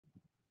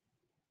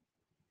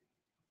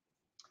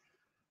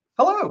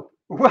Hello,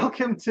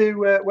 welcome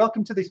to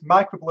this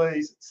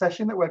MicroBlaze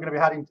session that we're going to be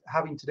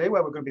having today,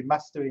 where we're going to be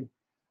mastering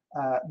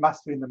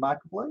the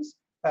MicroBlaze.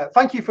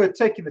 Thank you for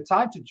taking the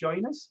time to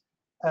join us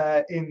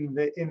in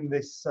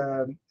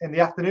the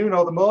afternoon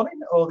or the morning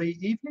or the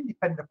evening,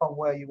 depending upon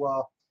where you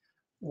are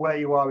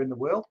in the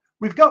world.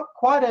 We've got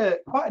quite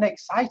an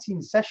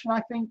exciting session, I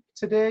think,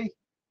 today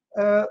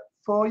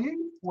for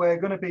you. We're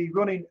going to be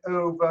running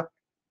over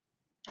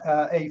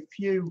a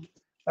few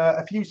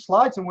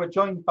slides, and we're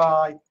joined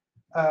by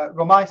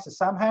Romaisa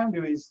Samhound,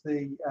 who is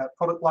the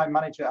product line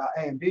manager at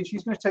AMD, and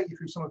she's going to take you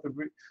through some of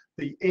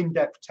the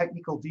in-depth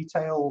technical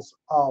details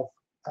of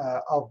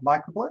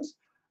MicroBlaze.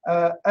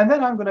 And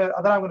then I'm going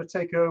to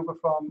take over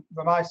from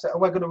Romaisa, and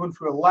we're going to run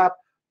through a lab,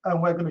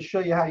 and we're going to show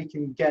you how you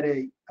can get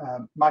a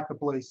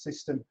MicroBlaze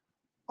system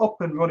up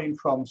and running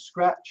from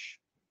scratch.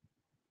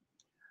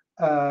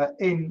 I'm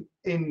going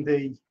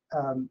to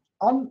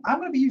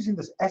be using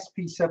this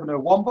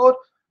SP701 board.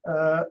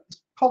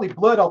 It's probably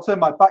blurred. I'll turn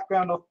my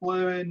background off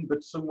blurring,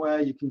 but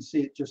somewhere you can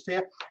see it just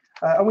here.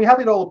 And we have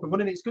it all up and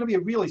running. It's going to be a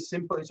really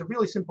simple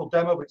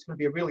demo, but it's going to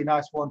be a really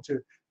nice one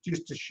to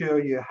show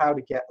you how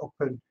to get up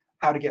and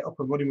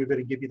running with it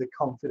and give you the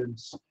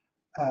confidence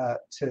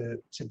to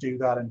do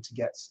that and to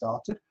get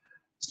started.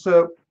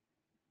 So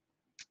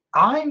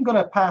I'm going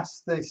to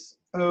pass this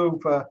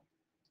over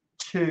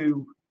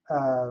to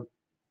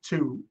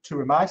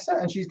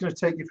Romaisa, and she's going to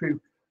take you through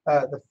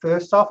the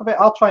first half of it.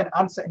 I'll try and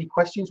answer any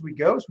questions we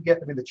go as we get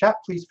them in the chat.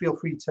 Please feel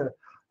free to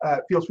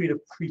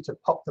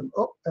pop them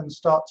up and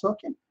start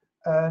talking.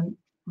 And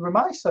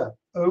Romaisa,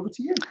 over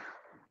to you.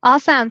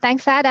 Awesome.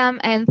 Thanks, Adam.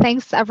 And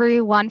thanks,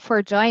 everyone,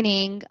 for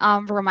joining.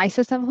 I'm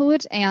Romaisa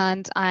Samhoud,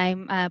 and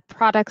I'm a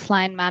products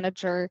line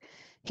manager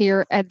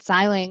here at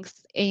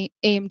Xilinx,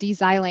 AMD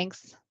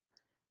Xilinx.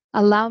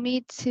 Allow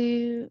me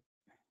to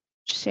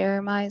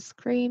share my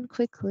screen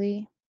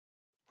quickly,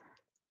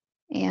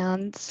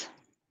 and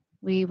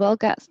we will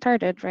get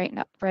started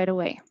right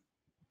away.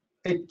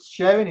 It's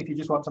sharing. If you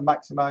just want to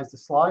maximize the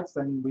slides,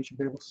 then we should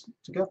be able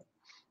to go.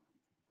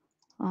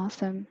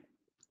 Awesome.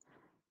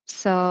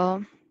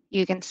 So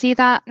you can see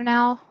that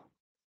now.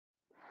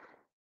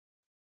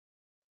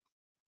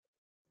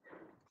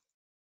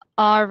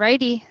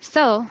 Alrighty.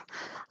 So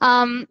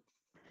I'm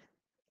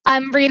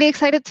really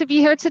excited to be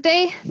here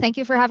today. Thank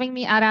you for having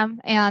me,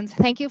 Adam, and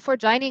thank you for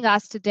joining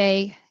us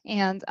today.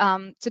 And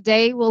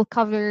today we'll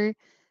cover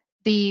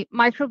the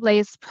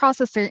MicroBlaze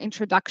processor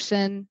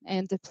introduction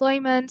and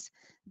deployment,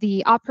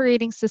 the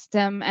operating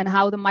system, and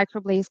how the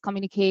MicroBlaze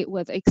communicate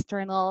with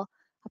external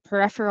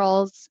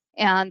peripherals,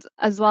 and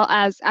as well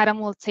as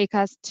Adam will take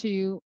us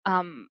to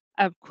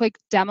a quick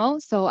demo.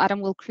 So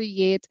Adam will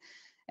create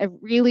a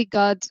really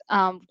good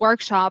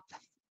workshop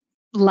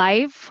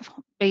live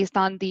based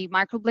on the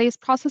MicroBlaze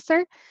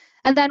processor.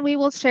 And then we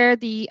will share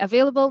the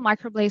available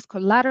MicroBlaze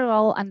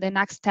collateral and the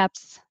next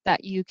steps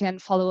that you can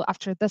follow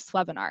after this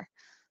webinar.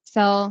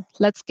 So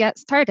let's get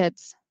started.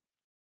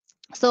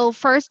 So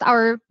first,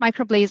 our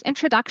MicroBlaze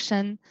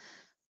introduction.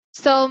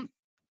 So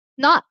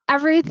not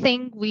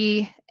everything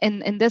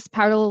in this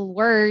parallel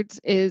world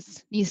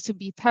needs to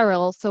be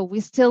parallel. So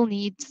we still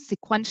need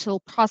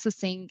sequential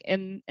processing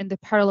in the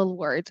parallel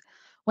world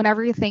when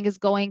everything is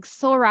going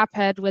so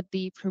rapid with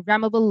the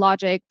programmable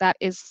logic that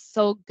is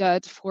so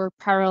good for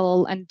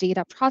parallel and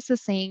data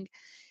processing.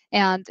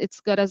 And it's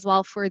good as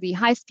well for the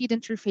high-speed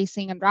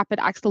interfacing and rapid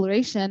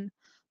acceleration.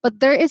 But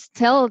there is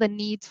still the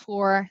need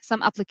for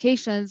some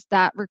applications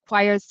that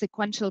require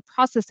sequential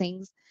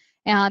processing.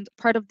 And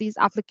part of these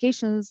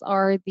applications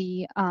are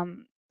the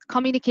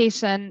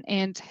communication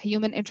and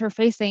human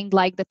interfacing,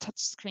 like the touch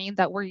screen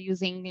that we're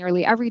using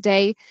nearly every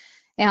day,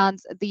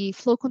 and the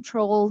flow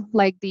control,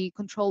 like the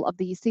control of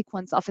the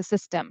sequence of a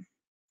system.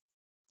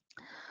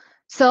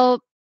 So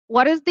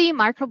what is the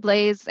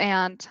MicroBlaze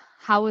and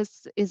how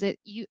is it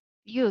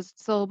used?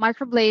 So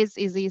MicroBlaze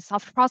is a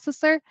soft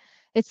processor.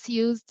 It's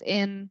used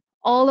in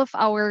all of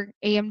our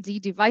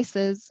AMD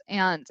devices,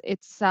 and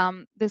it's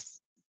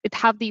it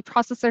have the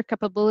processor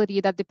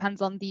capability that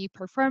depends on the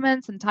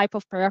performance and type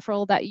of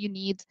peripheral that you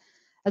need,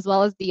 as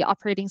well as the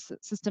operating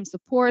system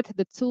support,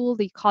 the tool,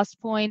 the cost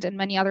point, and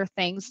many other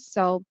things.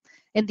 So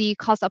in the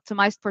cost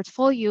optimized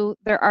portfolio,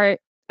 there are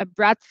a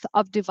breadth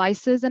of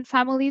devices and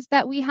families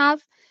that we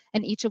have,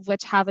 and each of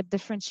which have a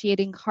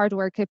differentiating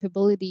hardware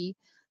capability.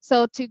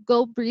 So to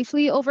go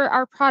briefly over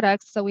our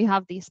products, so we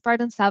have the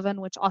Spartan 7,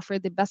 which offer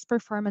the best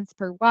performance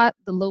per watt,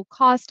 the low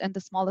cost, and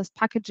the smallest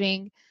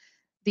packaging.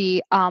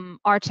 The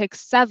RTX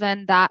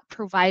 7 that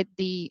provide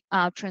the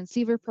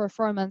transceiver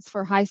performance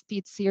for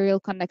high-speed serial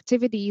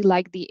connectivity,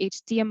 like the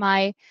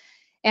HDMI,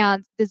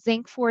 and the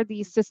Zinc for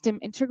the system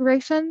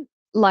integration,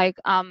 like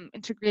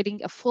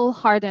integrating a full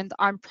hardened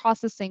ARM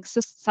processing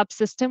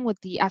subsystem with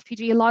the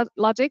FPGA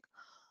logic.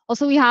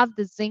 Also, we have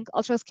the Zinc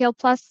UltraScale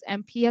Plus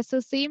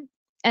MPSoC,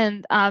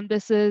 and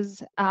this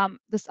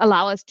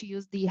allows us to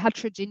use the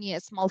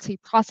heterogeneous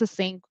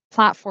multi-processing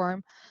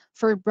platform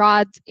for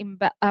broad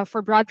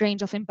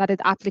range of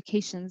embedded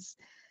applications.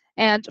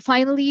 And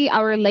finally,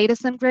 our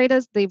latest and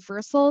greatest, the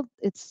Versal,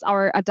 it's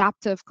our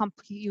adaptive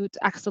compute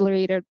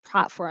accelerated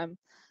platform.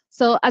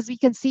 So as we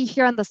can see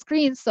here on the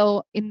screen,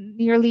 so in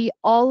nearly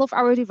all of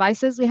our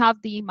devices, we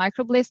have the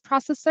MicroBlaze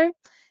processor,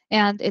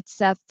 and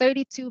it's a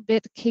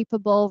 32-bit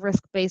capable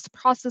RISC-based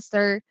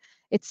processor.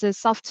 It's a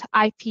soft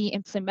IP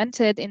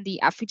implemented in the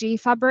FPGA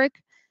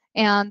fabric,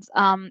 and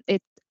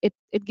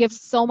it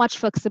gives so much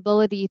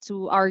flexibility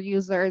to our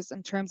users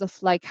in terms of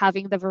like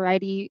having the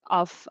variety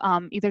of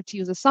either to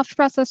use a soft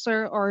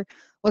processor or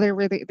whether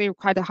they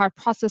require the hard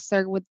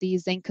processor with the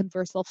Zinc and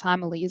Versal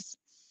families.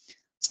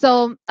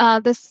 So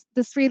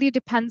this really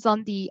depends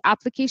on the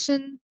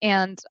application,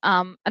 and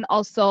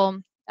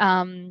also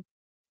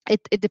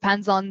it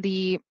depends on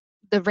the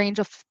range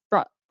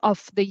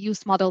of the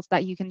use models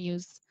that you can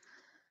use.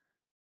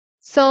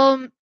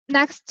 So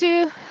next,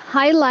 to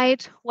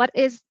highlight what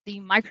is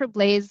the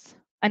MicroBlaze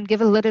and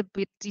give a little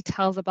bit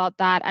details about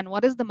that, and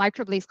what is the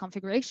MicroBlaze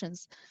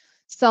configurations.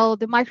 So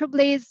the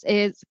MicroBlaze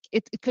is,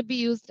 it could be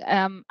used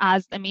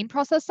as a main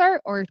processor,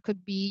 or it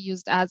could be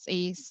used as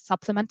a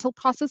supplemental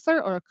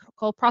processor or a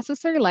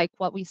co-processor, like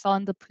what we saw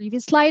in the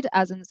previous slide,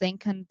 as in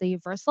Zinc and the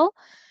Versal.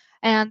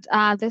 And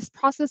this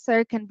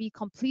processor can be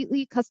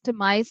completely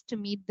customized to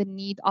meet the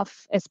need of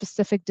a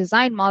specific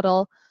design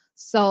model.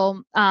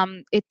 So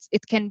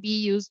it can be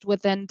used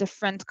within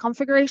different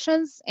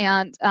configurations.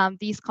 And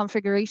these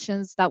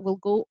configurations that we'll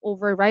go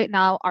over right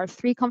now are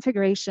 3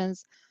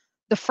 configurations.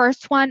 The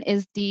first one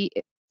is the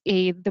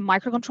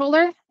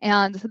microcontroller,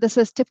 and this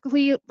is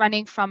typically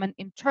running from an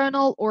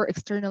internal or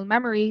external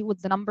memory with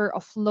the number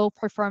of low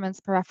performance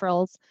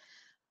peripherals.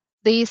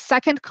 The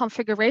second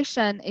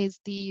configuration is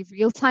the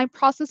real-time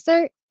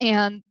processor,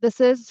 and this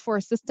is for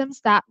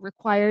systems that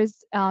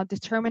requires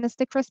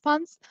deterministic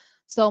response.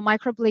 So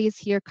MicroBlaze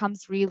here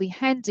comes really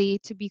handy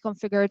to be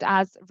configured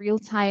as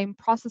real-time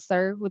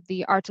processor with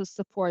the RTOS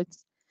support.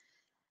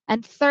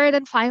 And third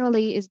and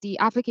finally is the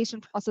application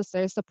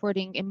processor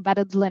supporting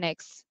embedded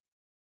Linux.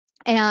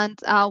 And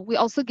we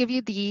also give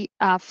you the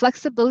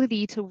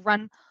flexibility to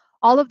run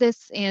all of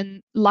this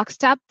in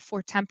lockstep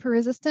for tamper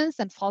resistance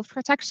and fault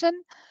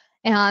protection.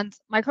 And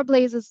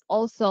MicroBlaze is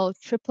also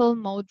triple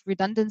mode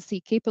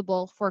redundancy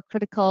capable for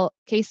critical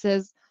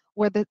cases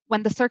where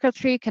when the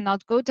circuitry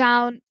cannot go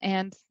down,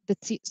 and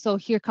so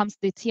here comes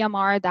the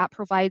TMR that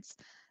provides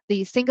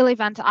the single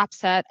event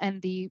upset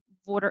and the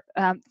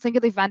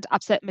single event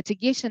upset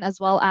mitigation, as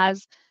well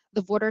as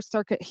the voter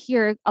circuit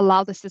here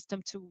allow the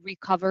system to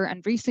recover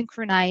and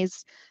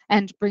resynchronize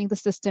and bring the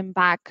system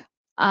back.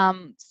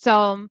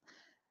 So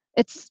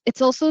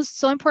it's also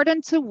so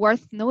important to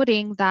worth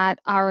noting that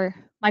our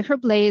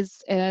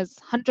MicroBlaze is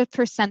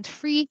 100%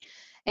 free,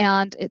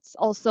 and it's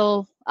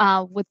also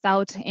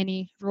without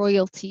any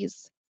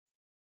royalties.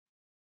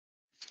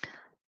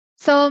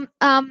 So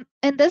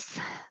in this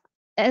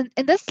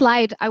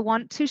slide, I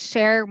want to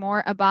share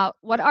more about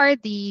what are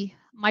the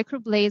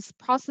MicroBlaze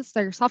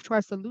processor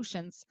software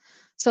solutions.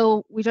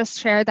 So we just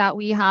shared that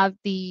we have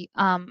the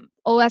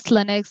OS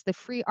Linux, the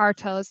free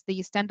RTOS,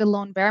 the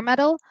standalone bare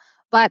metal,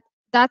 but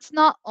that's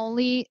not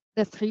only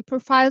the 3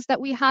 profiles that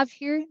we have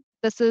here.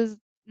 This is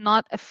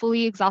not a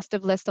fully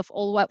exhaustive list of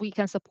all what we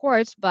can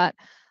support, but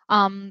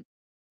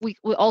we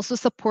also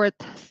support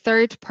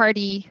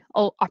third-party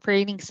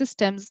operating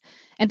systems.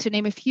 And to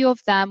name a few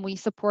of them, we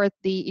support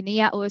the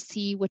INEA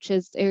OSC, which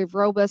is a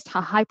robust,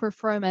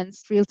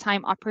 high-performance,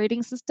 real-time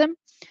operating system.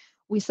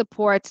 We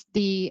support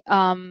the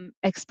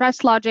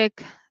Express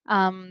Logic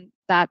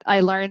that I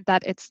learned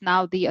that it's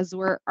now the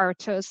Azure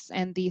RTOS,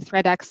 and the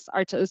ThreadX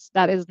RTOS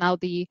that is now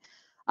the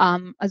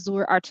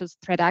Azure RTOS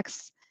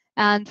ThreadX.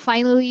 And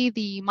finally,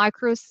 the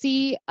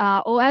MicroC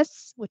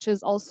OS, which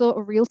is also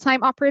a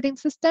real-time operating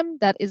system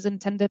that is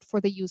intended for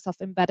the use of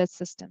embedded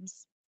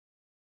systems.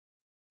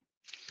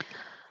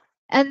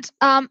 And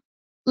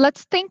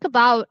let's think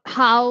about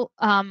how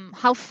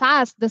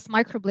fast this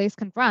MicroBlaze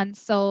can run.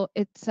 So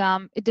it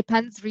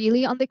depends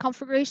really on the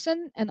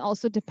configuration, and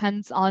also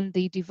depends on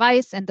the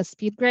device and the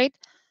speed grade.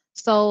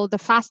 So the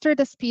faster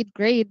the speed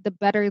grade, the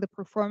better the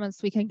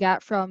performance we can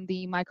get from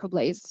the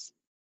MicroBlaze.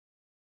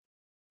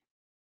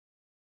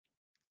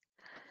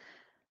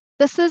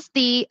 This is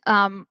the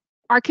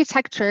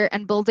architecture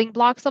and building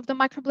blocks of the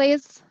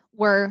MicroBlaze,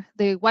 where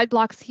the white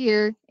blocks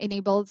here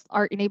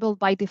are enabled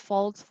by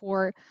default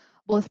for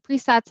both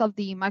presets of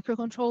the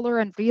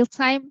microcontroller and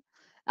real-time.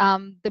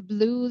 The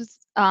blues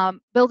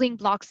building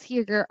blocks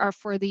here are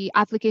for the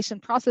application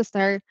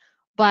processor,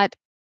 but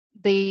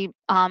the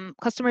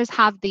customers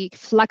have the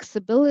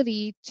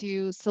flexibility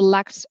to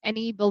select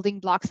any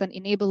building blocks and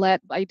enable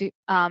it by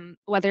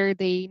whether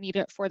they need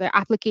it for their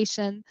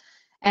application.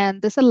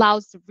 And this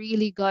allows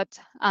really good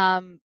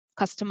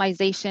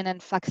customization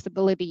and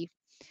flexibility.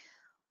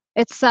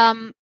 It's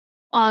on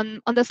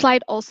the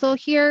slide also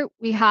here,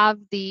 we have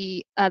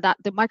that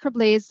the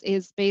MicroBlaze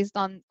is based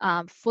on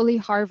fully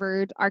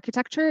Harvard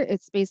architecture.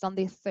 It's based on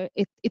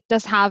it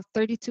does have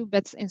 32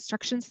 bits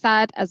instruction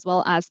set, as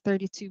well as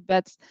 32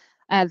 bits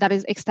that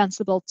is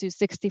extensible to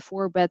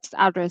 64 bits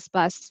address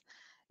bus.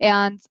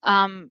 And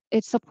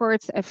it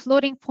supports a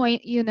floating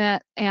point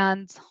unit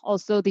and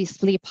also the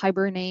sleep,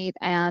 hibernate,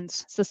 and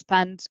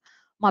suspend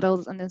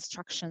models and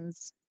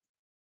instructions.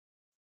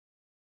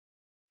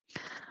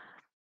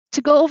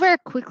 To go over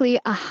quickly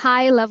a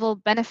high-level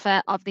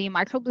benefit of the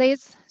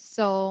MicroBlaze,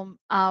 so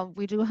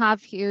we do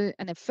have here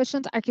an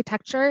efficient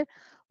architecture.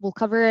 We'll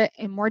cover it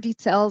in more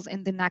details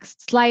in the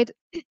next slide.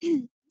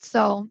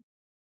 So,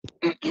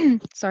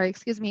 sorry,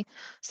 excuse me.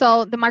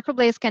 So the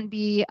MicroBlaze can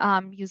be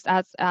used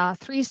as a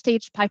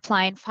 3-stage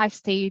pipeline,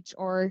 5-stage,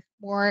 or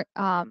more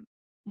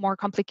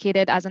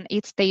complicated as an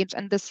 8-stage,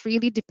 and this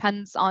really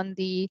depends on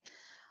the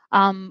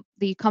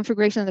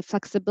configuration, the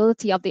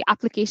flexibility of the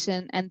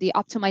application, and the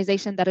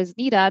optimization that is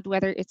needed,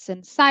 whether it's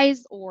in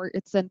size or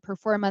it's in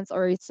performance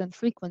or it's in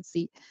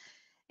frequency.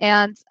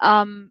 And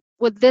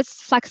with this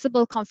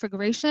flexible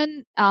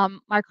configuration,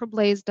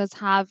 MicroBlaze does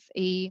have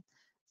a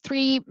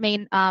 3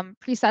 main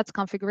presets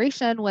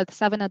configuration with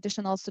 7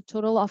 additional, so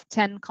total of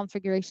 10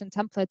 configuration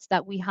templates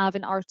that we have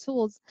in our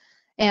tools.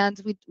 And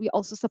we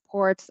also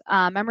support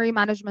memory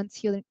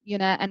management unit,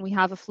 and we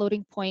have a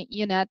floating point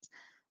unit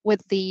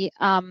with the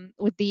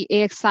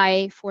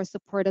AXI for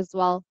support as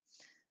well.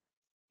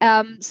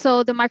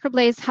 So the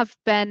MicroBlaze have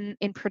been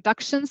in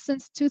production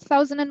since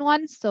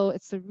 2001, so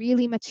it's a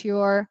really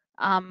mature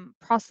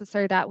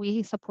processor that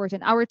we support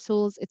in our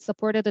tools. It's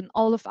supported in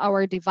all of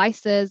our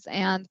devices,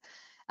 and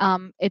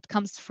it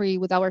comes free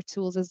with our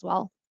tools as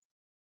well.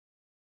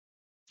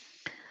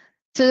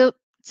 To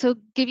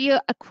give you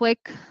a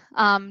quick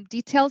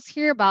details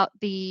here about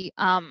the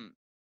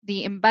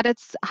embedded,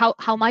 how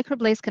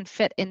MicroBlaze can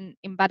fit in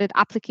embedded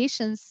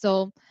applications.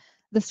 So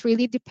this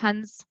really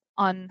depends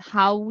on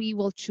how we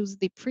will choose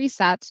the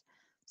preset.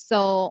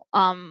 So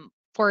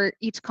for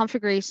each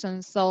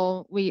configuration,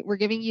 so we're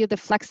giving you the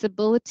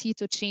flexibility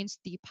to change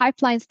the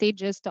pipeline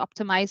stages to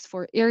optimize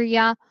for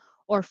area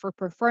or for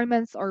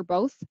performance or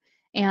both.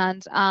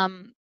 And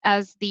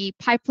as the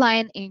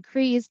pipeline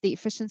increases, the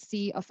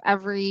efficiency of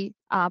every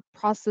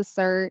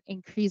processor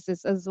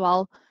increases as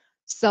well.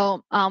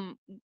 So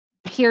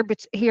here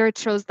it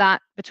shows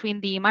that between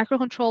the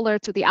microcontroller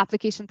to the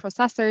application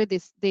processor,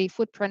 the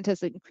footprint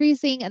is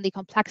increasing and the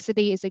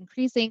complexity is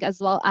increasing, as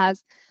well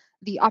as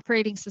the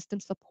operating system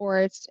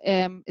support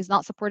is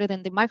not supported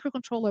in the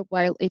microcontroller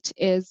while it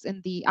is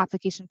in the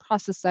application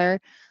processor.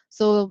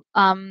 So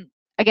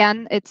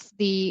again, it's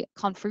the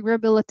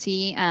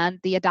configurability and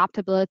the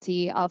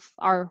adaptability of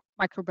our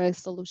MicroBlaze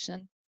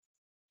solution.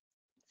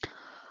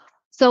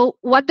 So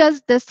what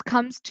does this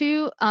comes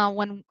to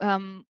when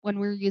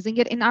we're using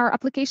it in our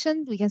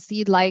application? We can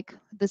see like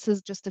this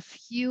is just a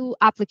few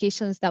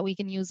applications that we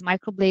can use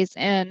MicroBlaze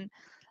in,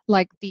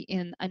 like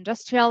in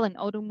industrial and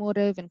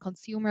automotive and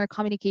consumer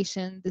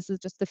communication. This is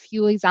just a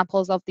few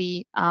examples of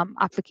the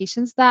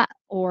applications that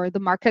or the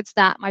markets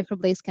that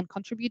MicroBlaze can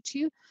contribute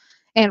to.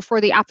 And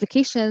for the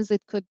applications,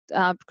 it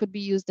could be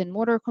used in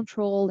motor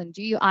control and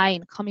GUI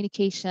and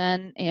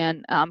communication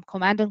and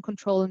command and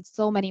control and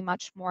so many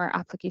much more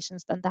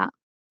applications than that.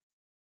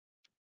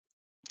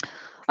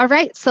 All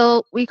right,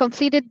 so we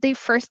completed the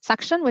first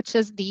section, which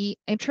is the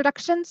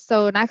introduction.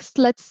 So next,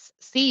 let's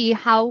see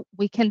how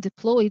we can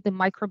deploy the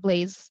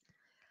MicroBlaze.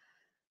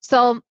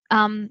 So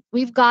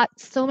we've got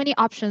so many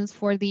options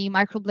for the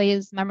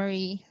MicroBlaze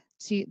memory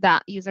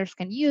that users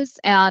can use.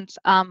 And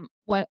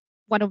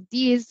one of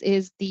these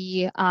is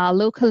the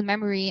local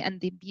memory and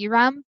the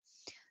BRAM.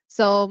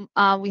 So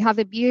we have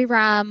the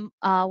BRAM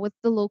with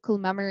the local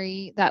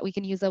memory that we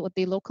can use it with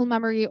the local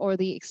memory or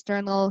the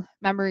external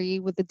memory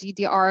with the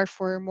DDR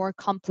for more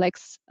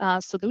complex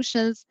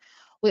solutions.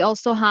 We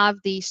also have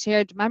the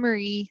shared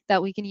memory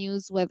that we can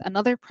use with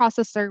another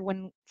processor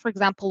when, for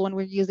example, when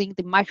we're using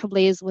the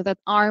MicroBlaze with an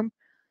ARM.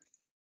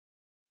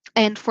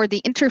 And for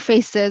the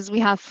interfaces,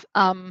 we have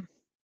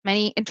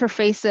many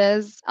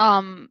interfaces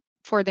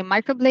for the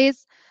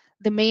MicroBlaze.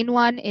 The main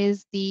one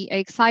is the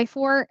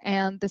AXI4,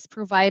 and this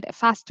provides a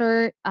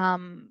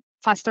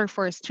faster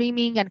for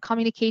streaming and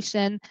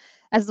communication,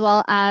 as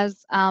well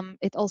as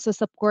it also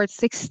supports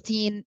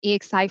 16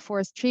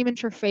 AXI4 stream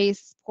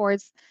interface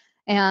ports.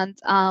 And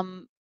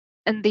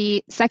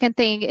the second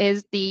thing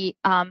is the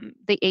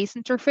ACE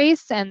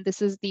interface, and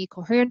this is the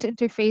coherent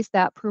interface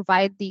that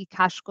provide the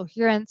cache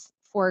coherence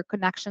for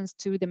connections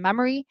to the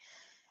memory.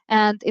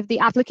 And if the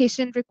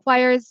application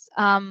requires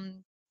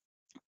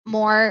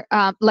more,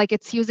 like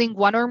it's using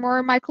one or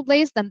more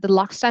MicroBlaze, then the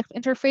lockstep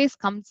interface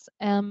comes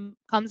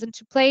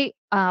into play,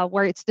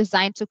 where it's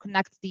designed to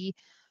connect the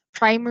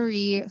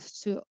primary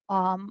to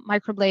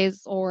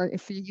MicroBlaze, or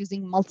if you're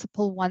using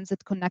multiple ones,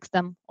 it connects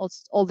them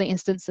all the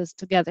instances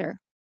together.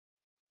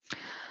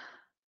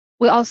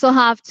 We also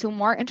have 2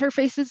 more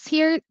interfaces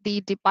here,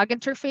 the debug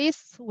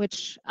interface,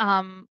 which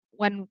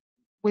when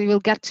we will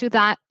get to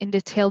that in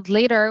detail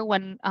later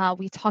when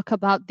we talk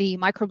about the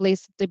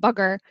MicroBlaze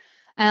debugger.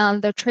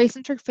 And the trace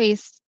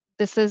interface,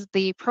 this is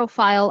the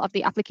profile of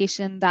the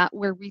application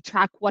where we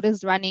track what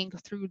is running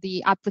through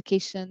the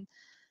application.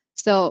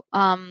 So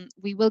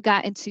we will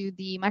get into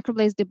the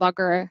MicroBlaze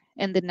debugger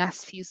in the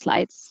next few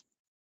slides.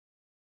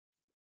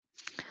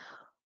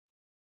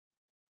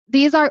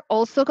 These are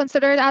also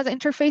considered as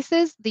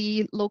interfaces.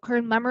 The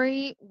local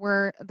memory,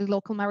 where the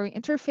local memory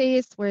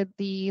interface, where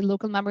the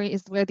local memory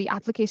is where the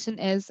application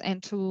is,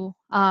 and to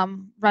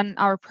run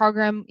our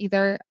program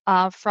either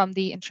from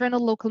the internal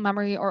local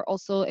memory, or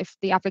also if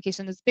the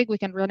application is big, we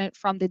can run it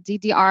from the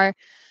DDR.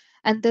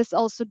 And this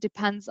also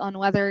depends on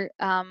whether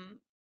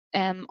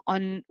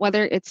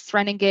it's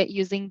running it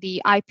using the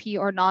IP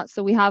or not.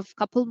 So we have a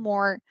couple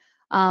more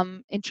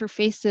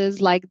interfaces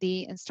like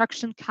the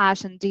instruction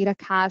cache and data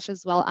cache,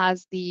 as well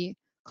as the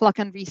clock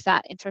and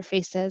reset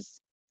interfaces.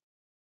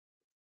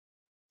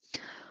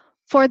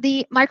 For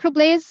the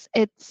MicroBlaze,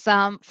 it's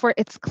for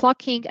its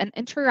clocking and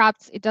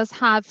interrupts, it does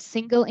have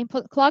single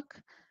input clock.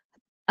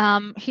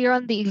 Here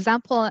on the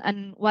example,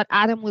 and what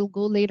Adam will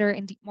go later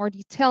in more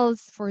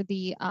details for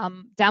the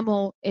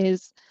demo,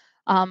 is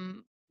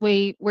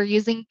we're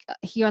using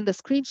here on the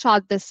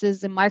screenshot, this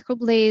is a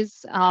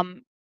MicroBlaze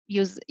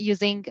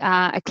using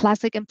a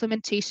classic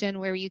implementation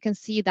where you can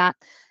see that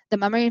the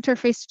memory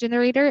interface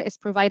generator is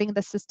providing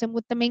the system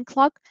with the main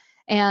clock,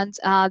 and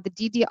the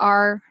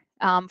DDR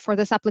for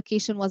this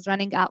application was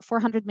running at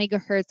 400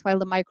 megahertz, while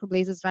the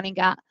MicroBlaze is running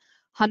at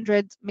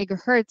 100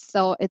 megahertz,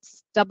 so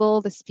it's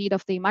double the speed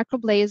of the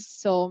MicroBlaze.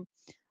 So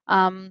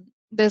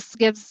this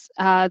gives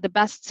the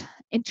best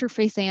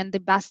interfacing and the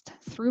best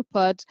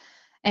throughput,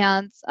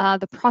 and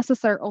the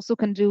processor also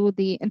can do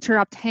the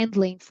interrupt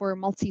handling for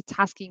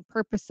multitasking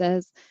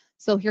purposes.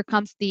 So here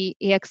comes the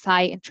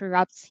AXI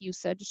interrupts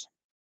usage.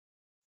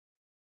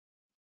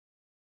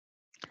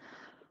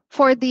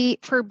 For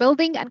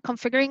building and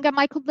configuring a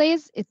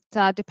MicroBlaze, it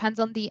depends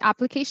on the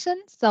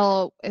application.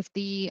 So if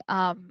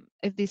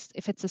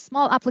it's a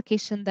small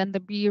application, then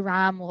the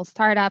VRAM will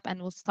start up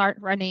and will start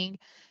running.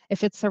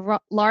 If it's a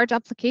large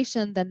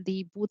application, then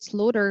the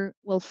bootloader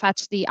will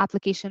fetch the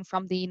application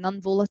from the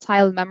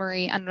non-volatile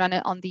memory and run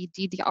it on the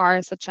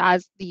DDR, such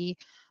as the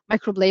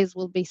MicroBlaze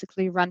will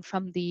basically run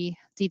from the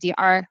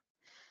DDR.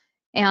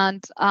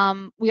 And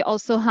we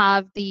also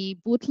have the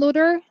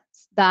bootloader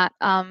that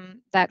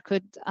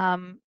could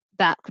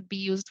be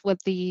used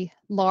with the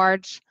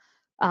large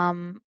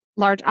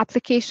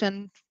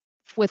application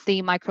with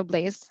the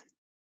MicroBlaze.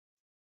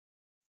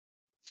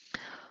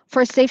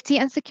 For safety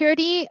and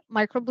security,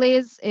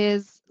 MicroBlaze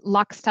is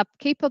lockstep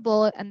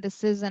capable, and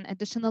this is an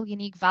additional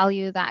unique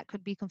value that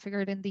could be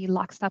configured in the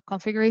lockstep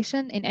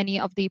configuration in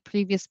any of the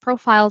previous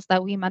profiles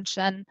that we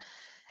mentioned.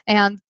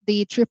 And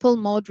the triple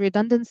mode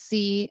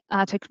redundancy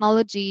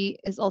technology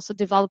is also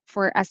developed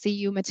for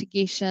SAU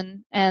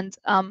mitigation. And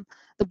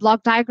the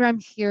block diagram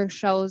here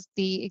shows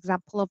the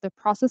example of the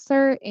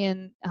processor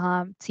in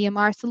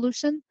TMR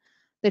solution,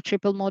 the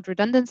triple mode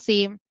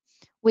redundancy.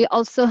 We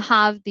also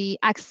have the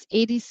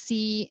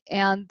XADC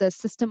and the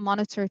system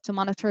monitor to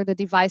monitor the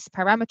device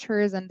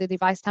parameters and the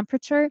device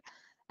temperature,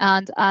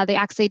 and the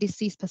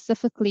XADC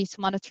specifically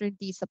to monitor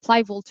the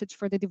supply voltage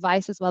for the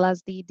device as well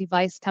as the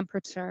device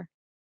temperature.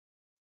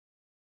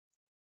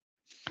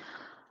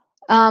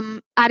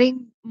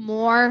 Adding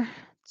more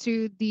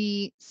to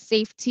the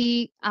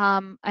safety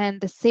and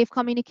the safe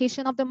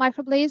communication of the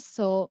MicroBlaze.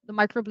 So the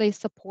MicroBlaze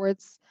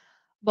supports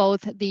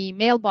both the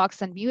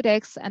mailbox and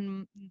mutex,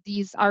 and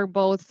these are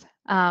both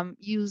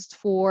used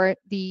for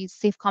the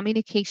safe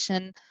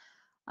communication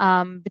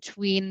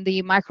between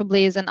the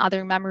MicroBlaze and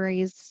other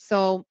memories.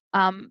 So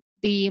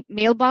the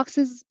mailbox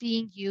is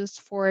being used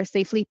for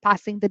safely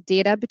passing the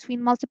data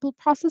between multiple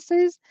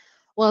processors,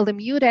 while the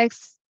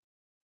mutex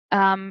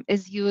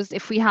is used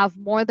if we have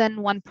more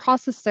than one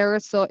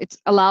processor, so it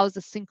allows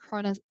a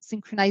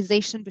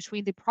synchronization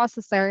between the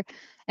processor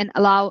and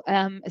allow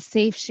a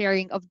safe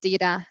sharing of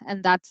data,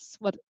 and that's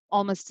what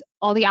almost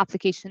all the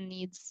application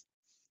needs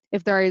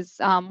if there is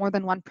more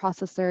than one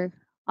processor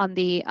on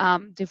the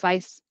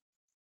device.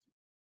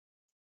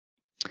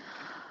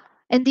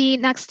 In the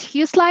next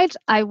few slides,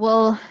 I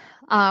will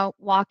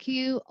walk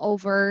you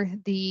over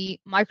the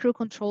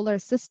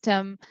microcontroller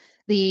system,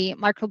 the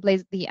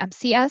MicroBlaze, the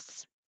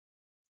MCS.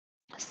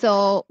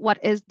 So what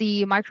is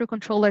the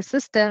microcontroller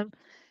system?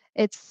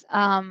 It's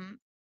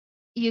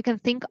you can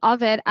think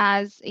of it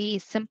as a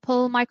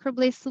simple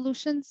MicroBlaze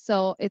solution.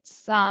 So it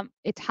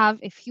have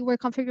a fewer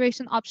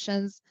configuration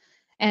options,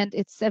 and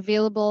it's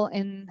available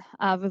in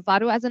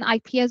Vivado as an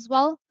IP as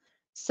well.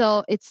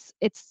 So it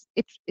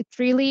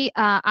really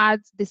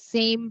adds the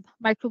same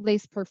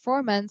MicroBlaze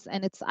performance,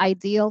 and it's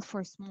ideal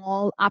for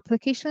small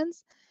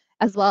applications,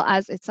 as well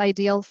as it's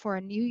ideal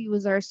for new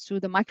users to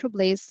the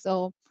MicroBlaze.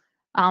 So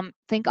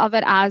think of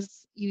it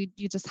as you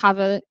just have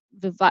in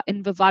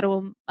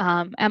Vivado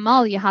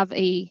ML, you have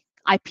a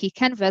IP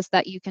canvas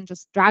that you can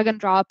just drag and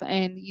drop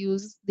and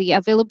use the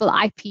available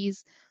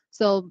IPs.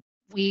 So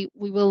we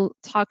will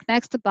talk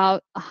next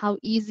about how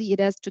easy it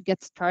is to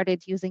get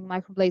started using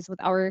MicroBlaze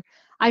with our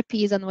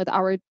IPs and with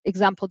our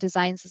example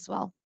designs as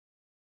well.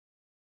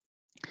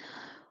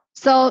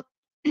 So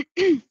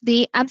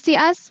the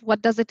MCS,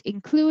 what does it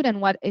include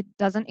and what it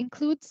doesn't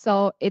include?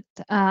 So it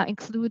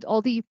includes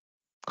all the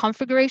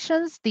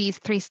configurations, these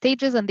 3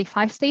 stages and the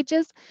 5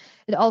 stages.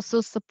 It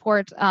also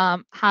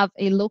have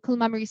a local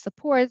memory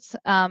support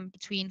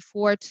between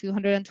 4 to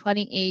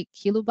 128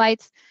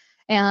 kilobytes.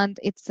 and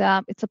it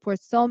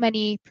supports so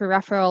many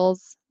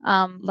peripherals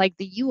like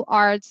the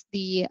UART,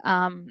 the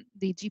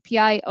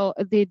GPIO,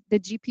 the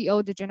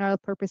GPO, the general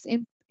purpose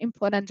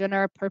input and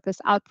general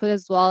purpose output,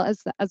 as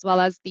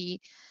well as the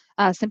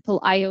simple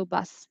I/O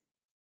bus.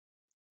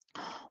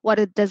 What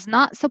it does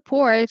not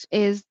support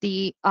is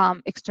the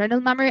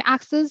external memory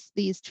access,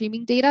 the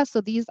streaming data.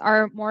 So these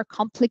are more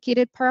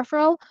complicated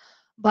peripheral,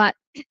 but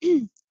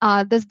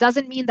this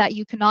doesn't mean that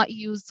you cannot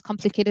use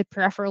complicated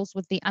peripherals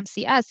with the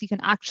MCS. You can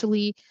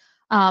actually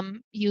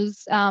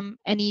use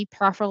any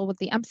peripheral with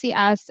the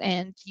MCS,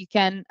 and you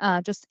can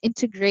just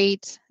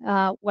integrate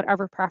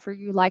whatever peripheral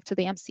you like to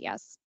the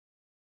MCS.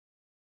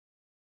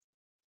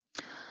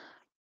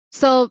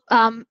 So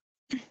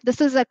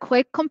this is a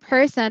quick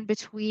comparison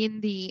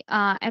between the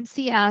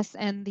MCS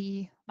and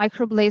the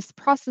MicroBlaze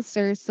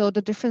processor. So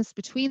the difference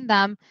between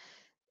them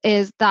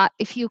is that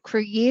if you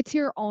create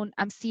your own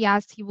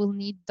MCS, you will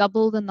need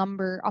double the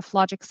number of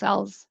logic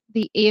cells.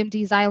 The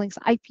AMD Xilinx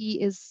IP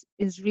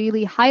is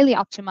really highly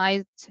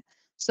optimized,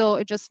 so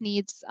it just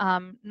needs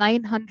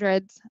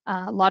 900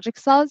 logic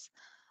cells.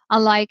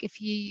 Unlike if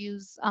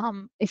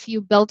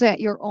you build it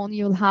your own,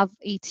 you'll have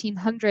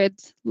 1800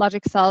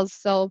 logic cells.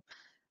 So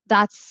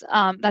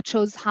that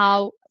shows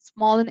how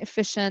small and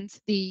efficient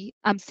the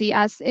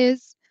MCS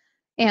is.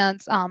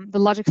 And the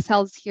logic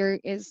cells here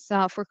is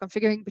for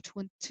configuring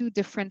between two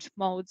different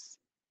modes.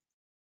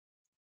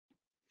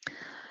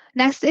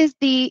 Next is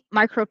the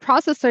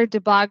microprocessor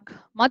debug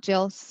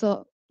module.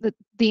 So the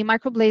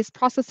MicroBlaze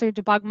processor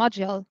debug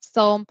module.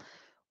 So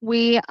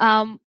we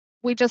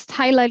just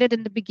highlighted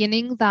in the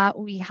beginning that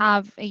we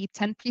have a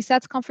 10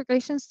 presets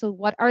configuration. So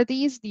what are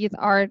these? These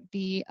are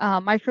the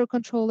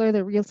microcontroller,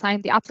 the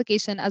real-time, the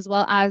application, as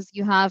well as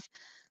you have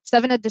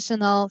 7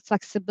 additional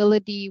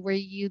flexibility where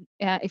you,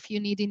 if you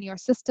need in your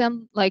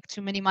system, like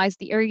to minimize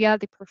the area,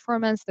 the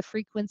performance, the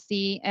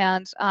frequency,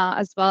 and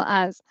as well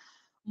as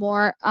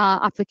more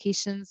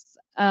applications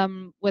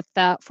with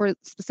that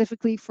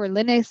specifically for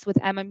Linux with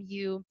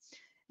MMU,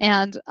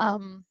 and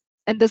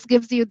this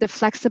gives you the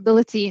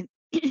flexibility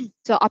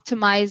to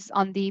optimize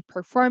on the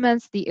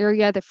performance, the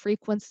area, the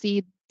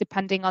frequency,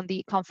 depending on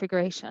the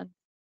configuration.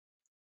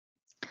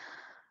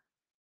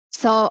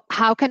 So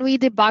how can we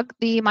debug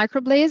the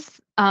MicroBlaze?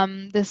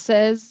 This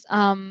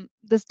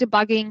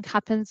debugging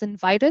happens in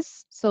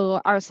Vitis.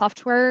 So our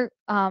software,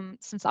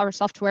 since our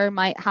software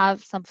might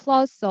have some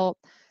flaws, so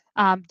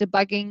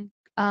debugging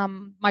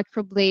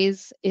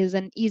MicroBlaze is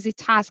an easy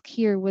task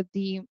here with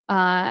the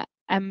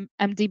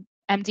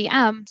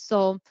MDM.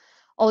 So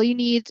all you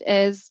need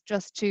is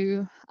just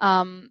to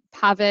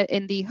have it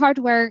in the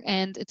hardware,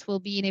 and it will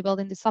be enabled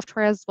in the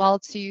software as well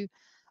to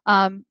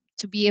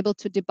be able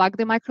to debug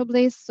the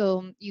MicroBlaze.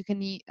 So you can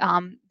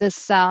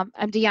this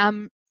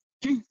MDM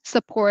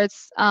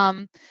supports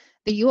the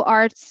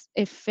UARTs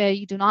if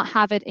you do not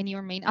have it in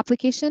your main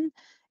application.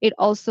 It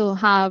also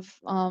have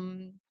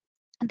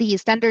the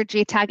standard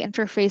JTAG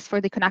interface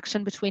for the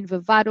connection between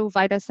Vivado,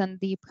 Vitis, and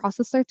the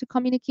processor to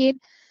communicate,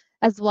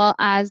 as well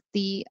as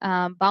the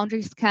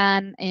boundary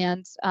scan,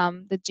 and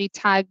the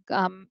JTAG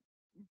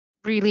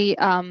really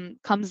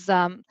comes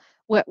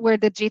where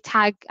the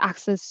JTAG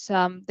access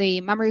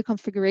the memory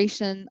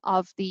configuration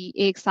of the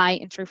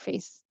AXI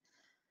interface.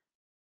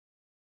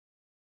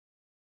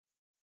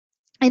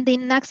 In the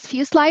next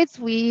few slides,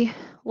 we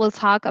will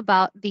talk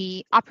about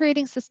the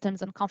operating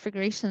systems and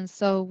configurations.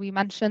 So we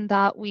mentioned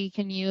that we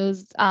can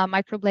use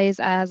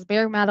MicroBlaze as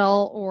bare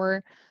metal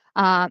or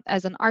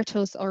as an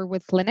RTOS or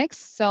with Linux.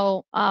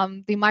 So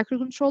the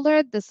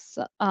microcontroller,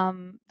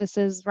 this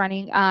is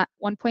running at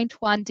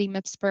 1.1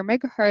 DMIPS per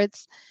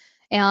megahertz,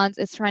 and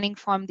it's running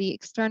from the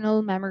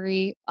external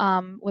memory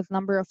with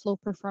number of low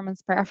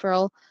performance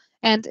peripheral.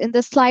 And in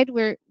this slide,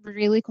 we're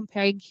really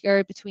comparing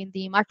here between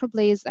the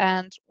MicroBlaze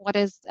and what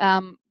is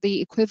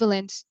the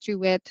equivalent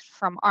to it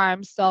from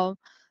ARM. So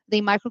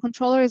the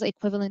microcontroller is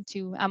equivalent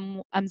to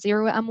M0,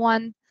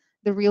 M1,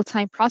 the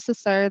real-time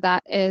processor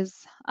that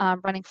is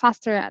running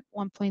faster at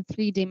 1.3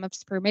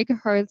 DMIPS per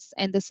megahertz,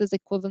 and this is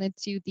equivalent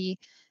to the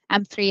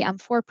M3,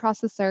 M4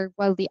 processor,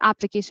 while the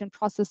application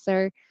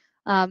processor,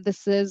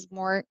 this is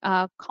more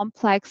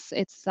complex.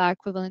 It's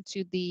equivalent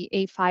to the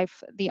A5,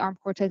 the ARM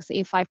Cortex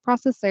A5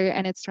 processor,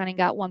 and it's running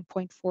at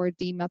 1.4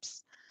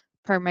 DMIPS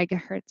per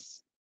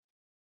megahertz.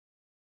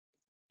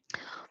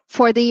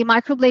 For the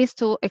MicroBlaze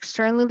to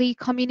externally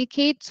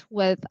communicate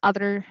with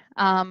other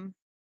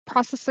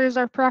processors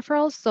or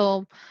peripherals,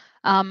 so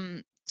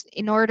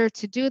in order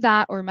to do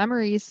that, or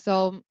memories,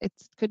 so it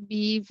could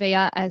be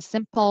via a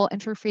simple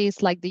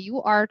interface like the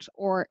UART,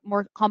 or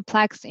more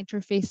complex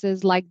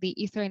interfaces like the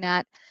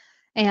Ethernet.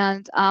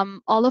 And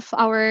all of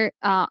our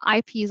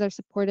IPs are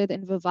supported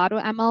in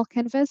Vivado ML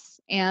Canvas,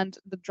 and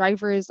the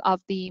drivers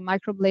of the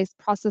MicroBlaze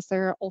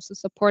processor are also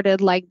supported,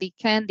 like the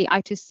CAN, the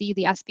I2C,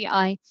 the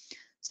SPI.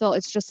 So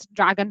it's just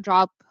drag and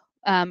drop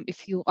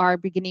if you are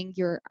beginning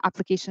your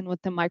application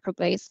with the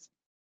MicroBlaze.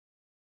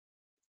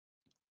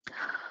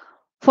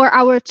 For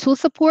our tool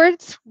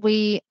support,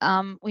 we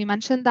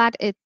mentioned that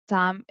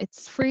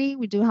it's free.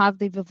 We do have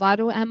the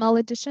Vivado ML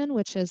edition,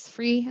 which is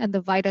free, and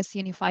the Vidas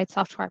Unified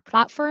Software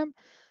Platform.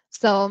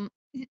 So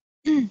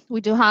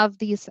we do have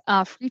these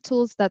free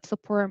tools that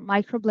support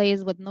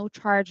MicroBlaze with no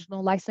charge, no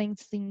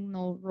licensing,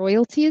 no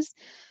royalties.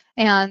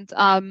 And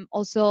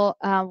also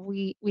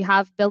we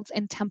have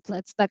built-in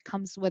templates that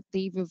comes with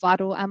the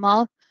Vivado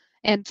ML.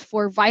 And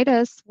for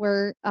Vidas,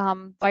 where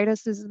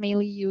Vidas is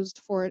mainly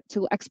used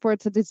to export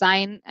the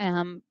design,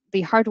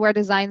 the hardware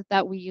designs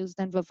that we used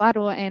in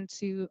Vivado, and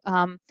to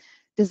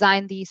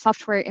design the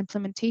software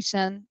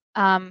implementation.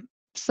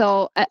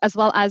 So as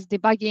well as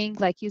debugging,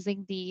 like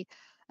using the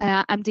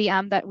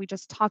MDM that we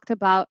just talked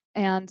about,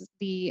 and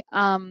the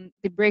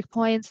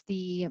breakpoints,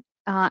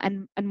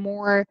 and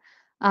more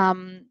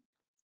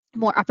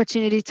more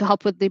opportunity to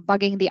help with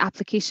debugging the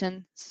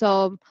application.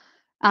 So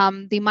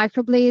the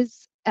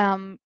MicroBlaze,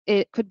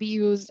 it could be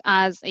used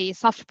as a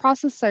soft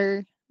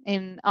processor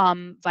in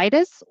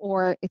Vidas,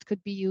 or it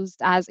could be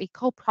used as a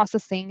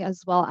co-processing,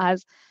 as well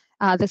as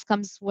this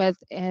comes with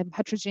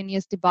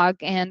heterogeneous debug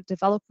and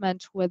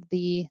development with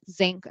the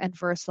Zinc and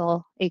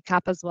Versal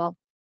ACAP as well.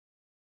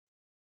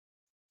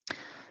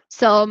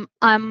 So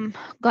I'm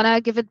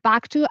gonna give it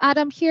back to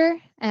Adam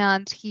here,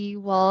 and he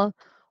will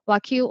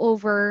walk you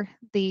over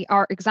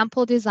our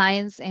example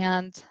designs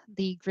and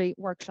the great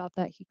workshop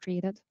that he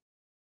created.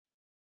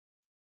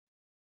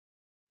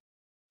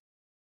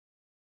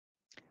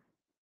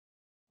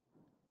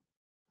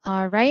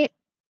 All right,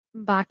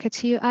 back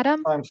to you,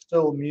 Adam. I'm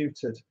still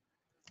muted.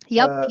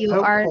 Yep, you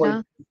are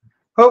now.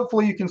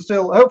 Hopefully you can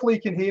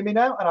hear me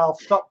now, and I'll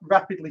stop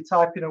rapidly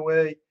typing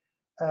away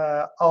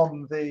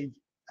on the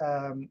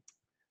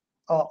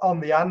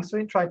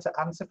answering, trying to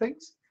answer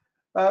things.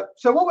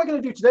 So what we're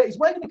going to do today is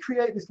we're going to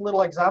create this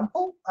little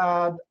example,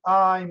 and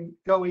I'll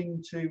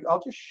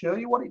just show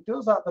you what it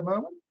does at the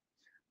moment.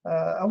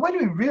 And we're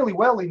doing really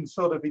well in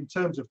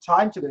terms of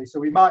time today.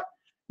 So we might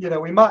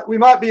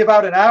be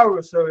about an hour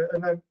or so,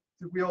 and then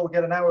we all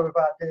get an hour of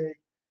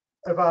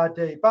our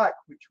day back,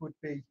 which would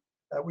be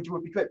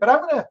great. But if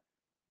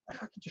I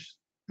can just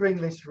bring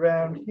this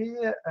around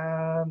here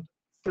and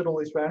fiddle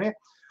this around here.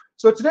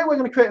 So today we're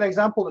going to create an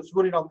example that's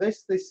running on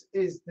this. This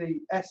is the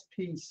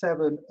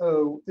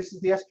SP70. This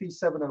is the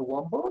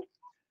SP701 board,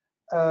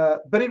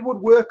 but it would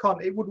work on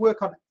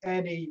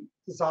any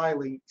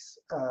Xilinx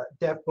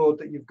dev board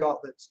that you've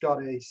got that's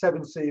got a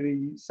 7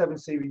 series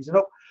and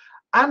up,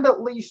 and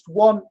at least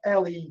one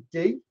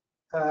LED.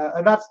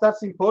 And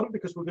that's important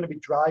because we're going to be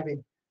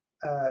driving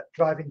the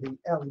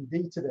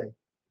LED today.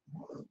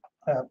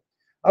 And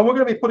we're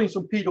going to be putting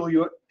some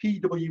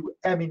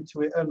PWM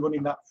into it and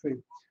running that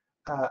through.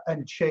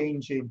 And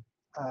changing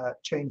the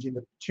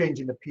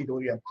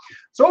PWM.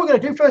 So what we're going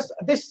to do first,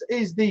 this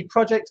is the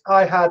project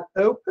I had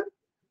open,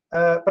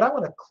 but I'm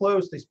going to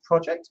close this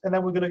project, and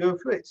then we're going to go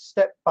through it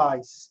step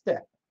by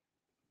step.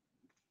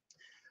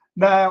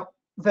 Now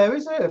there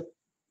is a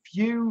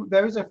few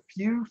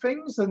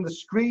things, and the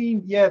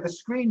screen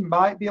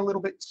might be a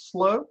little bit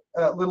slow,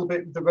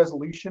 the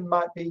resolution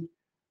might be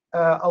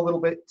a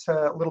little bit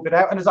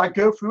out, and as I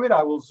go through it,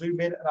 I will zoom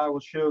in and I will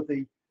show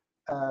the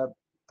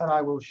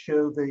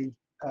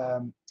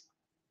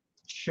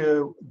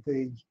show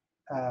the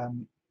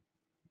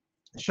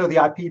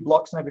IP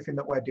blocks and everything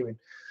that we're doing.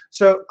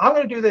 So I'm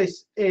going to do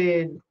this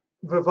in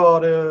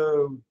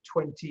Vivado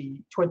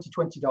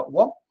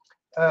 2020.1,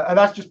 and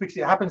that's just because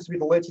it happens to be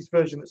the latest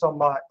version that's on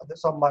my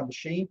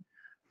machine.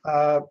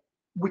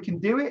 We can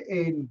do it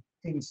in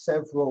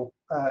several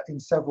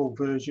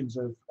versions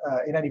of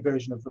in any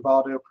version of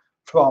Vivado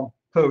from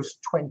post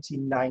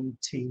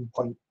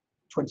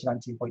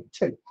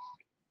 2019.2.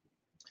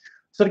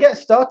 So to get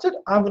started,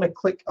 I'm going to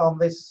click on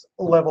this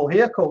level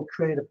here called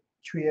Create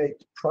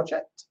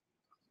Project.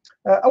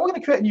 And we're going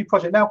to create a new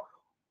project. Now,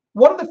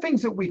 one of the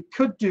things that we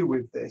could do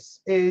with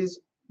this is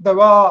there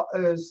are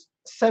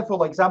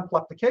several example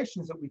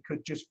applications that we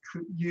could just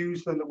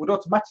use and that would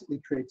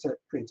automatically create a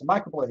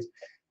MicroBlaze.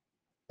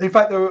 In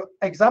fact, there are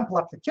example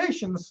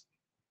applications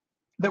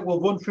that will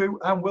run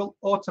through and will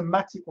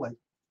automatically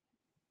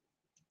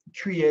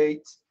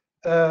create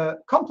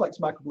complex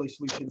MicroBlaze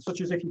solutions,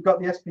 such as if you've got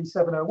the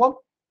SP701.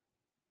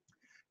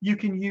 You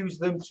can use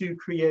them to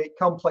create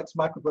complex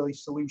MicroBlaze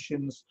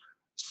solutions,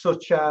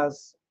 such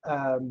as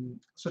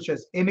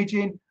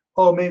imaging,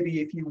 or maybe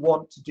if you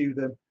want to do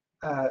them,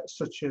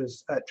 such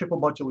as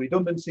triple modular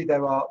redundancy.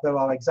 There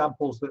are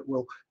examples that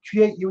will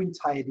create you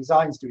entire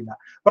designs doing that.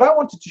 But I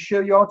wanted to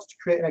show you how to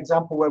create an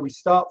example where we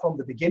start from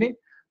the beginning,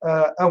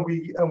 and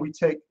we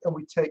take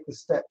the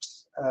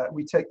steps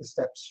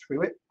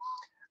through it.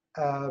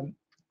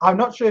 I'm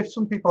not sure if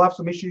some people have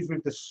some issues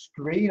with the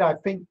screen. I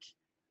think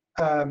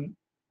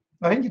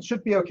it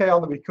should be okay on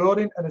the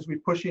recording, and as we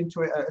push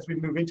into it, as we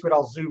move into it,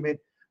 I'll zoom in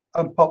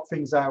and pop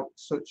things out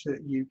such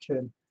that you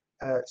can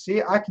see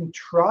it. I can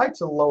try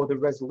to lower the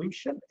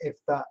resolution if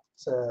that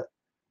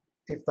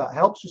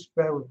helps. Just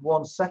bear with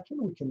 1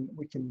 second.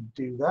 We can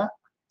do that.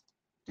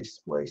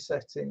 Display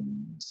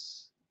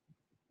settings.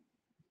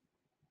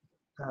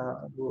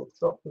 We'll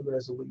drop the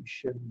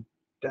resolution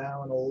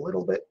down a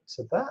little bit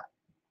to that.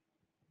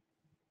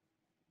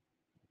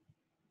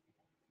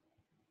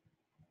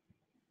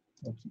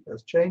 And keep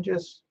those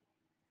changes.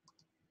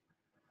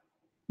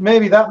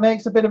 Maybe that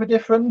makes a bit of a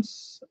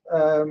difference.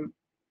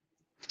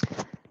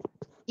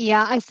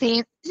 Yeah, I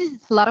see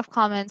a lot of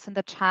comments in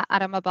the chat,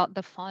 Adam, about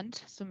the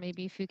font. So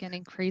maybe if you can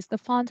increase the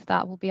font,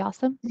 that will be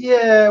awesome.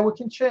 Yeah, we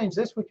can change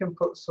this. We can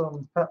put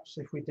some, perhaps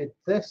if we did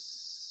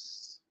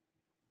this.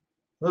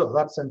 Oh,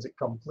 that sends it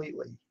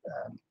completely,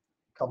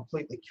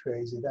 completely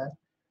crazy then.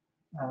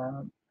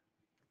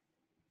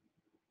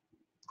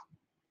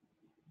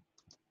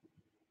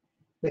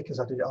 Because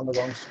I did it on the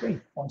wrong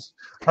screen.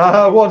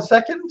 1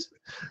 second.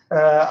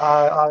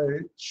 I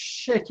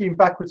shaking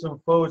backwards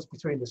and forwards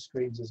between the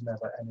screens is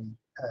never any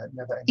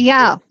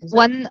Yeah,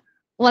 good,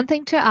 one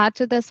thing to add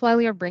to this while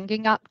you're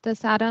bringing up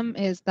this, Adam,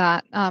 is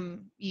that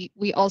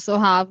we also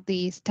have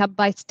the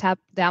step-by-step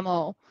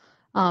demo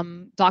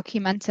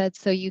documented,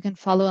 so you can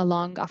follow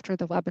along after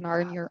the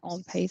webinar in your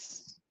own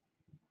pace.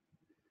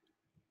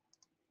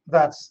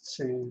 That's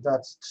too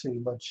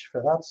much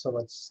for that. So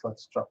let's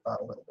drop that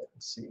a little bit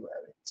and see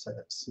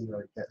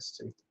where it gets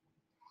to.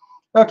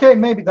 Okay,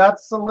 maybe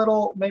that's a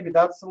little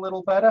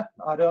better.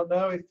 I don't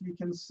know if you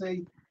can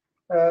see.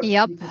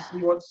 Yep. You can see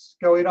what's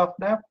going off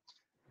now.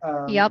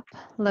 Yep,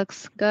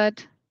 looks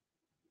good.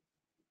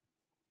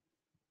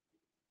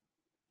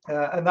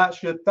 And that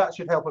should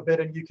help a bit,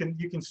 and you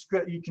can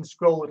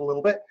scroll it a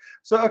little bit.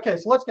 So okay,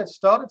 so let's get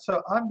started.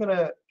 So I'm going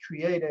to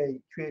create a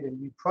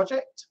new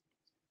project,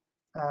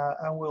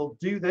 and we'll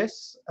do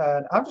this.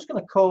 And I'm just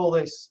going to call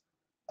this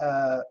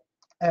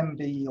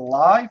MB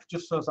Live,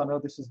 just so as I know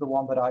this is the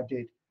one that I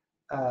did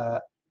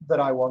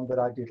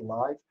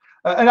live.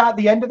 And at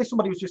the end of this,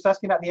 somebody was just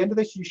asking. At the end of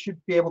this, you should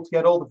be able to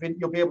get all the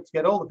you'll be able to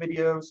get all the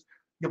videos.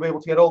 You'll be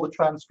able to get all the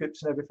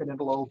transcripts and everything.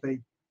 It'll all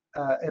be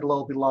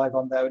live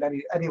on there,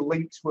 and any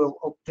links will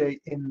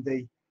update in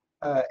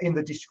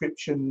the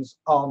descriptions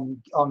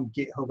on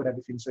GitHub and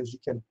everything, so as you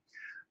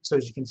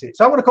can see it.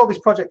 So I'm going to call this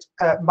project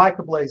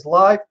MicroBlaze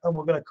Live, and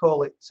we're going to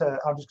call it.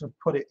 I'm just going to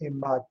put it in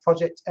my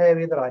project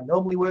area that I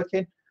normally work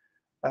in.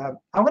 I'm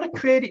going to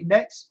create it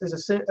next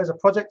as a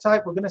project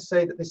type. We're going to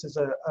say that this is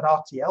an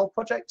RTL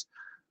project,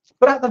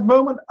 but at the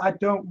moment I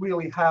don't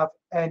really have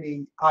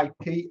any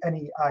IP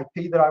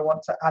that I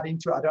want to add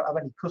into it. I don't have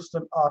any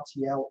custom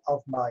RTL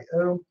of my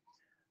own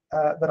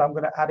that I'm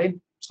going to add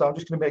in. So I'm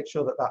just going to make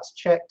sure that that's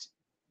checked.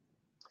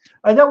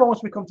 And then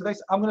once we come to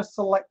this, I'm going to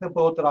select the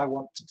board that I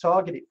want to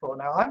target it for.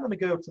 Now I'm going to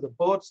go to the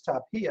boards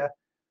tab here,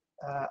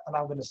 and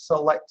I'm going to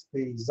select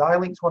the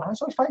Xilinx one. I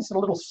always find it's a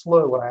little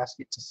slow when I ask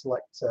it to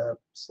select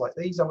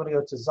these. I'm going to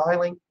go to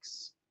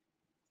Xilinx,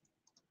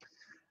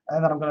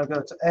 and then I'm going to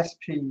go to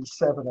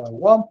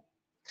SP701.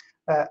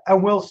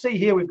 And we'll see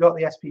here we've got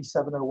the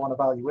SP701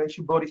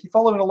 evaluation board. If you're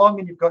following along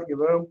and you've got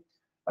your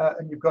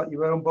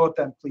own board,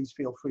 then please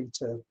feel free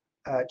to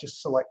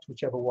just select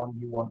whichever one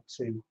you want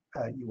to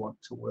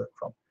work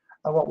from.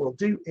 And what we'll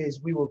do is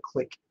we will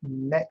click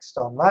next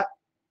on that,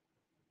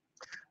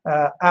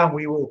 and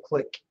we will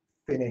click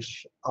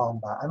finish on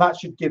that, and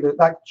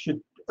that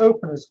should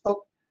open us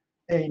up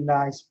a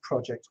nice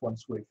project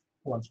once we've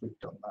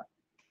done that.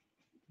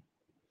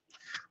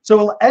 So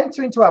we'll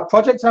enter into our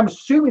project. I'm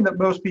assuming that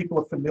most people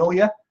are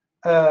familiar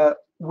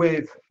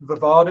with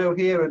Vivado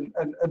here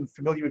and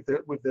familiar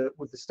with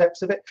the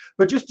steps of it.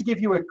 But just to give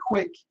you a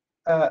quick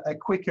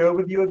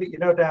overview of it, you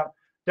know,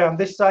 down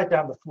this side,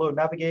 down the Flow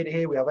Navigator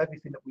here, we have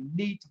everything that we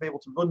need to be able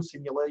to run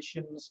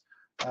simulations,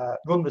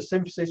 run the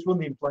synthesis, run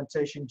the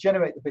implementation,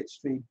 generate the bit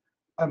stream,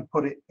 and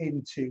put it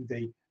into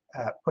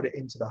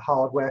the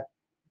hardware.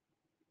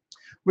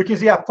 We can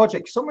see our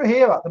project summary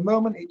here. At the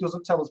moment, it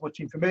doesn't tell us much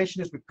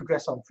information. As we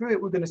progress on through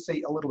it, we're going to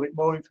see a little bit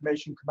more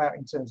information come out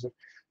in terms of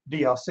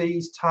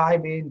DRCs,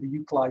 timing, the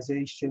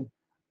utilization,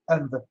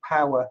 and the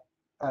power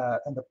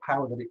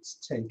that it's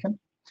taken.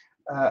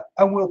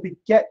 And we'll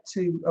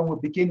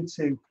begin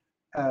to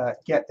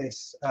get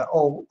this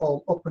all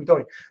up and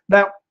going.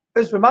 Now,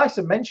 as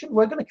Ramisa mentioned,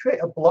 we're going to create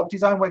a block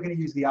design. We're going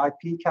to use the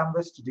IP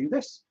canvas to do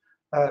this.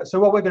 So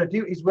what we're going to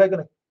do is we're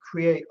going to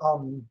create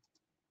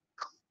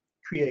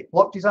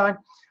block design.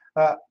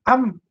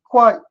 I'm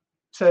quite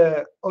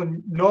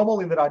normal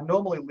in that I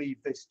normally leave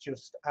this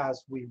just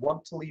as we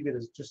want to leave it,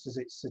 just as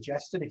it's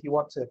suggested. If you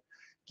want to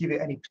give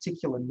it any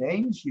particular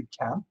names, you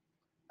can,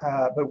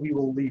 but we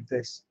will leave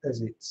this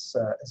as it's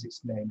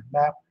named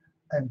now,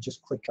 and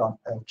just click on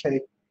OK.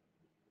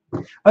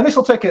 And this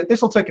will take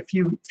a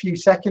few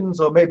seconds,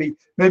 or maybe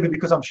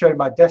because I'm showing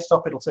my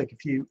desktop, it'll take a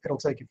few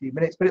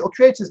minutes. But it'll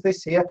create us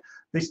this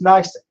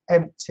nice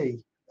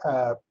empty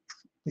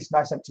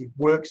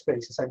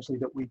workspace essentially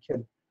that we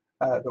can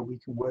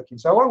work in.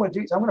 So what I'm going to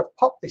do is I'm going to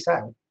pop this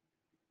out.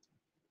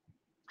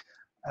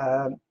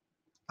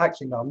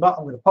 Actually, no, I'm not.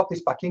 I'm going to pop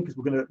this back in because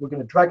we're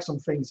going to drag some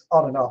things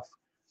on and off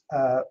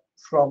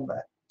from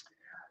there.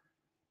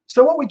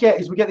 So what we get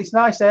is this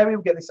nice area.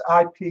 We get this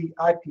IP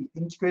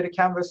integrator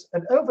canvas,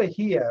 and over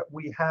here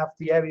we have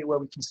the area where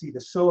we can see the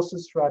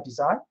sources for our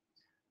design.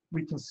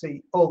 We can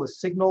see all the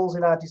signals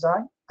in our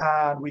design,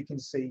 and we can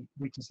see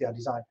our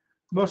design.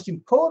 most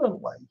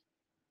importantly,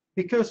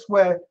 because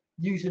we're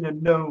using a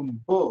known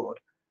board,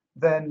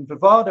 then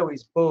Vivado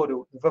is board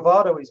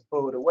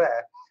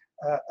aware,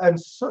 and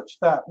such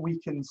that we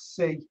can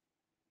see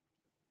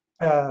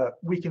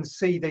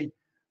the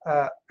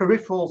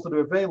peripherals that are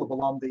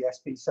available on the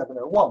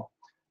SP701.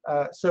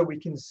 So we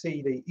can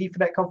see the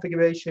Ethernet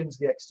configurations,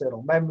 the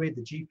external memory,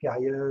 the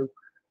GPIO,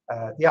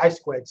 the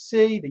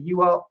I2C, the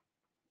UART,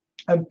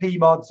 and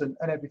PMODs, and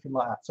everything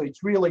like that. So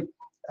it's really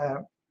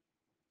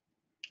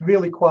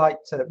quite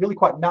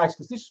nice,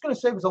 because this is going to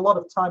save us a lot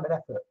of time and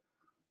effort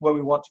when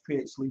we want to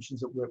create solutions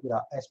that work with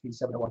our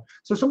SP701.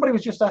 So somebody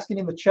was just asking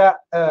in the chat,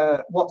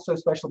 what's so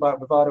special about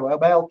Vivado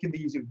ML? Can they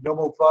use it with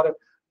normal Vivado?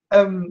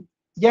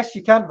 Yes,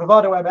 you can.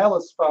 Vivado ML,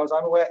 as far as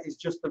I'm aware, is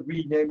just the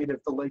renaming of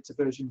the later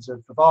versions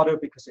of Vivado,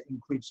 because it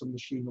includes some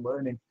machine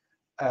learning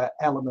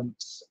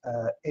elements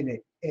in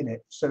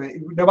it. So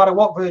no matter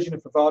what version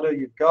of Vivado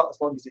you've got, as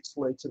long as it's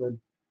later than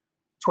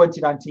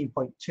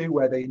 2019.2,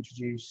 where they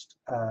introduced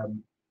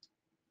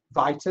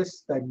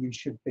Vitus, then you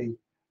should be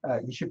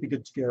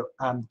good to go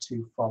and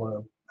to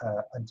follow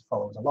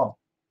us along.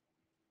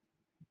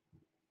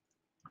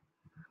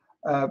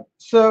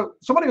 So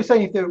somebody was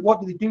saying,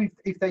 what do they do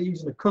if they're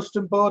using a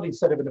custom board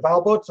instead of an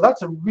eval board? So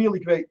that's a really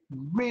great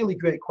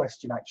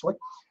question, actually.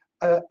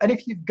 And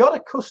if you've got a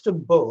custom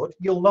board,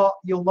 you'll not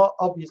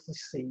obviously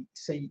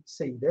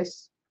see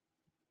this.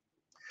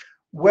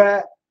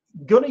 We're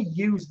going to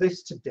use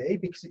this today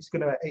because it's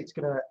going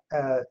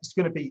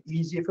to be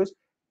easier for us.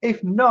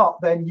 If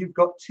not, then you've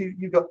got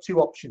two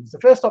options. The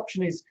first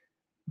option is,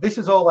 this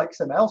is all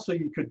XML, so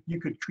you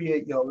could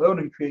create your own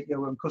and create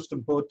your own custom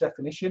board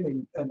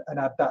definition and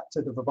add that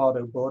to the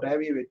Vivado board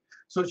area,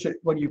 such that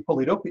when you pull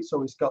it up, it's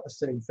always got the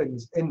same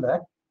things in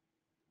there.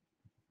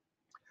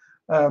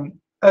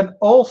 And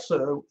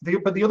also,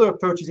 the other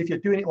approach is, if you're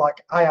doing it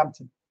like I am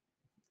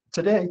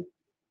today,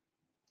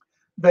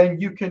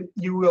 then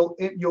you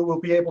will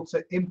be able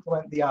to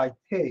implement the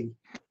IP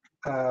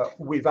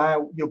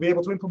you'll be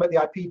able to implement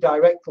the IP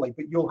directly,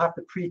 but you'll have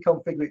to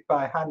pre-configure it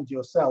by hand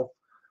yourself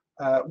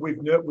with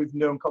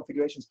known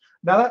configurations.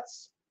 Now,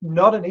 that's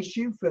not an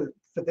issue for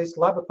this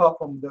lab, apart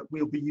from that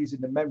we'll be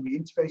using the memory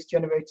interface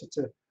generator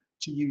to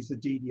use the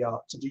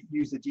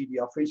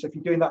DDR3. So if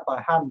you're doing that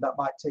by hand, that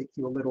might take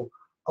you a little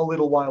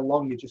while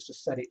longer just to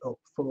set it up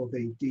for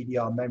the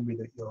DDR memory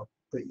that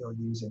you're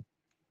using.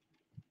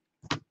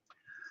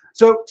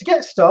 So to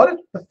get started,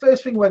 the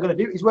first thing we're going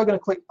to do is we're going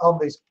to click on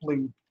this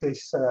blue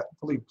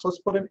plus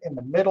button in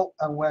the middle,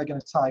 and we're going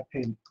to type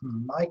in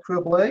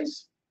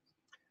MicroBlaze.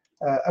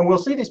 And we'll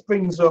see this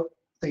brings up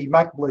the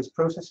MicroBlaze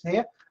processor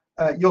here.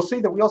 You'll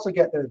see that we also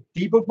get the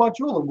debug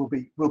module, and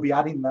we'll be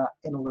adding that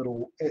in a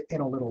little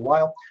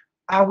while.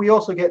 And we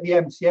also get the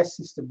MCS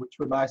system, which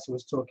Ramaisa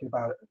was talking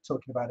about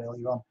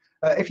earlier on.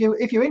 If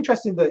you're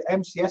interested in the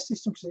MCS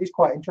system, because it is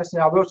quite interesting,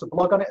 I wrote a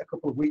blog on it a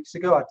couple of weeks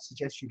ago. I'd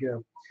suggest you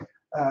go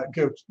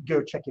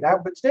check it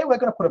out. But today we're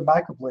going to put a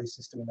MicroBlaze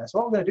system in there. So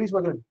what we're going to do is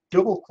we're going to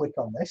double click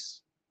on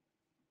this,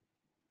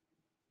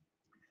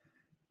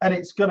 and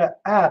it's going to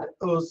add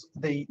us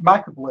the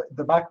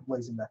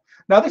MicroBlaze in there.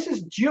 Now, this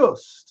is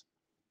just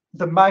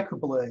the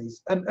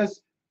MicroBlaze, and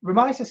as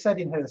Ramaisa said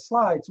in her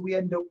slides, we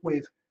end up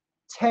with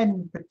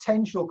 10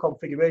 potential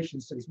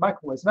configurations to this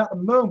MicroBlaze, and at the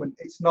moment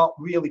it's not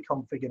really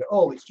configured at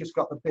all. It's just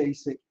got the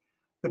basic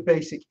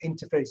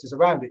interfaces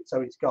around it.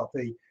 So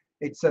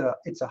it's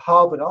a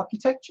Harvard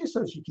architecture.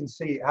 So as you can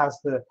see, it has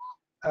the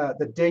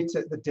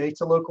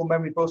data local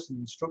memory bus and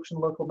instruction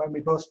local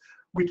memory bus.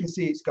 We can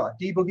see it's got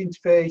a debug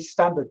interface,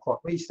 standard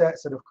clock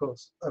resets, and of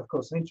course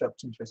an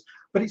interrupt interface.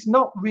 But it's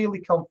not really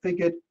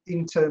configured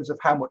in terms of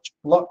how much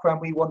block RAM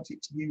we want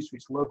it to use for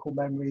its local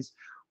memories,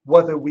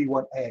 whether we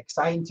want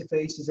AXI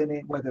interfaces in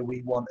it, whether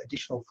we want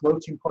additional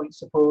floating point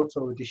support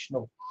or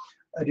additional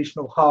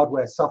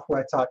hardware,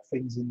 software type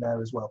things in there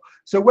as well.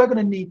 So we're going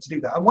to need to do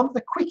that. And one of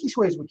the quickest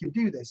ways we can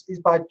do this is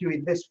by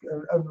doing this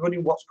and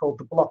running what's called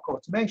the block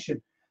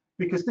automation,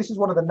 because this is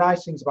one of the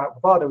nice things about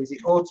Vivado, is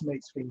it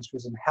automates things for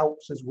us and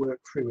helps us work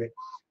through it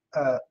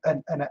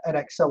and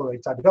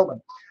accelerate our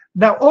development.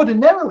 Now,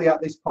 ordinarily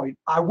at this point,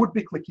 I would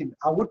be clicking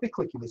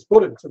this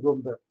button to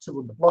run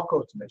the block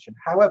automation.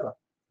 However,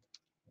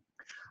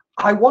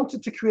 I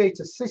wanted to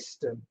create a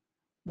system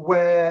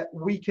where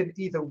we can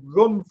either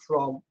run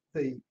from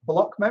the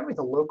block memory,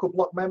 the local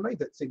block memory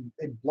that's in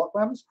block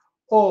RAMs,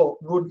 or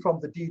run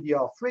from the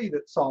DDR3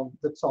 that's on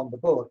the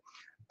board.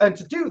 And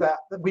to do that,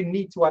 we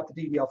need to add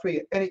the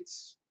DDR3. And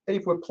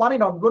if we're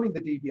planning on running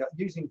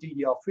using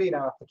DDR3 in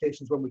our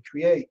applications when we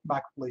create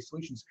MicroBlaze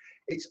solutions,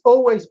 it's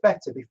always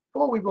better,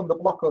 before we run the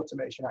block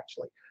automation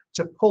actually,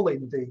 to pull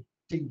in the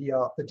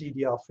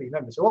DDR3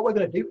 memory. So what we're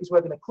going to do is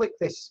we're going to click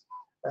this.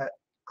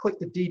 Click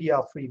the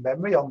DDR3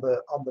 memory on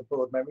the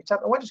board memory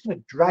tab, and we're just going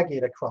to drag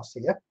it across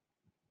here.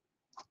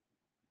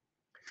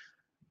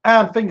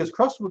 And fingers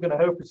crossed, we're going to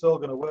hope it's all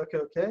going to work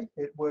okay.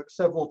 It worked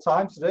several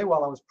times today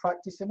while I was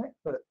practicing it,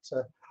 but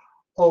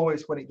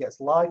always when it gets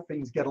live,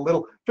 things get a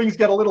little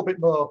bit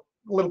more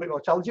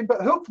challenging.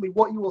 But hopefully,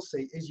 what you will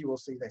see is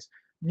this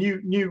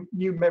new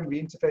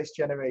memory interface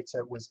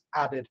generator was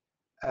added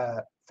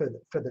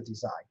the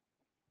design.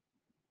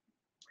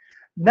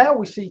 Now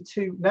we see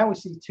two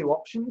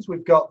options.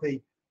 We've got the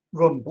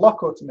run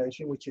block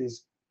automation, which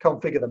is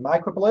configure the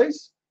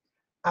MicroBlaze,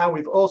 and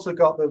we've also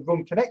got the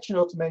run connection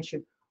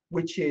automation,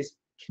 which is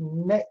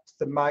connect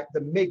the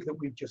MIG that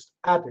we've just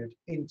added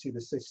into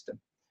the system.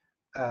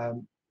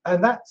 And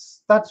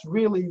that's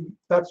really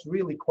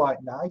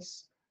quite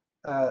nice.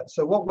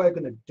 So what we're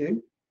going to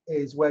do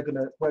is we're going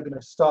to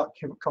start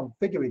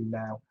configuring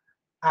now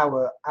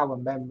our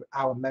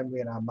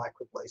memory and our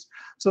MicroBlaze.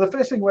 So the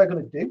first thing we're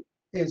going to do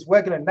is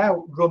we're going to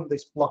now run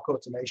this block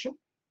automation,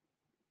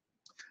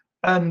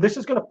 and this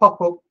is going to pop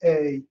up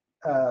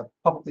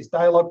this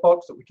dialog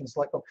box that we can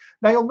select from.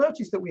 Now you'll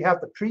notice that we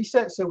have the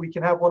presets, so we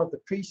can have one of the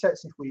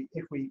presets if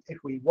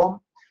we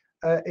want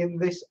in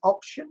this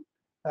option.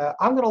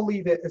 I'm going to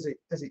leave it as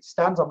it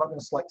stands. I'm not going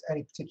to select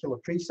any particular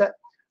preset.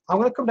 I'm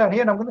going to come down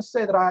here and I'm going to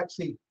say that I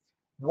actually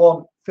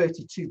want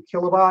 32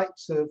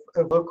 kilobytes of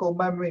local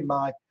memory.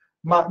 My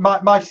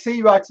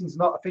C writing is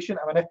not efficient.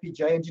 I'm an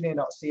FPGA engineer,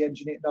 not a C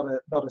engineer,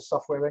 not a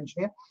software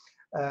engineer.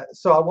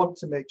 So I want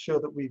to make sure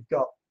that we've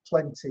got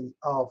plenty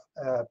of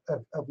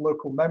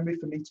local memory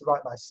for me to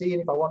write my C in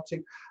if I want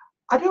to.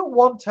 I don't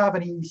want to have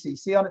any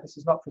ECC on it. This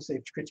is not for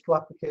safety critical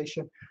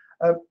application.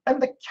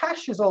 And the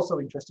cache is also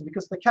interesting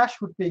because the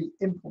cache would be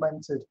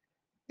implemented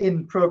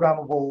in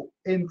programmable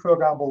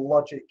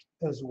logic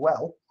as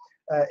well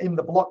in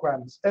the block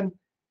RAMs, and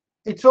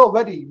it's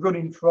already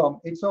running from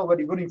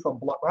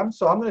block RAM.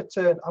 So I'm going to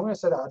say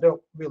that I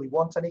don't really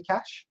want any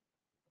cache.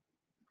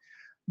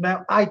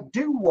 Now I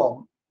do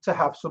want to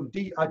have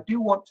I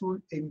do want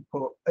to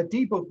input a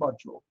debug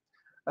module,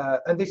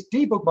 and this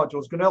debug module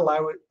is going to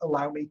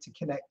allow me to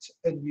connect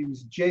and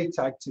use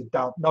JTAG to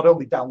not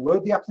only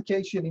download the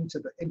application into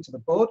the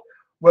board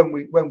when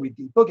we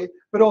debug it,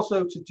 but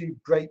also to do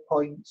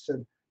breakpoints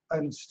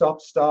and start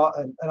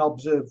and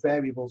observe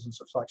variables and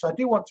such like. So I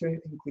do want to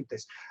include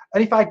this.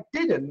 And if I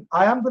didn't,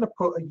 I am going to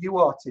put a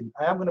UART in.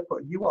 I am going to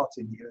put a UART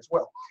in here as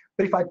well.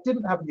 But if I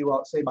didn't have a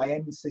UART, say my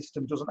end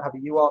system doesn't have a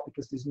UART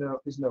because there's no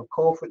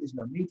core for it, there's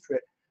no need for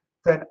it,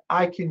 then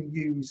I can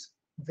use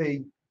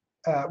the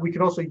we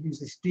can also use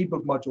this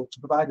debug module to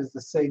provide us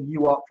the same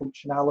UART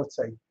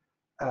functionality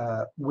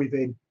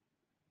within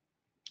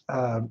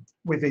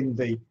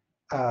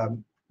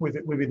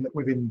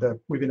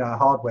our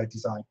hardware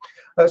design.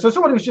 So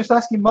someone was just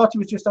asking, Marty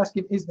was just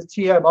asking, is the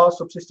TMR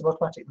subsystem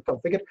automatically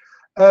configured?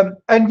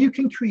 And you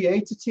can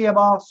create a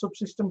TMR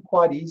subsystem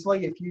quite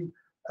easily. If you,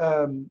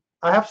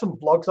 I have some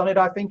blogs on it.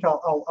 I think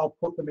I'll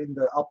put them in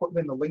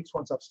the links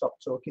once I've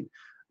stopped talking.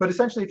 But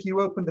essentially, if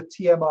you open the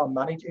TMR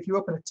manager, if you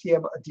open a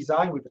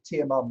design with a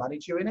TMR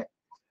manager in it,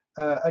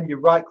 and you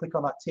right-click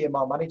on that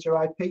TMR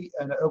manager IP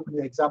and open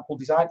the example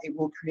design, it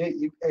will create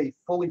you a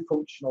fully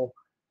functional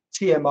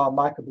TMR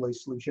MicroBlaze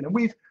solution. And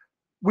we've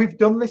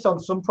done this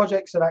on some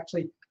projects, and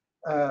actually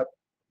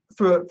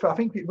for I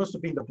think it must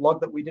have been the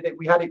blog that we did it.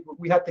 We had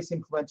this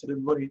implemented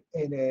and running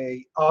in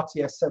a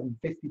RTS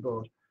 750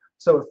 board,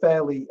 so a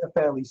fairly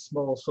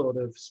small sort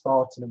of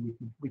Spartan, and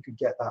we could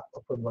get that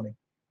up and running.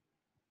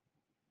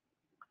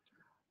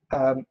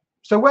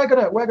 So we're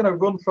gonna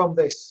run from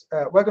this.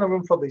 We're gonna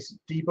run from this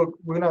debug.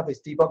 We're gonna have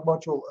this debug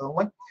module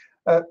only.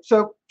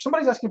 So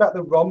somebody's asking about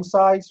the ROM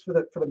size for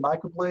the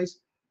MicroBlaze.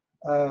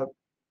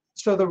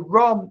 So the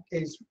ROM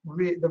is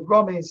we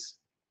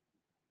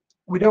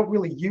don't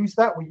really use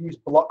that. We use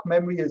block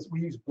memory that's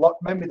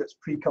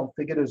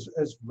pre-configured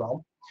as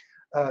ROM.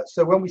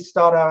 So when we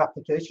start our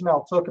application,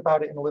 I'll talk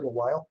about it in a little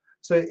while.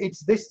 So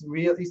it's this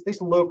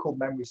local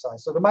memory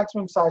size. So the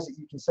maximum size that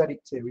you can set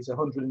it to is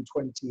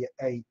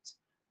 128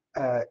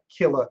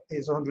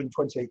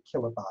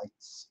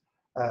 kilobytes.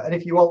 And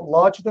if you want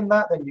larger than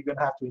that, then you're going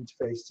to have to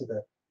interface to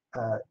the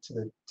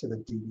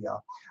DDR.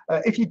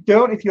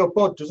 If your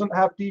board doesn't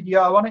have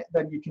DDR on it,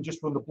 then you can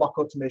just run the block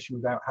automation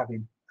without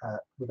having the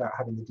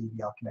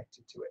DDR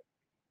connected to it.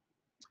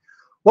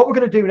 What we're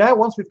going to do now,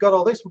 once we've got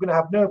all this, we're going to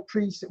have no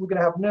presets. We're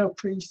going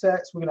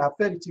to have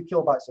 32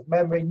 kilobytes of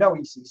memory, no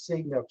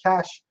ECC, no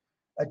cache,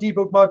 a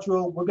debug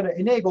module. We're going to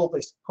enable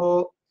this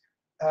port,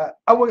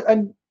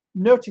 and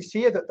notice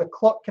here that the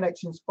clock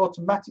connection is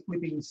automatically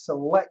being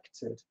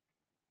selected,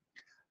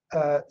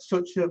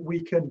 such that we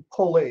can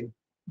pull in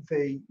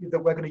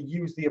that we're going to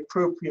use the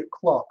appropriate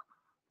clock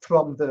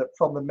from the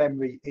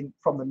memory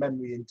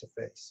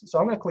interface. So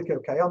I'm going to click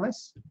OK on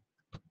this.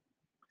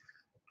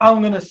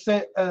 I'm going to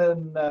sit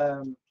and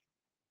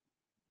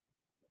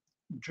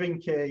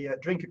drink a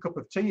cup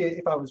of tea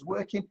if I was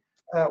working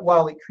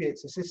while it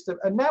creates a system.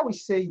 And now we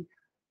see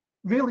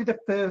really the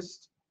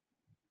first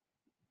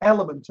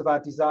element of our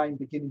design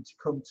beginning to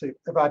come to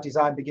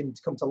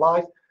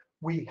life.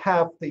 We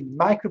have the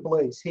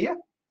MicroBlaze here.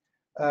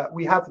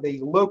 We have the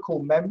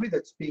local memory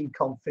that's being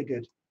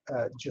configured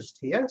just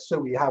here. So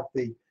we have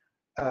the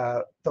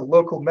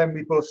local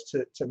memory bus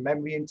to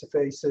memory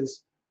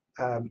interfaces,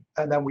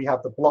 and then we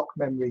have the block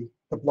memory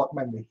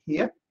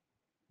here.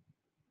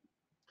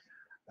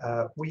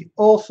 We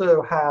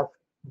also have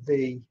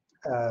the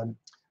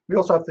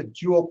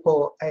dual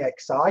port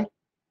AXI,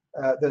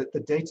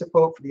 the data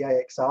port for the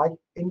AXI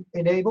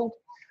enabled.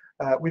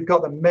 We've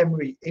got the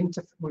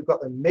we've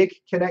got the MIG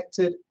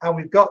connected, and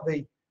we've got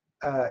the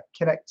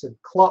connected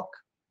clock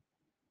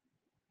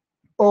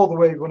all the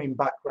way running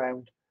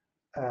background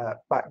to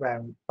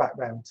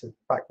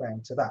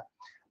that.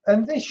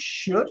 And this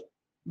should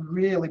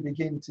really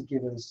begin to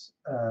give us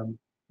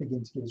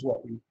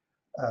what we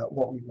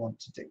want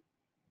to do.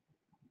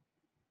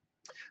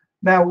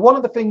 Now, one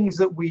of the things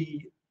that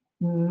we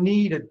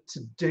needed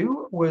to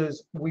do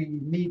was we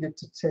needed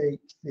to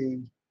take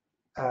the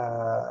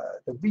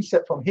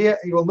reset from here.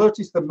 You will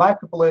notice the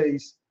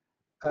MicroBlaze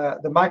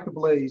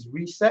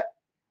reset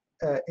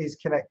is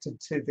connected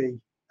to the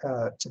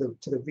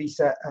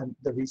reset and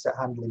the reset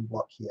handling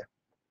block here.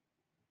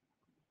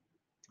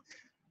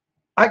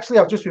 Actually,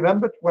 I've just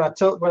remembered when I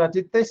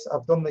did this,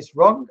 I've done this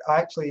wrong.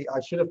 I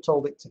should have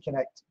told it to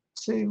connect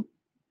to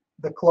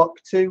the clock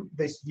to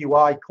this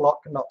UI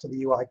clock, not to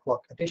the UI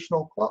clock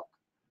additional clock.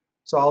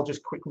 So I'll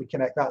just quickly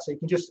connect that. So you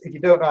can just, if you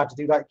don't know how to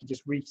do that, you can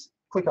just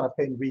click on a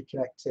pin,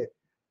 reconnect it,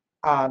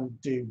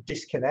 and do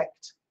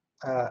disconnect,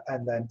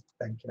 and then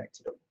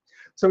connect it up.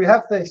 So we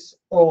have this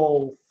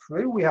all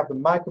through. We have the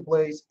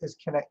MicroBlaze is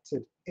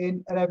connected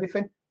in and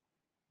everything.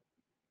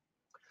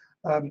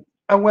 And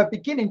we're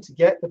beginning to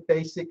get the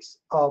basics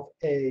of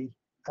a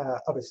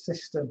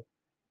system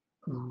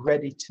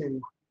ready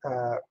to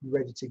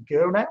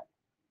go now.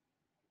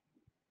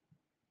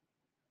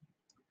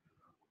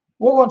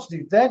 What I want to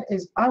do then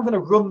is I'm going to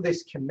run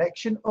this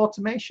connection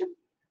automation,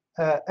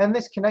 and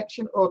this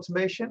connection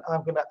automation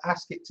I'm going to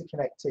ask it to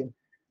connect in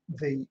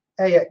the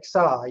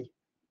AXI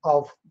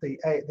of the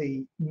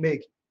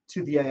MIG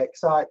to the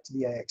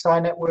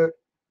AXI network.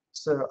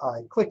 So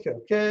I click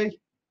OK.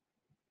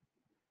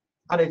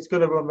 And it's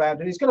going to run around,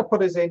 and it's going to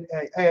put us in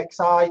a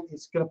AXI.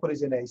 It's going to put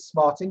us in a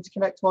smart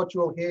interconnect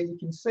module here. You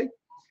can see,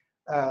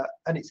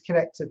 and it's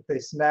connected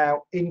this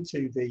now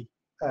into the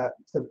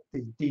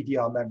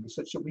DDR memory,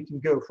 such that we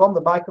can go from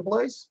the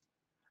MicroBlaze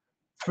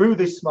through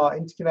this smart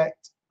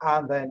interconnect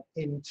and then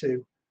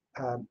into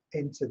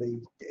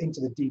the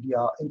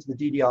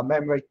DDR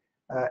memory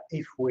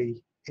if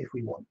we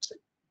want to.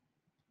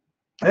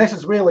 And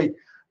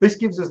this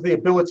gives us the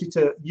ability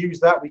to use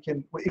that. We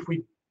can, if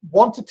we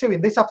wanted to.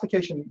 In this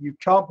application you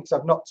can't, because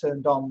I've not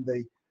turned on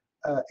the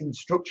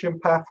instruction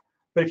path,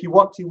 but if you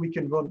want to, we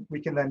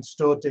can then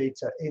store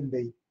data in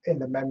the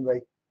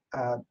memory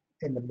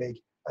in the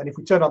MIG, and if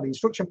we turn on the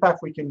instruction path,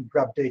 we can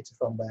grab data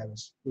from there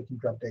as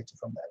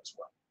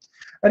well,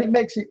 and it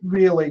makes it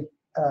really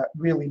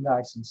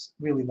nice and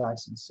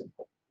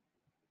simple.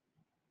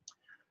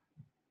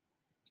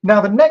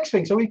 Now the next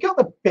thing, so we've got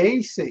the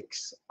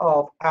basics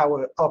of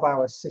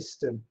our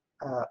system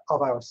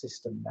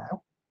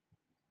now.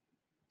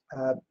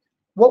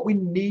 What we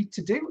need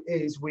to do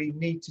is we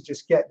need to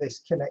just get this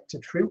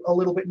connected through a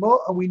little bit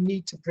more, and we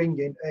need to bring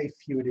in a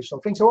few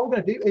additional things. So what we're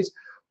going to do is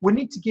we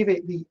need to give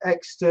it the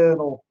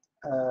external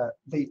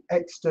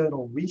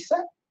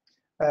reset,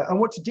 and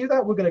what to do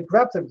that, we're going to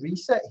grab the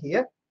reset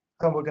here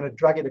and we're going to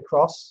drag it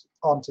across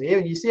onto here,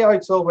 and you see how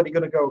it's already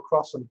going to go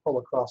across and pull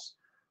across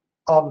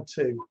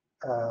onto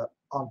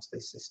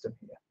this system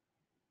here.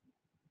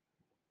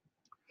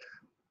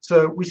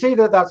 So we see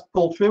that that's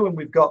pulled through, and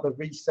we've got the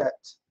reset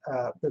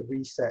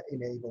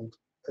enabled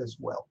as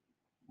well.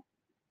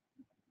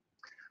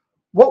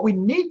 What we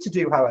need to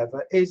do,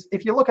 however, is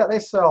if you look at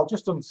this, so I'll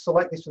just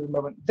unselect this for the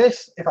moment.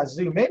 This, if I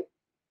zoom in,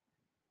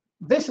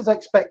 this is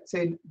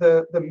expecting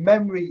the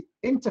memory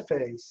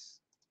interface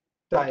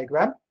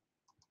diagram.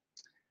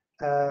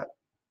 The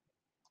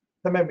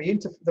memory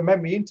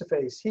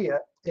interface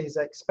here is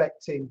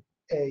expecting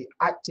a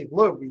active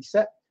low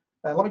reset.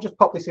 Let me just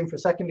pop this in for a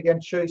second again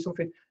to show you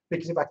something,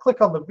 because if I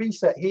click on the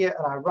reset here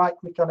and I right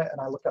click on it and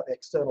I look at the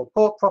external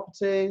port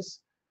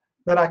properties,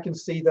 then I can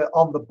see that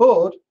on the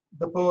board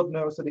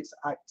knows that it's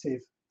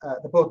active.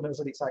 The board knows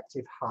that it's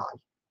active high,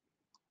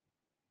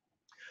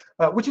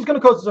 which is going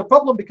to cause us a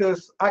problem,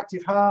 because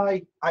active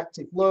high,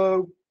 active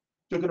low,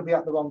 they're going to be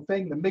at the wrong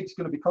thing. The MIG's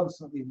going to be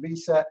constantly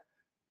reset.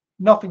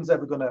 Nothing's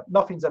ever going to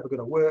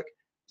work.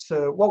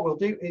 So what we'll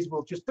do is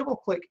we'll just double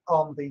click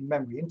on the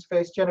memory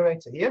interface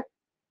generator here.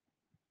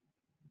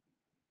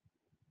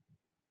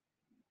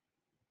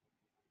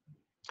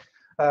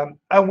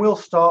 And we'll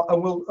start,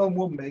 and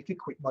we'll make a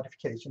quick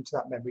modification to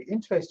that memory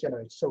interface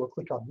generator. So we'll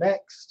click on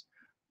next.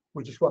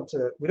 We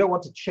don't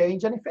want to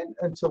change anything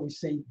until we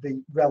see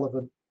the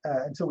relevant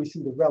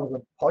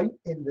point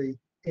in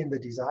the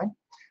design.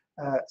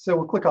 So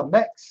we'll click on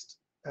next.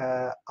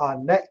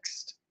 On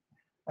next,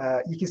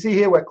 you can see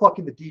here we're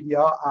clocking the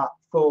DDR at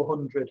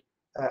 400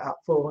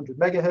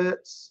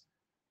 megahertz.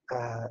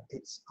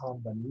 It's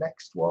on the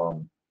next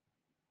one.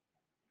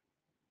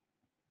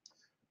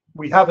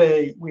 We have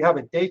a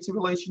data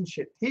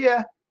relationship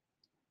here.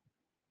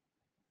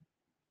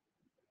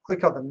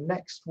 Click on the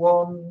next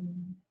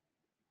one.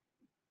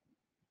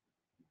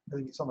 I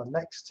think it's on the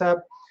next tab.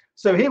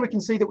 So here we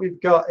can see that we've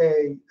got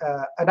a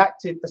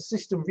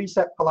system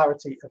reset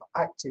polarity of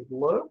active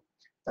low.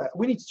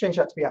 We need to change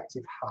that to be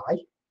active high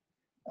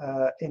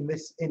in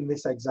this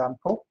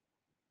example.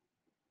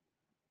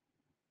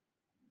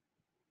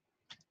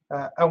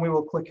 And we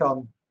will click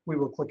on We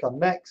will click on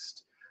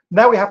next.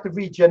 Now we have to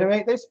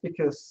regenerate this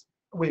because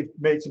we've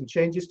made some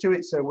changes to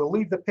it. So we'll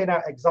leave the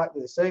pinout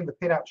exactly the same. The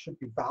pinout should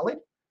be valid,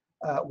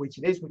 which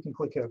it is. We can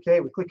click OK.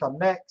 We click on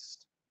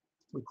next.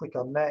 We click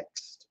on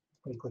next.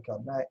 We click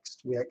on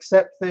next. We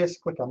accept this.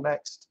 Click on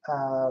next.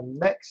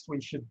 Next,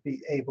 we should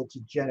be able to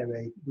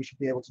generate. We should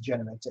be able to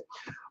generate it.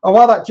 And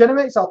while that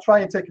generates, I'll try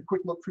and take a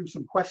quick look through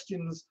some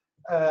questions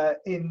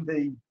in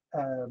the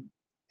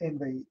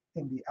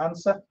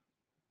answer.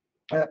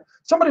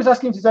 Somebody's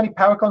asking if there's any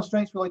power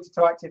constraints related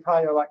to active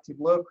high or active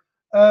low.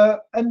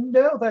 And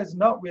no, there's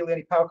not really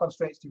any power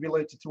constraints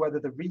related to whether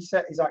the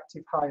reset is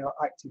active high or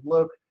active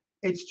low.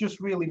 It's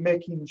just really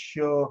making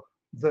sure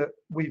that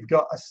we've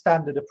got a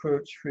standard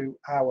approach through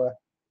our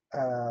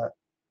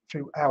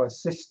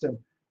system,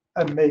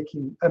 and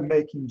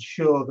making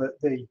sure that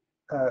the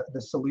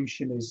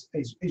solution is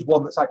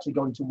one that's actually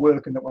going to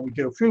work, and that when we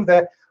go through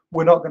there,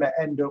 we're not going to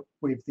end up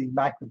with the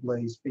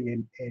MicroBlaze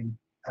being in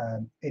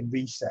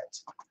reset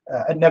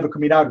and never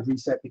coming out of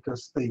reset,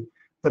 because the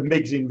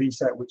MIG's in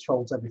reset, which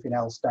holds everything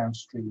else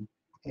downstream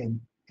in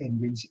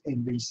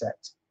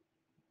reset.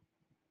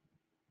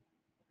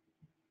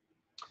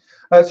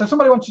 So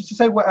somebody wants you to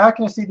say, well, how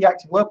can I see the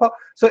active low part?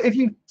 So if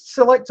you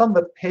select on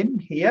the pin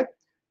here,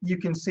 you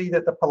can see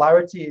that the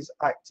polarity is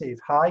active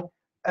high.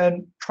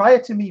 And prior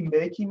to me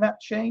making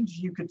that change,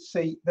 you could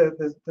see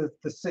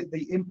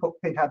the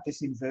input pin had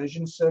this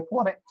inversion circle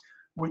on it,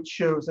 which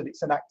shows that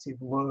it's an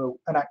active low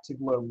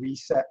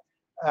reset,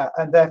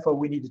 and therefore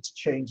we needed to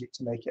change it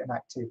to make it an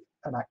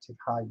active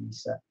high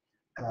reset,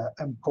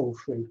 and pull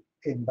through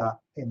in that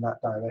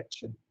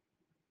direction.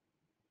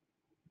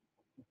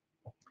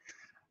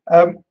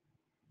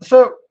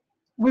 So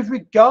with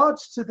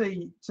regards to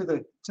the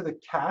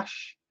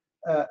cache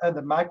and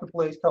the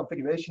MicroBlaze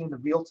configuration in the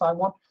real-time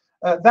one,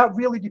 that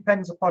really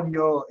depends upon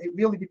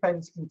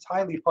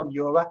entirely upon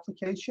your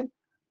application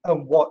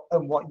and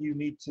what you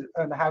need to,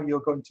 and how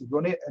you're going to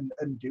run it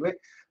and do it.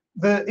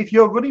 If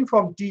you're running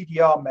from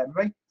DDR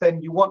memory,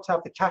 then you want to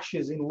have the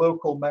caches in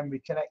local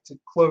memory connected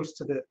close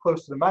to the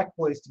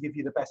MicroBlaze to give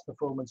you the best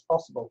performance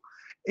possible.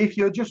 If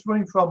you're just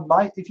running from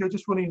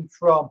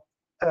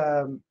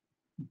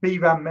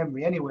VRAM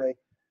memory anyway,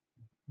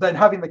 then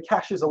having the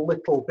cache is a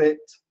little bit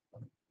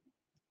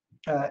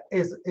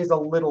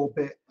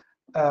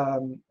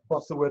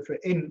what's the word for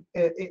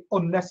it?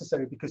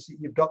 Unnecessary, because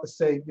you've got the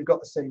same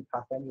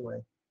path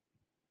anyway.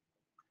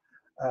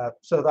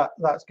 So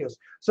that's good.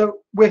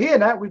 So we're here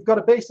now. We've got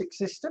a basic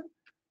system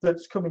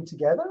that's coming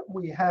together.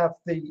 We have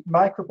the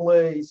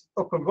MicroBlaze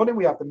up and running.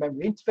 We have the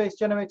memory interface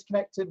generator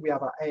connected. We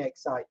have our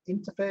AXI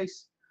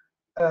interface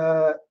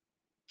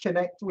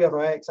We have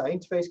our AXI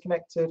interface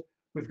connected.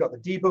 We've got the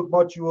debug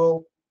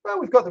module. Well,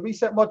 we've got the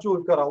reset module.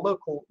 We've got our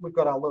local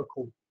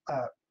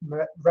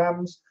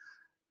RAMs.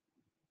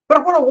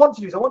 But what I want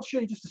to do is I want to show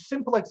you just a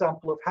simple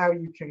example of how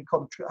you can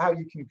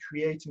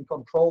create and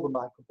control the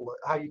MicroBlaze,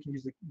 how you can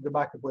use the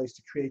MicroBlaze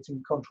to create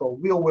and control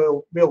real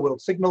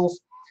world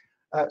signals.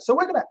 So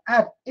we're going to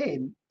add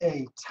in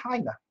a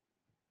timer,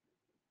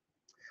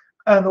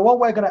 and the one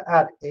we're going to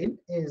add in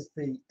is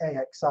the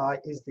AXI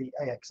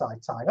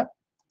timer,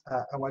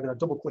 and we're going to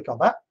double click on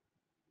that,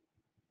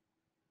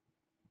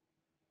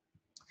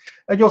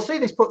 and you'll see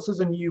this puts us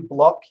a new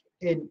block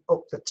in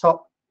up the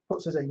top.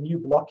 Puts us a new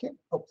block in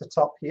up the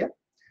top here.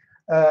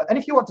 And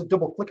if you want to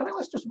double click on it,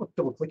 let's just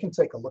double click and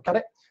take a look at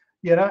it.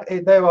 You know,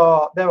 there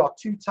are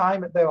two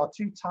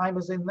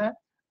timers in there,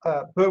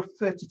 both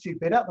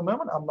 32-bit at the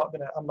moment. I'm not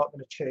going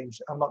to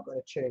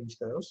change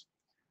those.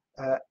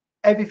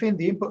 Everything,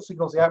 the input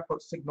signals, the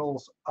output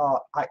signals are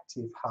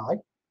active high.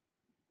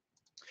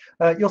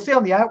 You'll see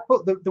on the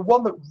output,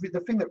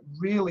 the thing that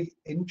really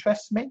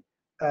interests me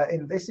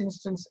in this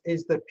instance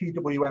is the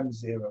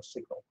PWM0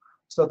 signal.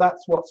 So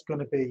that's what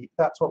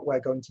we're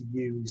going to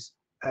use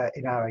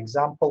in our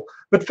example.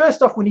 But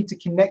first off, we need to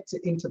connect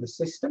it into the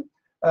system.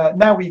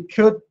 Now we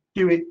could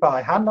do it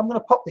by hand. I'm going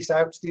to pop this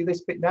out to do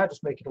this bit now,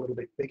 just make it a little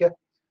bit bigger,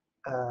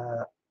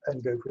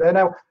 and go for there.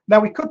 Now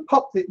we could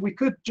we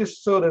could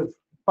just sort of,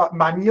 but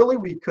manually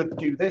we could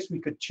do this. We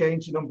could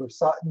change the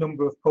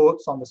number of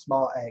ports on the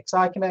Smart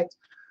AXI Connect.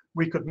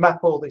 We could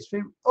map all this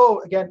through. Oh,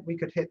 again, we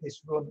could hit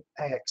this run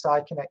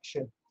AXI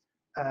connection,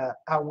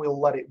 and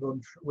we'll let it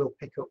run. We'll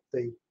pick up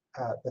the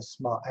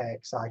Smart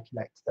AXI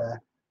Connect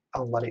there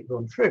and let it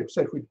run through.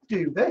 So if we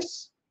do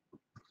this,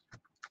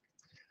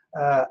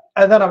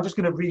 and then I'm just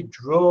going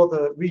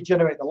to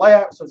regenerate the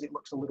layout so as it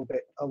looks a little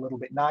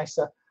bit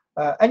nicer.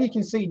 And you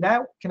can see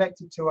now,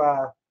 connected to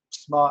our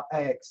Smart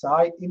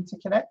AXI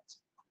interconnect,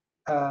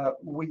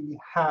 we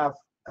have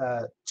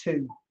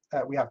two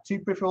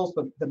peripherals,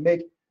 the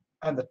MIG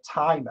and the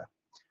timer.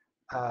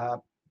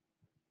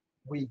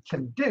 We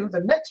can do the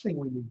next thing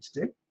we need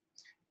to do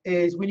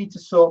is we need to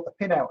sort the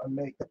pin out and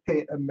make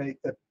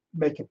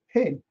a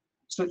pin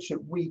such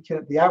that we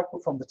can, the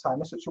output from the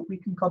timer, such that we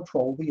can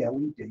control the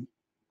LED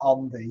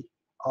on the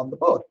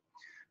board.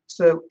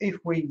 So if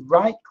we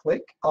right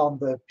click on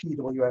the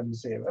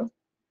PWM0,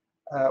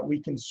 we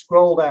can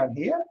scroll down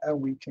here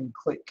and we can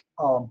click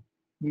on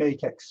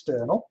Make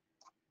External.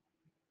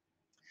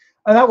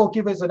 and that will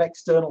give us an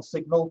external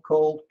signal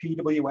called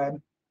PWM0.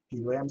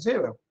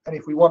 And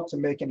if we want to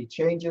make any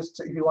changes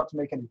to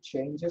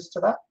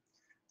that,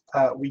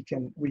 we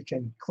can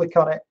click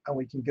on it, and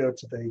we can go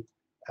to the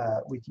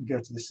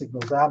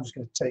signals there. I'm just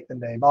going to take the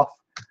name off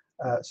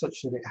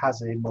such that it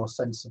has a more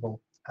sensible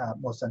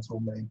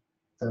name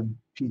than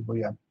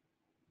PWM.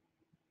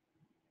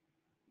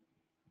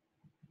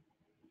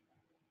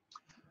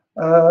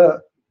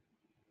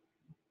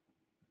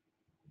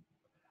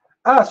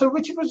 So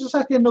Richard was just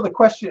asking another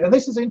question, and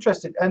this is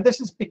interesting, and this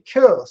is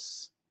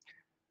because,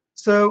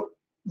 so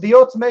the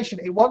automation,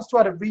 it wants to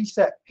add a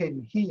reset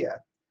pin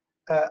here,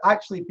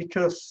 actually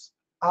because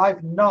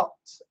I've not,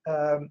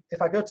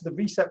 if I go to the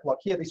reset block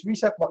here, this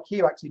reset block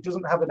here actually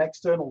doesn't have an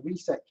external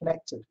reset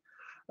connected.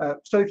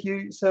 So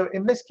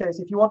in this case,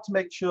 if you want to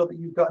make sure that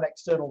you've got an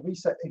external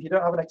reset, if you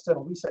don't have an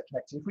external reset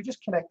connected, if we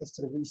just connect this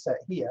to the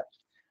reset here,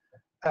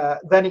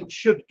 then it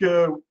should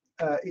go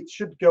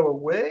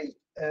away.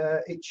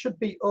 It should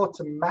be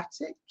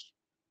automatic.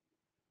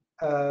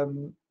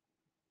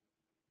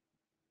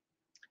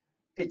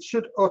 It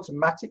should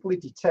automatically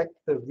detect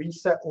the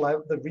reset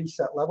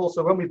level.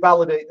 So when we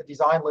validate the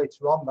design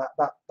later on,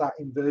 that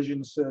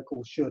inversion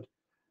circle should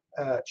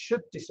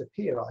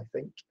disappear, I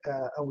think,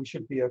 and we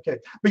should be okay.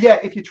 But yeah,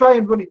 if you try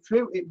and run it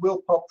through, it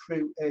will pop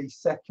through a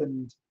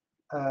second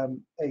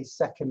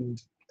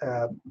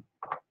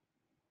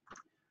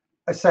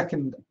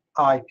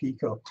IP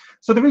code.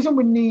 So the reason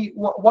we need,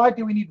 why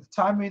do we need the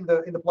timer in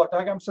the block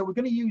diagram? So we're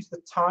going to use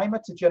the timer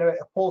to generate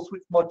a pulse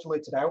width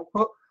modulated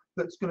output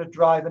that's going to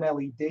drive an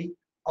LED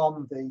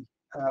on the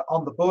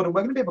board, and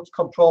we're going to be able to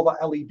control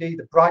that LED,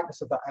 the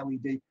brightness of that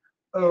LED,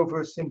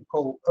 over a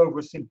simple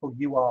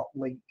UART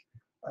link,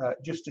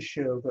 just to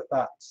show that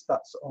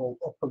that's all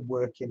up and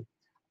working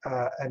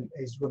and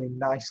is running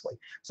nicely.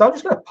 So I'm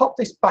just going to pop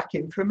this back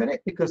in for a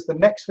minute, because the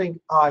next thing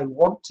I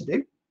want to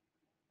do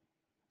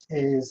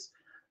is,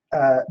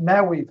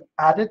 now we've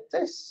added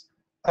this,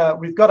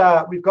 we've got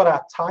our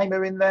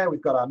timer in there,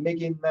 we've got our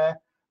MIG in there.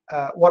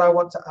 What I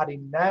want to add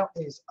in now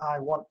is I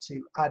want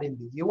to add in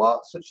the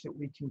UART such that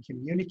we can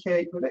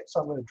communicate with it. So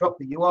I'm going to drop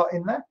the UART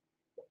in there.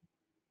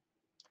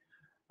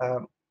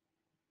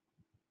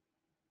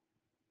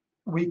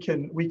 We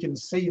can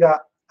see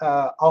that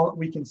on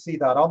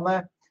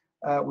there.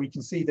 We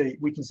can see the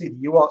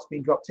UARTs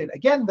being dropped in.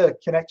 Again, the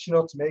connection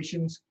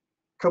automations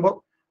come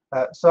up.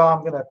 So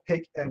I'm going to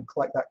pick and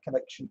collect that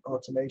connection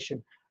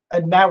automation,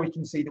 and now we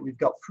can see that we've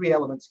got 3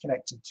 elements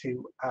connected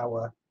to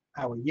our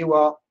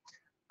UART,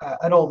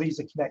 and all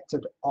these are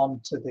connected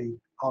onto the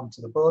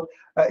board.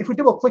 If we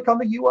double click on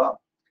the UART,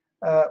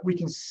 we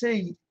can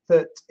see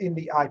that in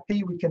the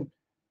IP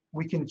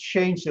we can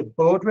change the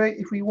baud rate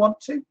if we want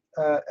to,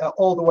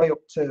 all the way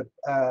up to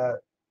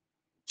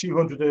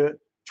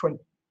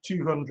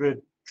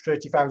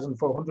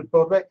 230,400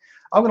 baud rate.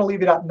 I'm going to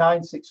leave it at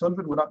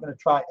 9600. We're not going to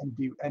try and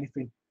do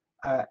anything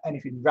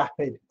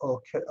rapid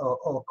or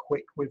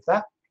quick with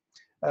that.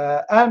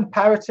 And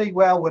parity,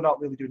 well, we're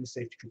not really doing a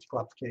safety critical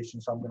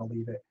application, so I'm going to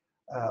leave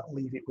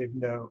it with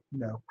no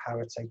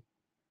parity.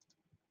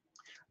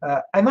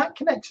 And that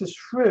connects us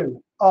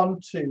through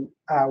onto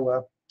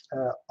our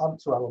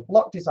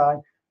block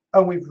design,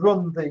 and we've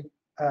run the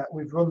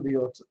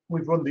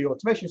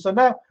automation. So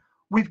now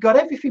we've got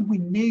everything we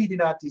need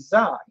in our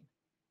design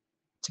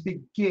to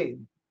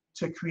begin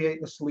to create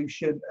the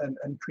solution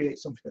and create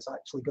something that's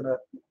actually gonna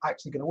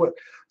work.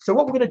 So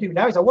what we're going to do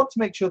now is I want to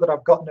make sure that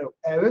I've got no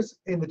errors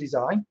in the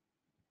design.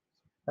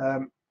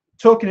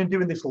 Talking and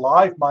doing this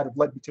live might have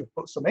led me to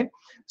put some in.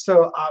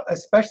 So I'm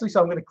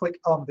going to click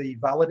on the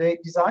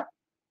validate design.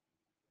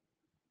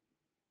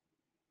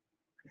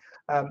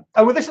 And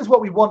well, this is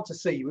what we want to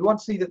see. We want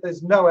to see that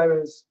there's no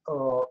errors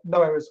or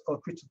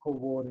critical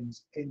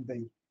warnings in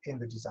the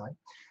design.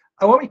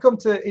 And when we come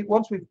to it,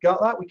 once we've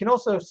got that, we can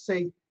also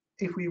see,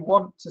 if we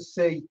want to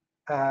see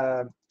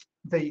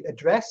the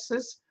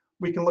addresses,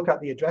 we can look at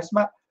the address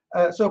map.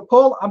 So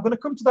Paul, I'm going to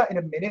come to that in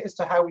a minute as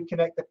to how we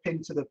connect the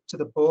pin to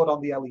the board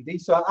on the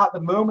LED. So at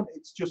the moment,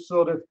 it's just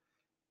sort of,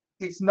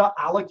 it's not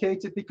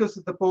allocated because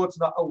the board's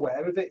not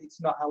aware of it.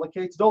 It's not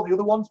allocated. All the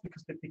other ones,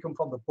 because they come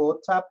from the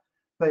board tab,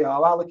 they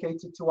are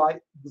allocated to I.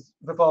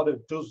 Vivado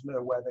does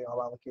know where they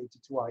are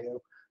allocated to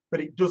IO,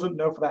 but it doesn't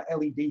know for that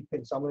LED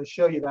pin. So I'm going to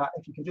show you that.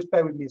 If you can just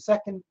bear with me a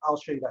second, I'll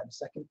show you that in a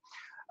second.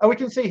 And we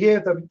can see here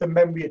the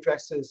memory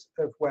addresses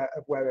of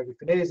where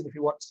everything is. And if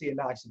you want to see a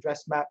nice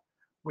address map,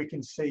 we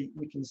can see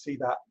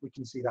that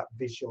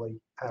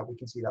visually. We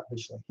can see that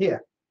visually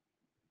here.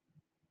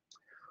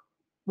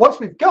 Once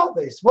we've got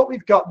this, what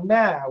we've got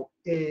now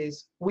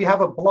is we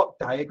have a block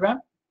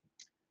diagram,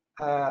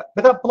 but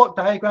that block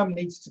diagram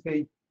needs to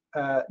be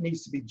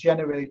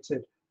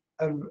generated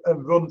and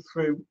run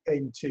through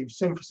into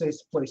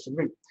synthesis, place, and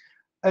route.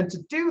 And to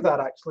do that,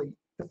 actually,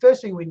 the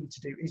first thing we need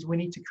to do is we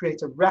need to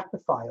create a wrapper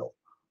file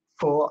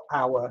for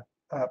our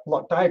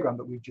block diagram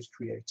that we've just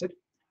created.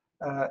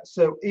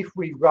 So if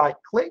we right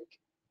click,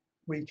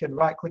 we can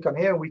right click on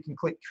here and we can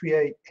click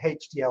create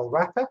HDL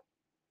wrapper.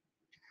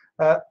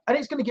 And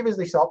it's going to give us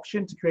this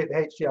option to create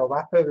the HDL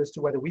wrapper as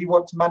to whether we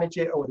want to manage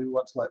it or whether we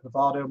want to let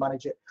Vivado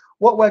manage it.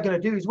 What we're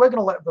going to do is we're going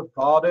to let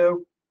Vivado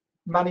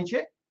manage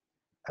it.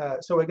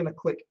 So we're going to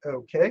click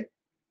OK.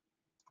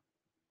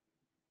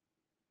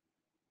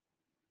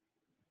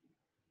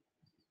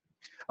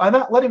 And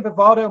that letting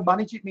Vivado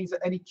manage it means that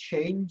any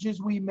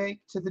changes we make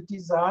to the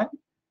design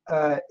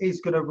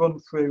is going to run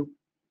through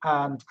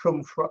and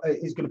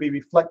is going to be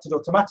reflected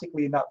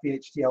automatically in that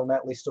VHDL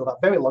netlist or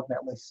that Verilog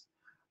netlist.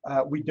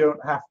 We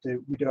don't have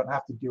to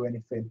do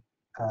anything.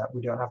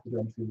 We don't have to do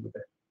anything with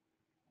it.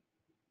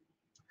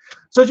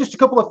 So just a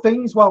couple of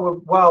things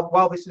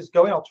while this is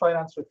going. I'll try and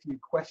answer a few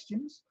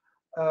questions.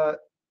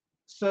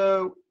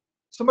 So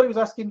somebody was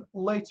asking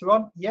later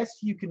on. Yes,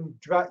 you can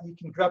grab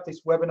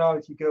this webinar.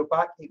 If you go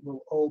back, it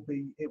will all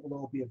be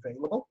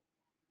available.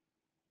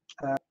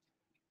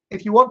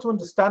 If you want to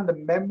understand the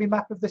memory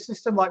map of the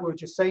system, like we were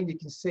just saying, you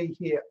can see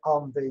here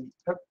on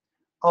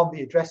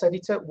the address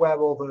editor where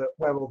all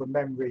the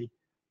memory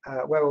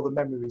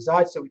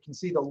resides. So we can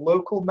see the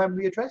local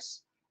memory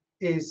address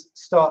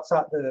starts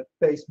at the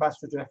base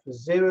master address of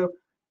 0,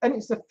 and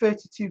it's the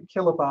 32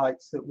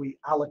 kilobytes that we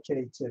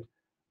allocated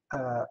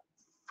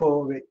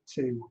for it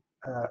to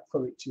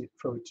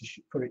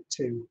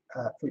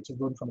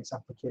run from its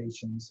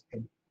applications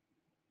in.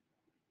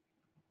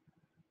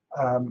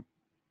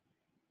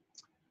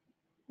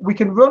 We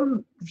can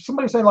run,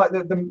 somebody's saying like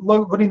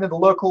running in the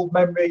local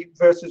memory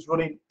versus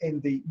running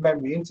in the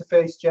memory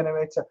interface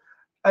generator.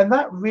 And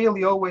that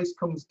really always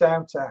comes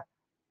down to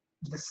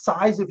the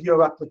size of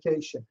your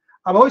application.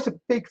 I'm always a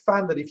big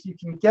fan that if you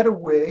can get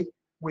away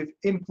with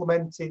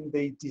implementing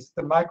the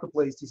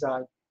MicroBlaze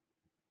design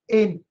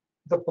in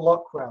the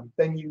block RAM,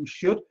 then you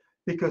should,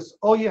 because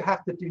all you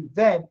have to do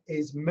then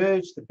is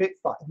merge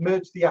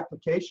the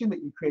application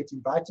that you create in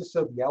Vitis,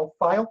 so the ELF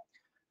file.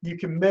 You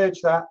can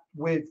merge that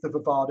with the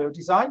Vivado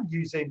design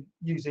using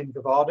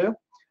Vivado,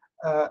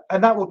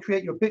 and that will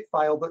create your bit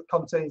file that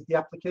contains the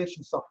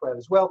application software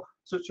as well,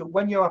 such that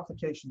when your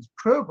application is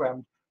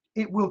programmed,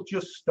 it will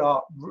just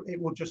start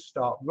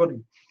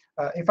running.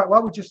 In fact,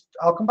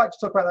 I'll come back to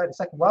talk about that in a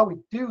second. While we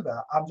do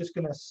that, I'm just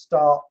going to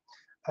start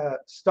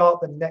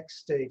the next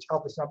stage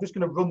of this. I'm just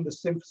going to run the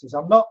synthesis.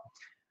 I'm not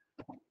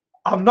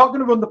going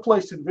to run the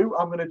place and route.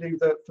 I'm going to do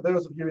for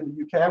those of you in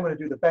the UK, I'm going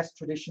to do the best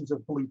traditions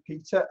of Blue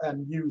Peter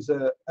and use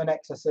an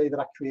XSA that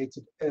I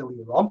created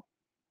earlier on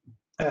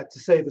to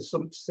save us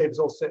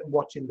all sitting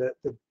watching the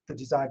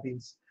design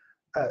being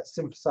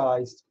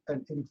synthesized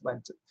and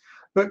implemented.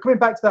 But coming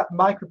back to that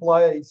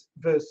MicroBlaze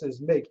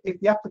versus MIG, if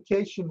the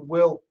application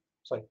will,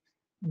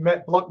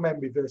 block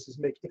memory versus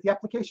MIG, if the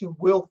application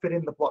will fit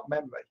in the block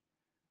memory,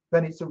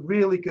 then it's a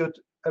really good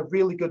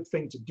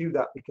thing to do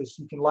that, because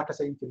you can, like I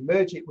say, you can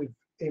merge it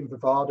in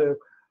Vivado.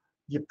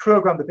 You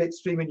program the bit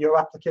stream and your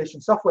application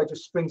software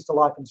just springs to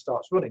life and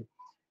starts running.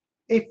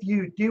 If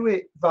you do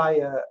it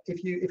via,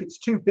 if it's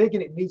too big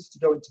and it needs to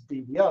go into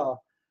DVR,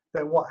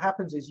 then what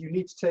happens is you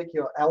need to take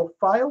your ELF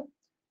file,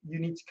 you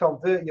need to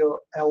convert your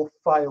ELF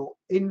file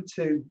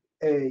into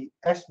a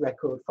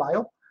S-record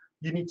file.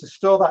 You need to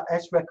store that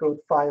S-record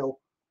file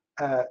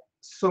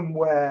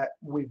somewhere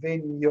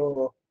within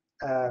your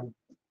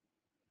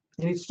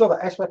you need to store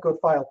that S-record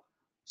file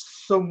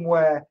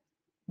somewhere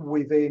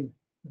within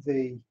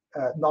the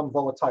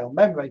non-volatile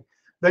memory.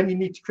 Then you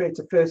need to create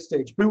a first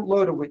stage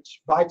bootloader,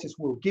 which Vitis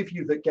will give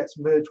you, that gets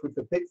merged with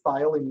the bit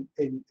file in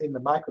the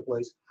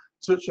MicroBlaze,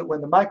 such that when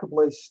the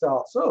MicroBlaze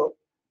starts up,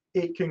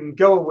 it can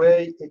go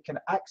away, it can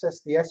access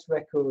the S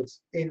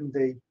records in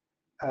the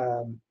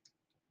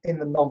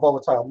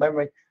non-volatile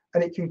memory,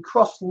 and it can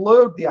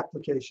cross-load the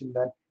application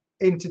then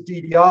into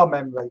DDR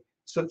memory,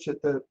 such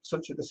that the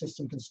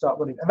system can start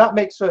running. And that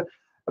makes it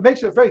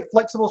a very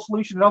flexible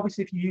solution. And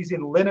obviously, if you're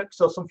using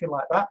Linux or something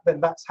like that, then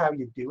that's how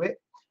you do it.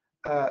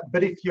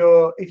 But if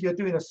you're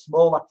doing a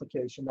small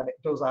application, then it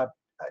does add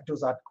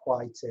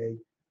quite an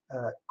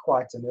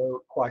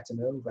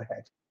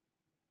overhead.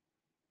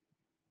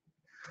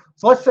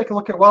 So let's take a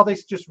look at, while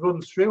this just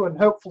runs through, and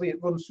hopefully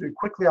it runs through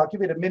quickly. I'll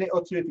give it a minute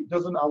or two. If it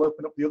doesn't, I'll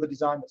open up the other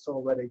design that's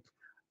already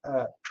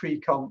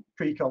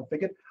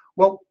pre-configured.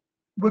 Well,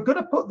 we're going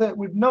to put that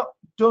we've not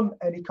done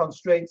any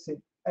constraints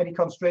in the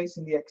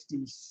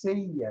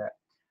XDC yet,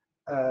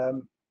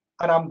 and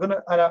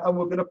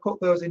we're going to put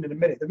those in a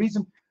minute.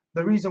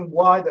 The reason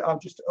why that I'm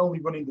just only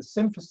running the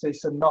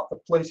synthesis and not the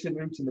place and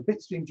route in the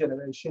bitstream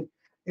generation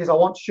is I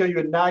want to show you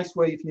a nice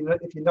way, if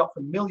you're not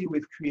familiar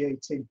with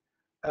creating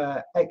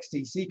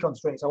XDC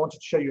constraints, I wanted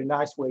to show you a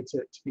nice way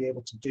to be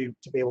able to do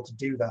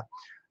that,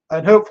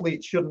 and hopefully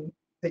it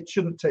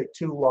shouldn't take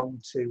too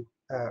long to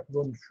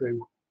run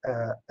through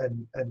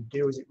and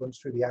do as it runs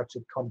through the out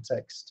of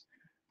context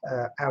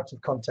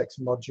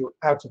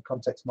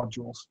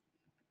modules.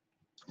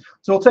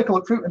 So we'll take a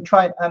look through and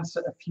try and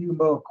answer a few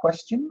more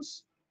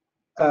questions.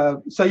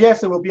 So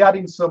we'll be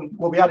adding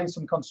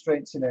some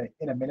constraints in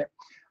a minute.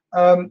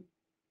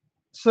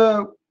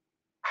 So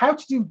how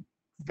to do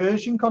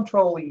version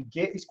control in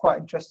Git is quite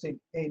interesting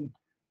in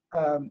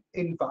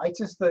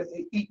Vitis, that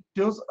it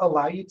does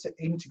allow you to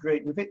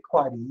integrate with it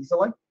quite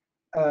easily.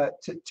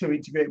 to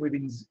integrate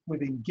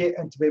within Git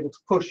and to be able to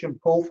push and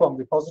pull from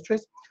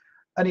repositories.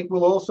 And it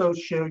will also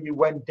show you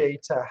when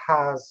data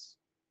has,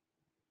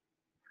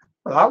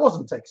 well, that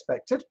wasn't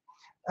expected.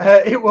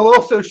 It will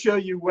also show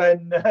you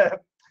when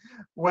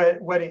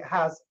it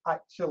has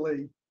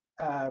actually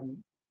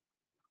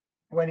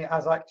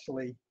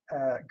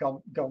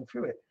gone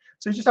through it.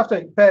 So you just have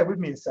to bear with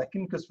me a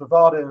second because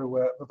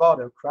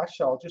Vivado crashed.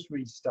 So I'll just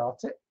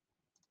restart it,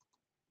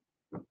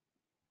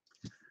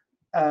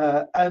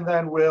 and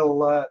then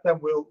we'll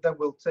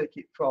take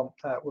it from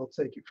there.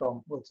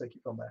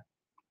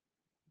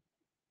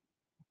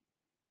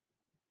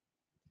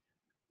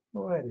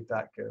 Where did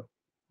that go?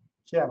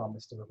 Yeah, on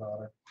Mr.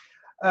 Vivado.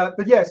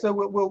 But yeah, so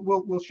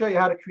we'll show you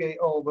how to create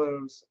all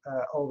those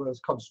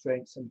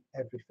constraints and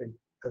everything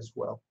as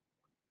well.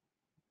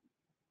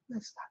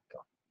 Where's that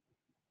gone?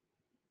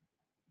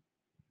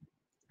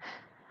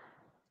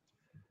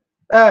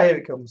 Here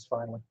it comes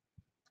finally.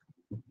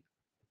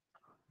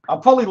 I'm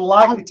probably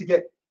likely to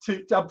get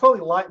two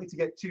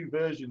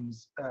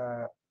versions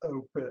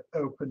open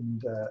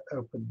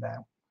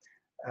now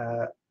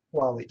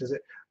while it does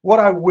it. What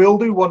I will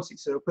do once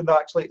it's opened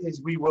actually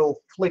is we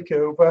will flick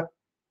over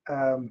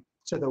to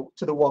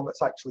the one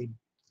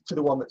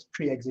that's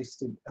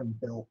pre-existing and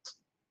built.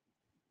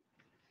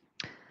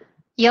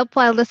 Yep,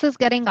 while this is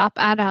getting up,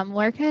 Adam,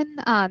 where can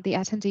the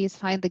attendees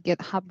find the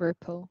GitHub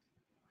repo?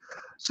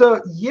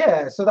 So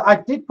yeah, so I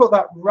did put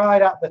that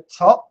right at the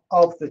top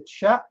of the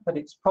chat, but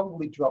it's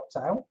probably dropped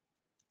out.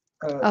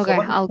 Okay,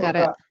 so I'll get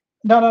it.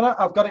 No,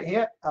 I've got it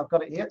here.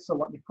 So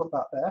let me put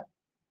that there.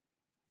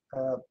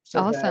 So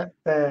awesome.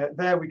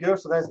 There we go.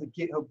 So there's the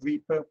GitHub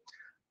repo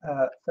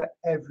for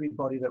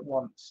everybody that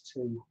wants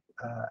to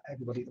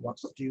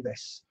do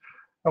this.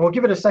 And we'll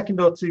give it a second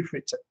or two for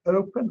it to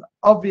open.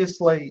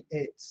 Obviously,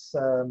 it's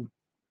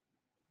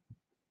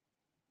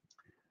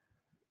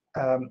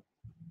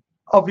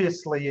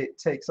obviously it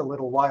takes a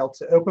little while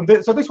to open.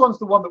 So this one's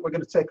the one that we're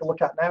going to take a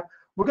look at now.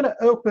 We're going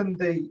to open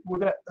the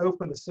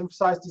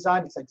synthesized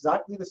design. It's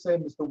exactly the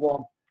same as the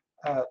one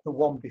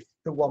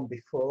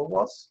before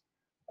was.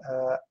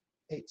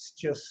 It's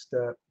just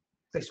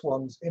this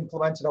one's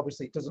implemented.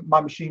 Obviously, it doesn't.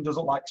 My machine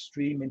doesn't like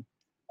streaming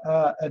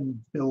and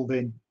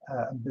building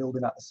at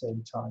the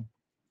same time.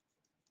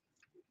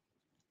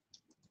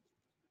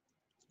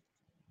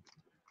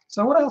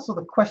 So what else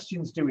other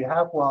questions do we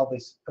have while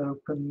this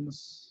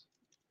opens?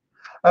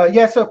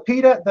 Yeah, so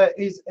Peter, there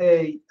is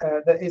a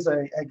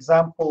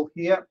example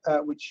here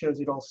which shows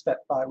it all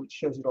step by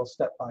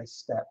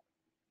step.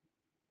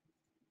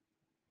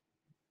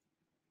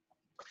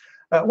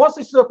 Once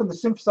this is open, the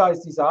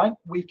synthesized design,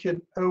 we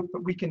can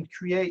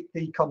create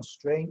the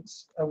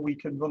constraints and we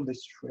can run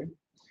this through.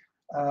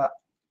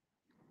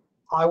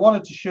 I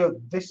wanted to show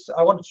this.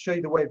 I wanted to show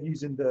you the way of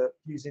using the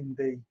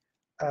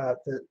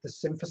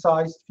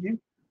synthesized view,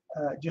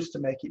 just to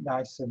make it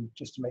nice and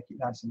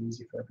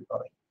easy for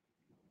everybody.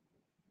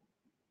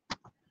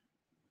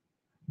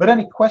 But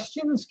any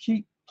questions?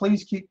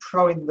 Please keep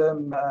throwing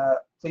them.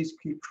 Please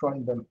keep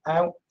throwing them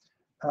out,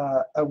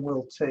 and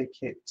we'll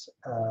take it.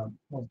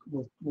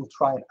 We'll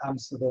try and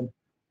answer them.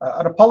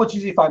 And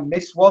apologies if I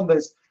miss one.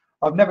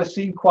 I've never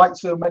seen quite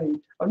so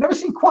many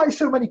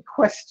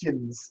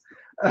questions.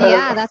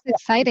 Yeah, that's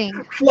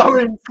exciting.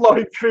 flowing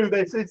through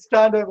this. It's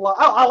kind of like,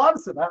 oh, I'll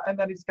answer that, and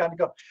then it's kind of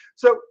gone.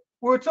 So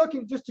we were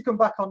talking, just to come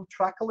back on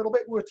track a little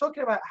bit. We were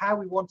talking about how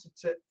we wanted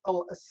to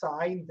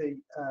assign the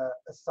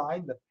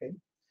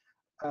pin.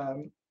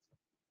 And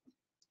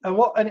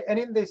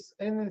in this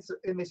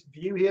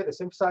view here, the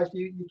synthesized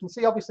view, you can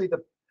see obviously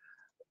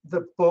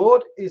the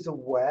board is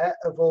aware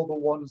of all the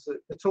ones that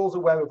the tool's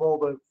aware of all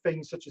the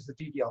things such as the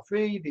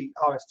DDR3, the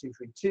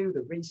RS-232,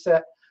 the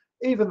reset,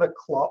 even the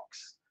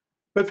clocks.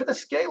 But for the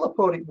scaler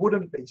port, it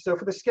wouldn't be. So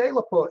for the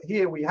scaler port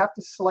here, we have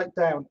to select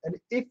down, and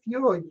if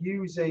you're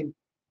using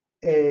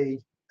a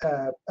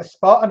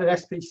Spartan and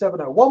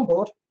SP701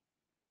 board,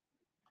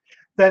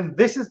 then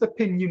this is the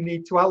pin you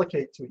need to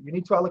allocate to it. You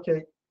need to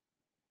allocate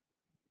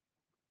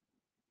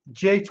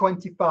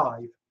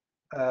J25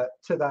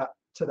 to that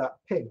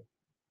pin,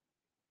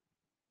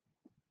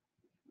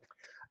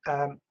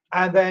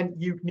 and then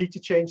you need to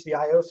change the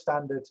I/O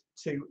standard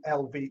to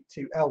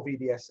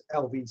LVDS,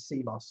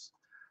 LVCMOS.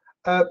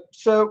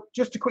 So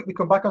just to quickly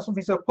come back on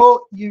something. So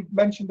Paul, you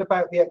mentioned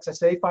about the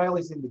XSA file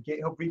is in the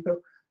GitHub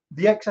repo.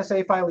 The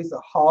XSA file is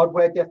the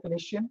hardware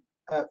definition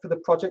for the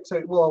project, so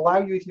it will allow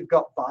you, if you've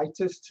got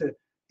Vitus, to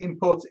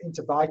import it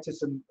into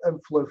Vitus and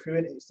flow through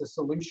it. It's the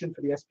solution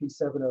for the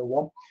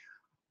SP701.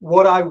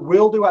 What I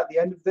will do at the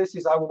end of this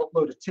is I will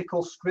upload a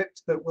Tickle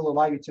script that will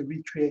allow you to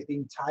recreate the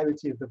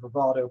entirety of the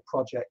Vivado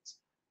project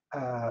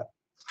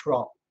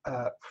from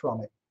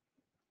it.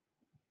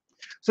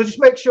 So just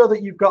make sure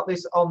that you've got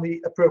this on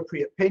the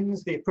appropriate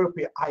pins, the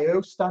appropriate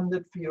I/O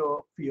standard for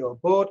your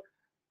board,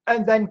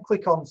 and then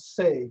click on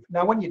Save.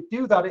 Now, when you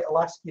do that, it'll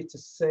ask you to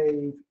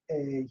save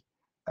the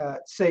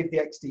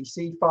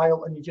XDC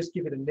file, and you just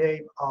give it a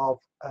name of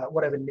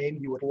whatever name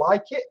you would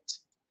like it,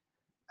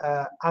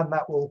 and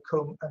that will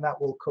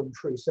come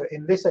through. So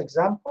in this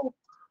example,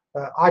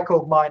 I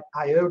called mine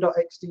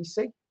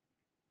io.xdc.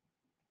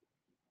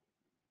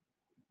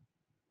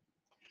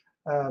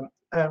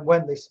 And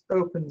when this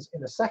opens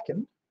in a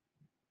second,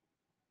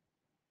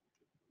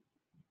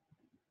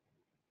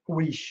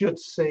 we should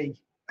see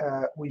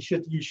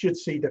you should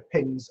see the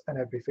pins and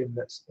everything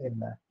that's in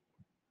there.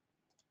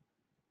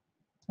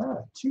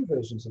 Two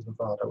versions of the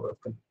Vivado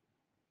open.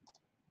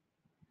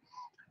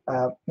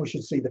 We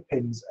should see the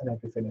pins and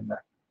everything in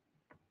there.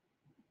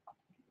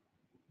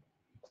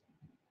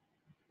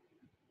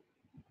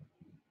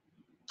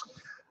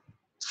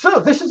 So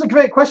this is a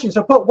great question.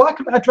 So, but why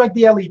couldn't I drag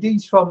the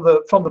LEDs from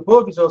the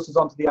board resources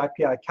onto the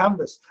IPI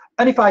canvas?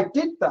 And if I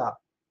did that,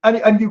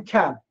 and you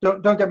can,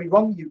 don't get me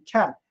wrong, you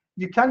can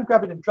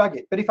grab it and drag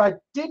it. But if I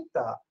did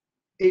that,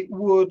 it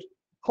would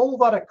pull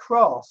that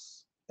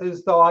across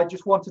as though I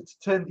just wanted to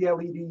turn the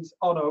LEDs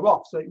on or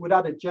off. So it would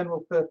add a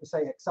general purpose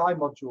AXI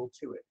module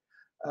to it,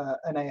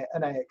 an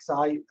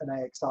AXI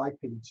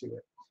pin to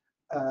it,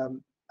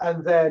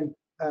 and then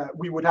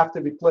we would have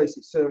to replace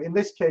it. So in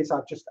this case,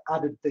 I've just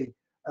added the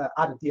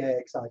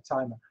AXI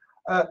timer.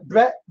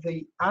 Brett,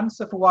 the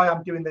answer for why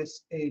I'm doing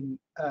this in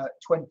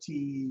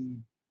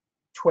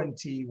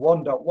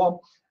 2021.1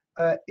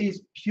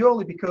 is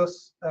purely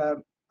because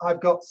I've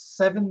got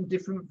 7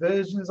 different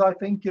versions, I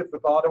think, of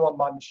Vivado on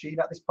my machine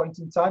at this point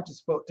in time to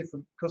support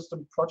different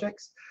custom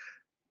projects,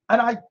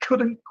 and I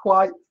couldn't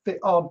quite fit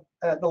on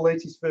the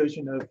latest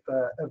version of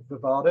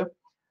Vivado,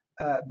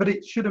 but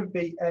it shouldn't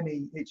be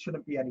any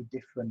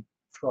different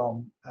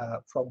from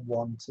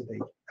one to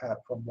the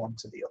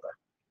other.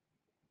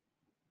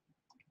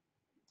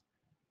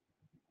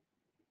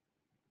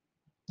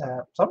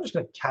 So I'm just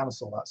going to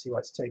cancel that, see why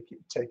it's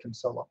taken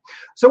so long.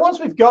 So once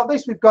we've got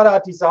this, we've got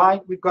our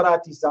design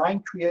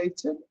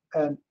created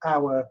and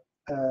our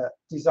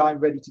design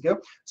ready to go.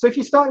 So if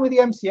you're starting with the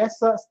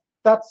MCS,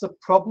 that's a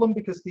problem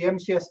because the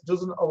MCS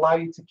doesn't allow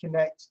you to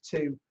connect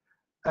to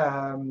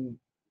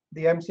AXI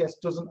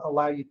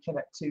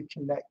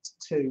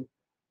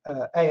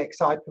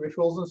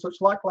peripherals and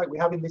such like we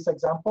have in this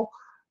example.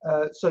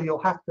 So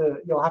you'll have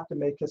to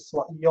make a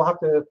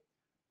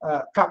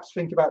perhaps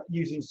think about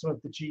using some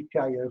of the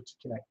GPIO to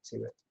connect to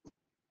it.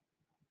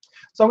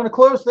 So I'm going to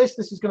close this.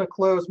 This is going to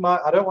close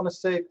my. I don't want to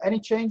save any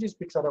changes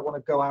because I don't want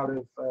to go out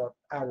of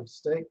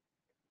state.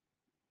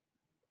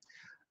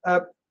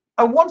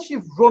 And once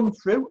you've run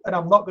through, and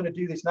I'm not going to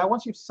do this now.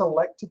 Once you've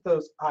selected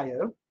those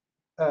IO,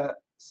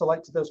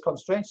 selected those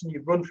constraints, and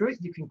you've run through it,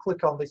 you can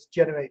click on this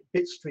Generate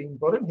Bitstream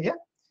button here,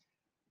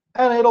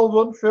 and it'll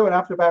run through. And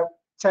after about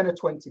 10 or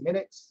 20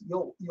 minutes,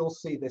 you'll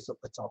see this up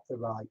the top, the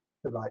right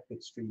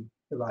bitstream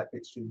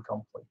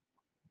complete.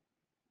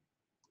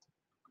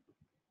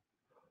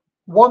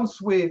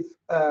 Once we've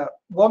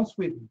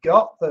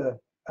got the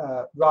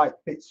right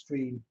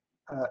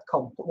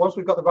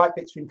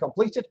bitstream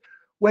completed,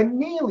 we're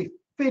nearly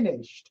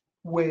finished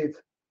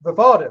with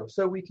Vivado.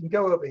 So we can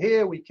go over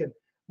here. We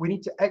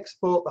need to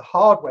export the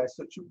hardware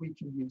such that we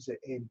can use it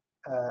in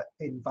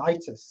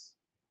Vitus.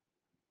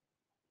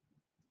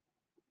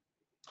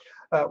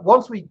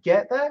 Once we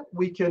get there,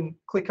 we can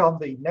click on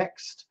the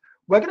next.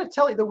 We're going to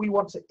tell it that we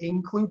want to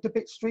include the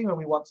bitstream and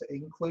we want to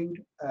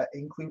include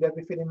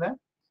everything in there.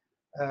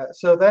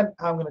 So then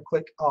I'm going to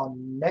click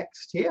on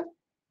next here.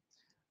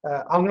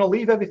 I'm going to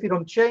leave everything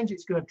unchanged.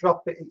 It's going to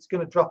drop it. It's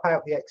going to drop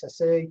out the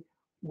XSA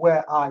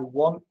where I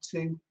want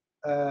to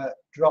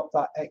drop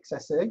that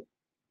XSA.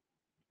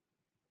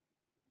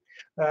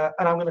 And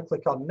I'm going to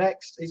click on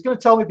next. It's going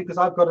to tell me because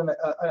I've got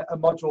a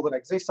module that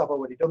exists. I've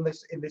already done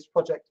this in this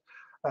project.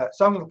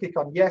 So I'm going to click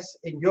on yes.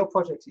 In your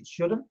project, it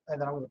shouldn't.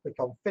 And then I'm going to click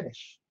on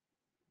finish.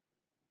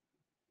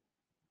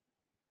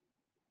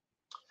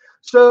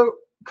 So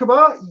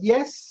Kumar,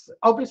 yes,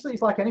 obviously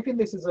it's like anything.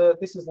 This is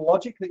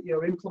logic that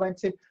you're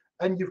implementing,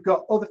 and you've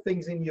got other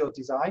things in your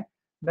design.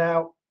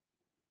 Now,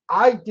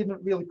 I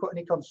didn't really put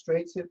any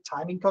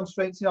timing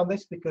constraints in on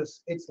this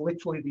because it's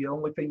literally the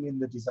only thing in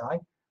the design.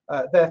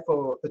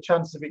 Therefore, the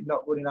chances of it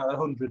not running at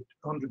 100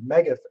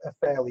 meg are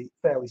fairly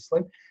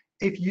slim.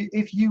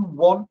 If you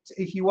want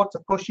to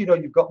push it, or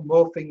you've got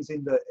more things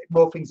in the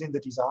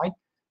design,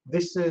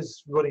 this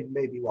is running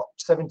maybe what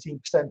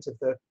 17% of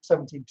the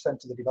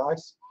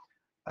device.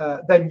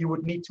 Then you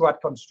would need to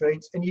add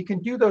constraints, and you can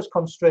do those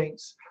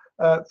constraints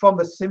from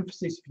the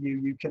synthesis view.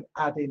 You can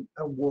add in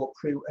and walk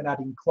through and add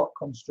in clock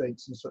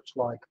constraints and such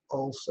like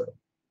also.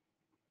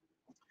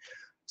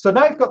 So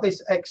now I've got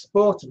this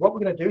exported. What we're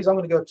going to do is I'm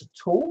going to go to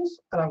Tools,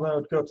 and I'm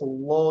going to go to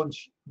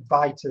Launch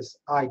Vitus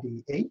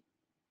IDE.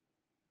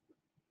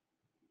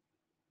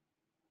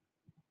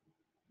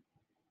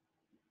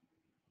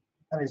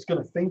 And it's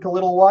going to think a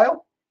little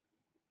while.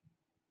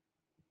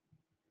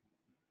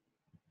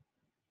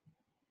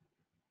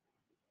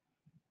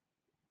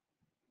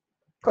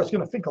 Of course, it's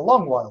going to think a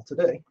long while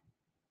today.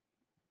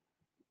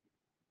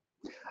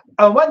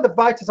 And when the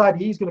Vitus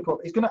IDE is going to come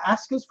up, it's going to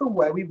ask us for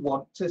where we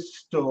want to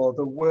store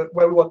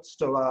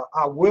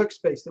our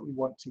workspace that we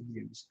want to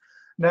use.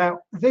 Now,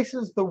 this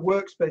is the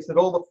workspace that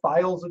all the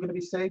files are going to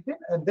be saved in,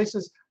 and this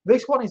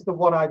one is the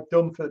one I've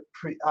done for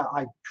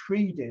I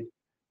pre-did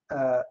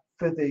for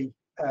the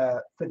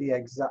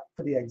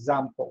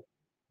example.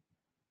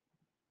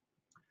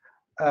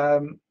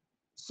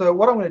 So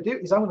what I'm going to do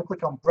is I'm going to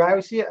click on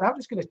browse here, and I'm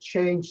just going to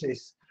change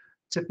this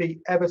to be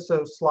ever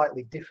so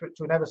slightly different,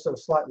 to an ever so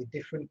slightly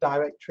different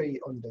directory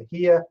under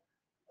here.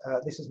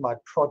 This is my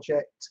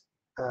project.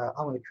 I'm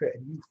going to create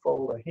a new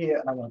folder here,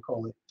 and I'm going to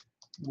call it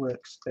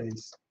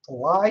Workspace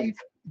Live,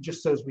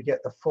 just so as we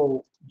get the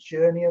full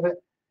journey of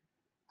it.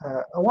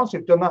 And once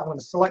we've done that, I'm going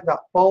to select that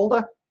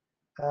folder,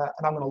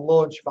 and I'm going to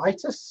launch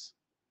Vitus.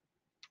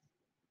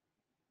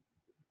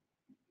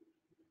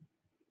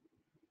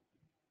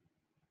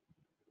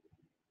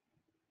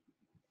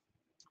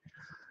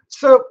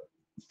 So,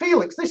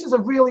 Felix, this is a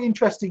really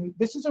interesting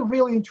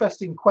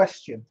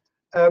question,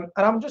 and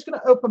I'm just going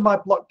to open my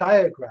block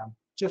diagram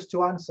just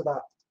to answer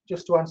that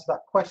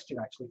question,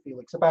 actually,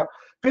 Felix.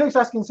 Felix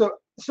asking, so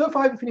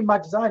far everything in my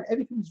design,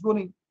 everything's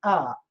running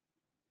at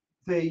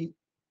the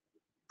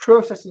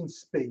processing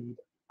speed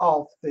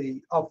of the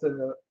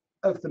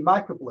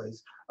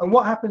MicroBlaze, and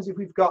what happens if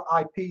we've got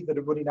IP that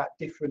are running at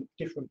different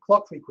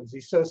clock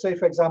frequencies? So say,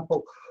 for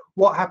example,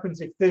 what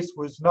happens if this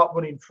was not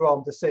running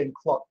from the same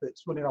clock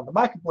that's running on the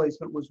MicroBlaze,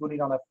 but was running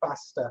on a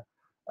faster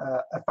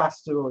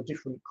or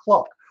different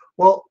clock?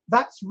 Well,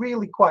 that's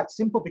really quite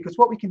simple, because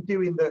what we can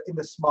do in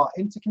the Smart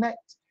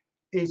Interconnect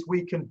is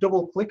we can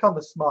double click on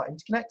the Smart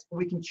Interconnect, and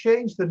we can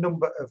change the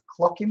number of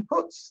clock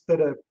inputs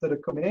that are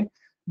coming in,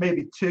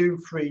 maybe 2,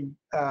 3,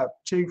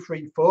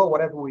 4,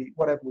 whatever we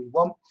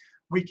want.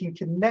 We can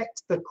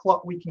connect the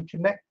clock. We can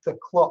connect the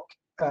clock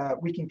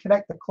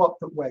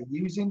that we're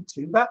using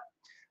to that,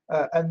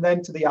 and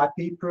then to the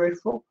IP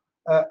peripheral.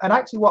 And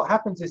actually, what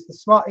happens is the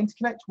Smart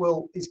Interconnect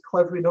is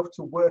clever enough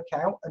to work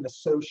out and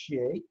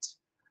associate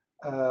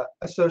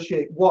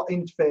what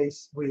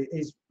interface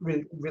is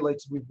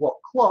related with what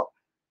clock,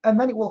 and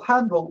then it will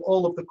handle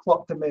all of the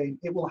clock domain.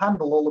 It will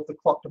handle all of the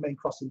clock domain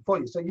crossing for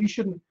you. So you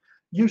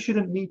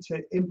shouldn't need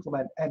to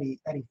implement any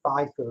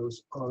FIFOs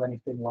or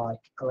anything like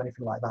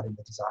that in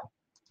the design.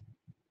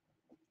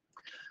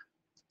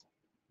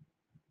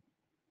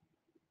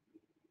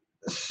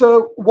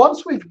 So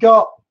once we've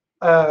got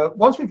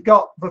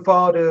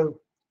Vivado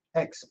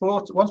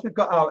exported, once we've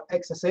got our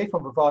XSA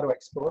from Vivado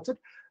exported,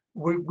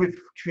 we've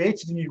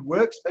created a new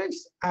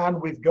workspace, and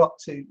we've got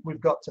to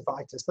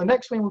Vitus. The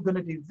next thing we're going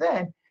to do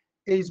then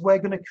is we're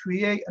going to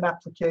create an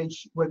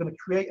application. We're going to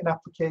create an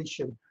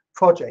application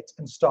project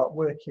and start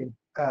working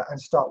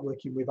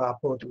with our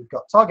board that we've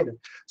got targeted.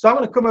 So I'm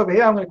going to come over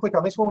here. I'm going to click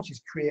on this one, which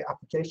is Create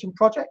Application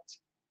Project.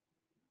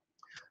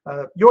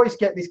 You always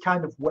get this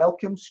kind of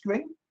welcome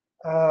screen,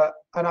 and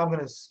I'm going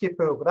to skip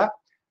over that.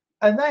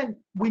 And then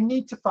we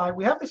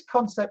have this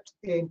concept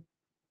in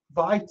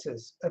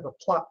Vitus of a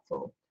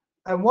platform,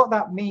 and what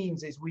that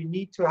means is we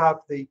need to have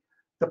a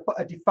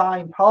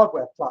defined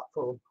hardware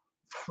platform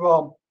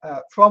from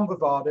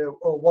Vivado,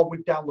 or one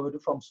we've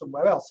downloaded from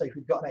somewhere else. Say if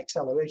we've got an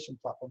acceleration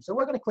platform. So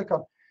we're going to click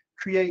on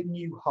Create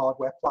New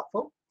Hardware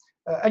Platform,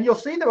 and you'll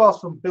see there are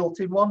some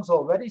built-in ones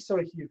already. So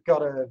if you've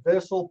got a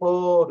Versal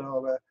board,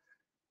 or a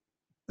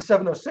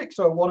 706,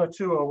 or a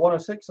 102, or a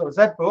 106, or a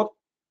Z board,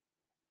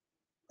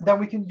 then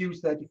we can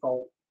use their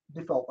default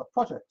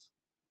project.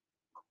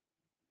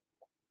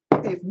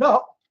 If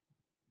not,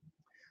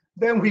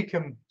 then we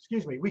can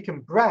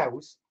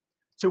browse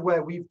to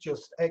where we've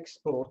just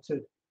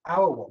exported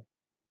our one,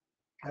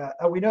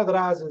 and we know that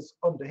ours is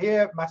under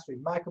here,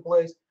 Mastering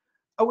MicroBlaze,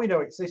 and we know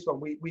it's this one.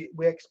 We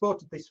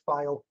exported this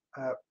file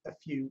a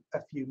few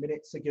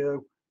minutes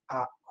ago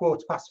at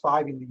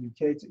 5:15 in the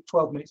UK. It's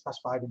 12 minutes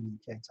past 5 in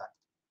the UK time.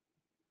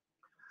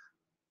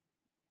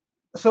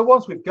 So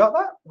once we've got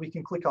that, we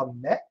can click on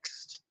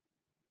Next.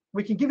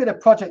 We can give it a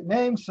project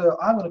name. So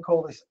I'm going to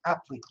call this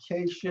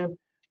Application,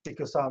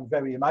 because I'm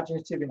very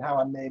imaginative in how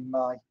I name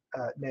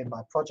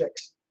my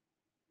projects.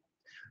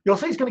 You'll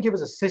see it's going to give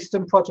us a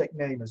system project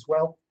name as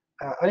well.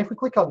 And if we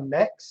click on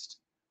Next,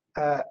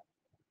 now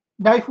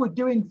if we're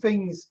doing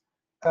things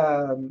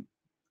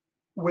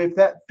with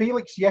that,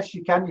 Felix, yes,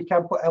 you can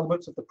put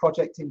elements of the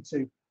project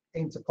into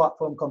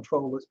platform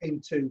controllers,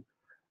 into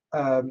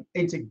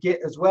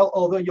Git as well,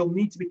 although you'll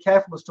need to be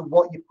careful as to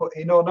what you put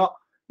in or not,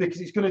 because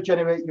it's going to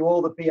generate you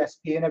all the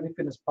BSP and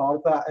everything as part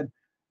of that, and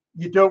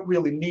you don't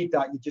really need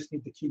that. You just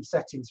need the key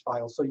settings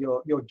file. So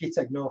your git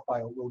ignore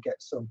file will get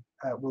some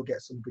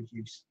good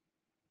use.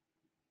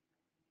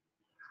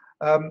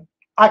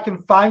 I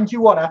can find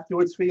you one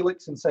afterwards,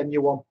 Felix, and send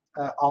you one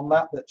on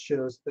that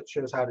shows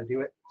how to do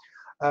it.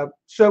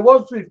 So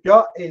what we've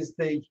got is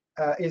the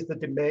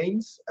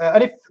domains,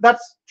 and if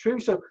that's true,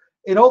 so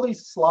in all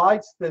these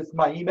slides, there's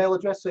my email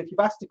address. So if you've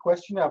asked a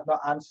question, I've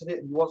not answered it,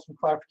 and you want some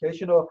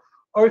clarification, or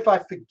if I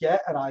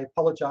forget, and I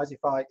apologize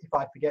if I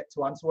forget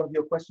to answer one of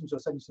your questions or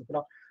send you something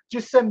else,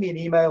 just send me an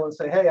email and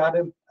say, hey,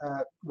 Adam,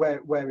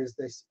 where is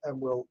this,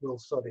 and we'll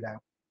sort it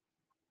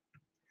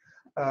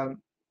out.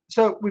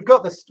 So we've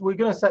got this. We're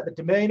going to set the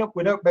domain up.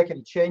 We don't make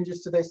any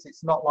changes to this.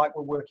 It's not like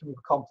we're working with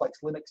a complex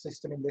Linux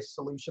system in this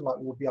solution like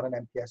we would be on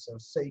an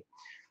MPSoC.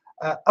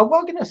 And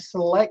we're going to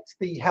select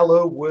the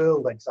Hello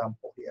World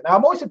example here. Now,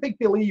 I'm always a big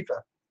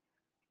believer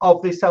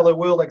of this Hello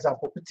World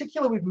example,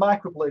 particularly with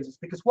MicroBlazes,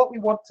 because what we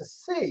want to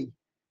see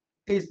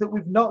is that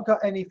we've not got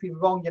anything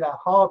wrong in our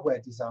hardware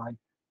design,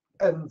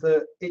 and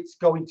that it's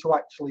going to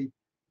actually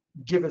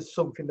give us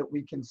something that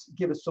we can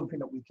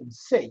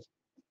see,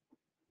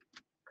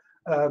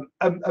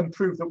 and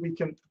prove that we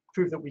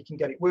can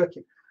get it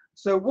working.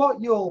 So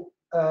what you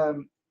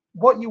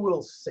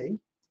will see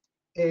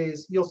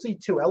is you'll see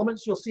two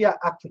elements. You'll see our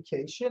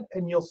application,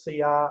 and you'll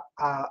see our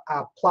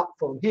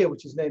platform here,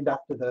 which is named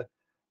after the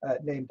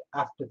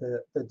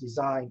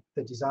design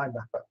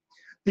wrapper.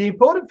 The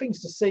important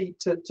things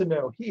to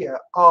know here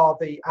are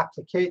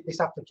this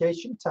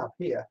application tab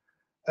here,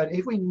 and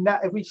if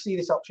we see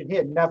this option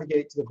here,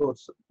 navigate to the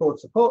board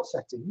support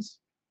settings,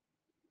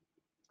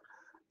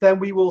 then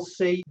we will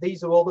see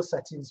these are all the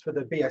settings for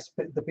the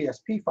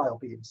BSP file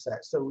being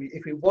set. So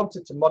if we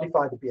wanted to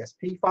modify the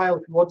BSP file,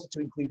 if we wanted to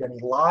include any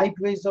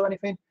libraries or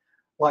anything,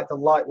 like the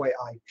lightweight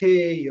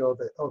IP or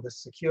the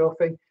secure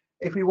thing,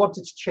 if we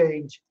wanted to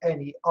change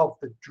any of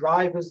the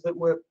drivers that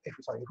were, if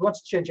we wanted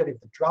to change any of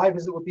the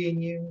drivers that were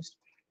being used,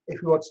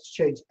 if we wanted to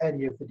change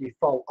any of the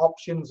default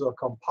options or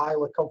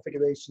compiler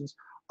configurations,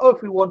 or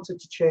if we wanted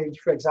to change,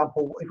 for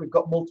example, if we've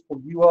got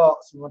multiple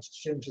UARTs, we wanted to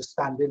change the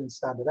stand in and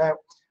standard out,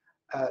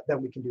 then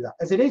we can do that.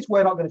 As it is,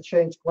 we're not going to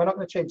change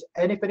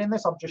anything in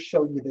this. I'm just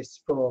showing you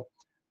this for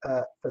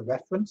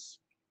reference.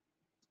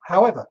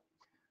 However,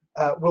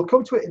 we'll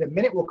come to it in a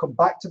minute. We'll come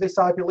back to this,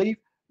 I believe.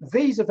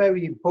 These are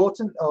very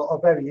important or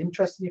very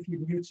interesting if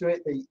you're new to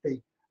it.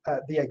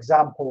 The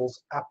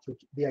examples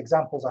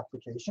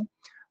application.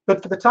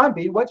 But for the time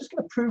being, we're just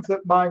going to prove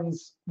that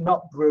mine's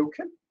not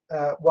broken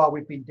while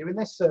we've been doing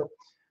this. So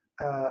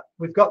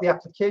we've got the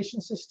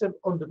application system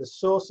under the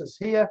sources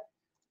here.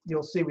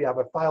 You'll see we have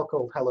a file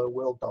called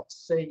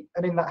hello-world.c,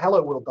 and in that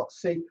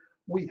hello-world.c,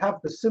 we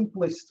have the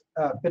simplest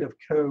bit of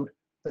code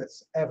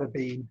that's ever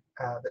been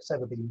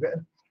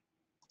written.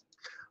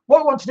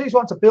 What we want to do is we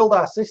want to build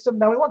our system.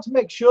 Now we want to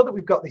make sure that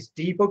we've got this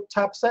debug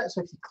tab set.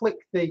 So if you click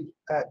the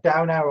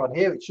down arrow on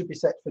here, it should be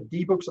set for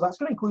debug. So that's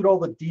going to include all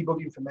the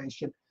debug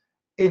information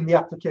in the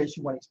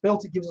application when it's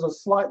built. It gives us a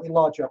slightly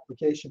larger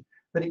application,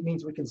 but it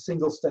means we can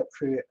single step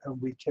through it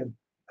and we can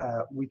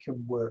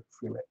work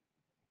through it.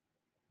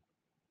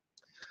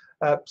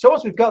 So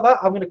once we've got that,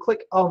 I'm going to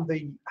click on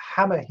the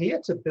hammer here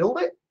to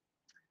build it.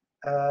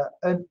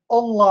 And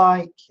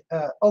unlike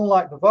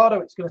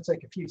Vivado, it's going to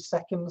take a few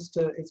seconds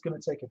to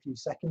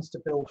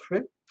build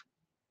through.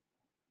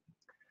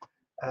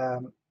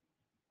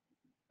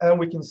 And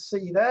we can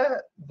see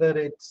there that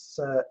it's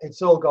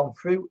all gone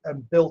through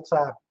and built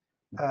our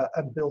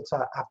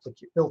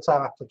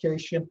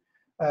application.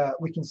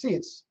 We can see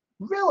it's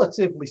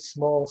relatively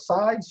small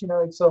size. You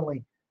know, it's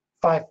only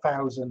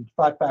 5,000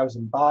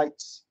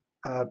 bytes.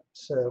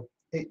 So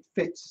it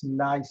fits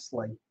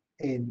nicely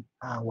in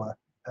our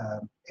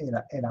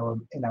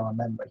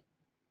memory.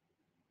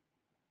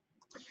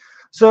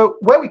 So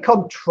where we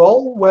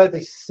control where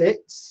this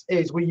sits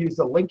is we use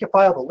the linker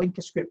file, the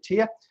linker script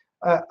here,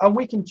 and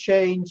we can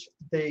change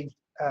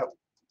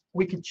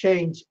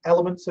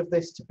elements of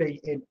this to be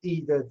in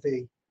either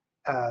the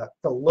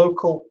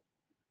local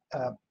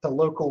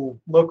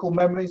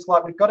memories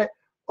like we've got it,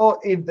 or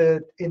in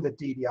the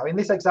DDR. In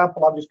this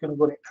example, I'm just going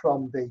to run it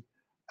from the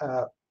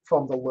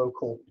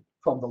local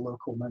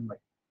memory.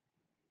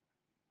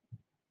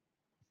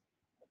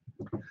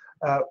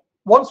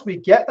 Once we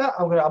get that,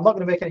 I'm not going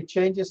to make any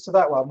changes to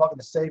that. Well, I'm not going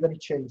to save any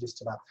changes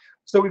to that.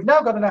 So we've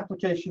now got an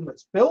application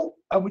that's built,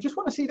 and we just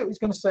want to see that it's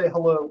going to say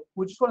hello.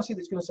 We just want to see that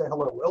it's going to say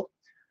hello world.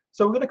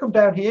 So we're going to come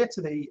down here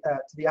to the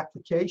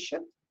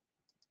application.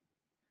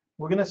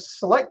 We're going to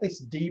select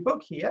this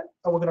debug here,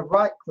 and we're going to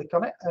right click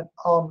on it, and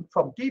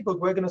from debug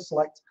we're going to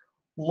select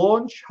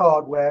launch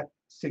hardware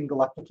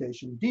single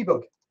application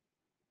debug.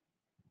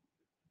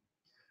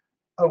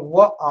 And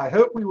what I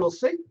hope we will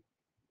see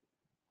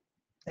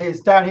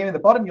is down here in the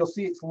bottom, you'll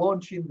see it's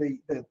launching the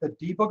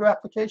debugger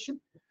application.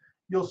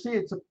 You'll see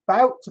it's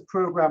about to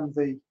program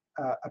the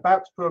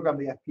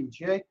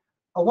FPGA.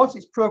 And once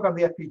it's programmed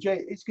the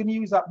FPGA, it's going to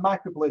use that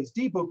MicroBlaze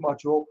debug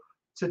module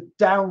to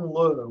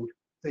download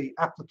the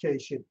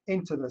application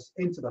into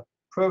the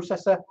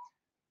processor.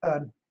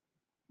 And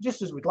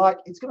just as we'd like,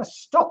 it's going to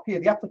stop here.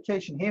 The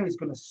application here is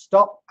going to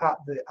stop at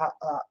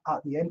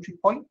the entry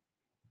point.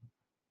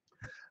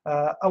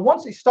 And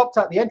once it's stopped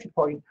at the entry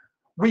point,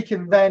 we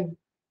can then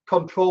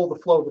control the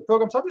flow of the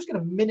program. So I'm just going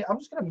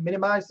to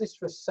minimize this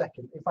for a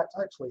second. In fact,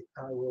 actually,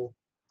 I will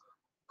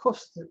put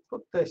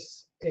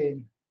this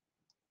in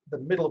the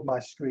middle of my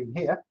screen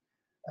here,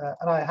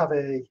 and I have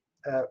a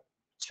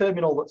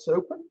terminal that's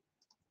open,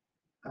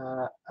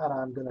 and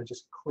I'm going to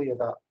just clear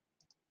that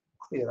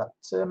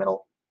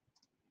terminal.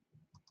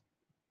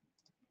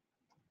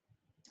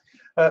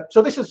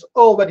 So this has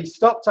already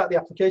stopped at the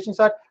application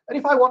side, and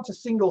if I want to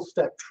single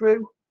step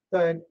through,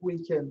 then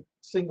we can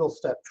single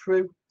step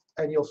through,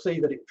 and you'll see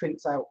that it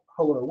prints out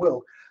hello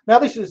world. Now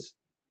this is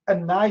a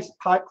nice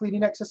pipe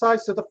cleaning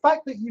exercise. So the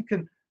fact that you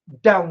can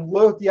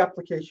download the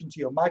application to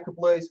your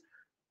MicroBlaze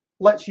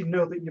lets you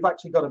know that you've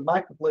actually got a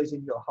MicroBlaze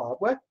in your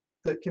hardware.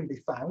 that can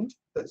be found,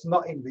 that's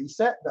not in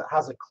reset, that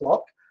has a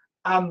clock,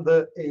 and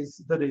that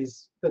is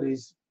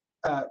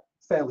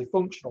fairly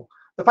functional.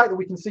 The fact that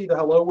we can see the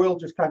hello world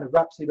just kind of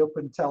wraps it up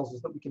and tells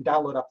us that we can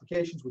download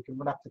applications, we can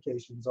run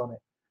applications on it,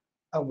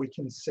 and we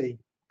can see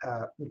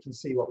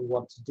what we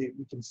want to do.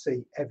 We can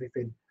see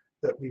everything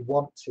that we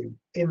want to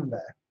in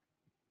there.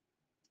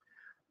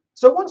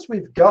 So once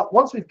we've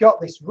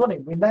got this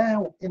running, we're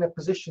now in a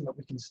position that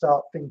we can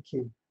start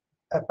thinking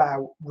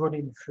about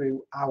running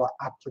through our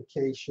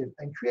application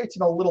and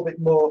creating a little bit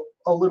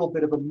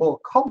of a more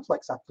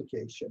complex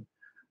application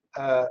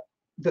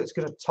that's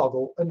going to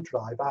toggle and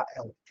drive our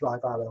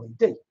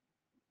LED.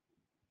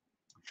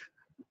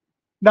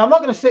 Now, I'm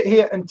not going to sit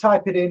here and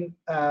type it in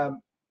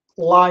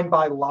line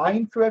by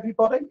line for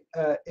everybody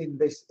in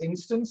this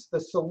instance.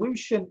 The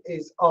solution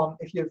is on,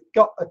 if you've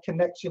got a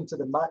connection to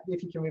the Mac,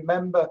 if you can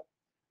remember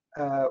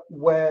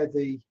where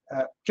the,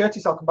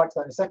 Curtis, I'll come back to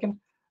that in a second.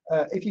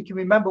 If you can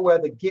remember where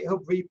the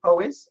GitHub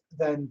repo is,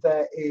 then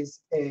there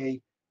is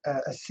a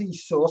C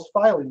source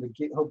file in the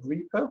GitHub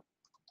repo.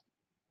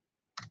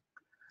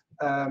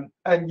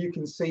 And you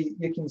can see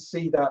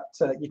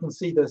that you can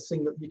see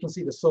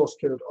the source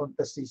code on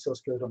the C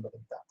source code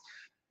underneath that.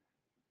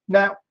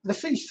 Now the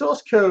C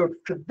source code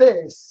for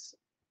this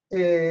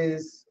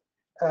is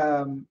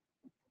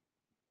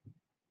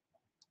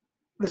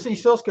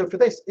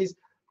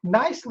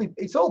nicely,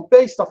 it's all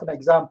based off an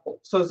example.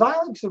 So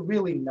Xilinx are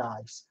really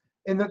nice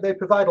in that they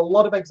provide a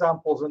lot of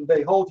examples and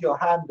they hold your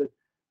hand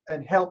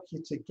and help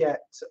you to get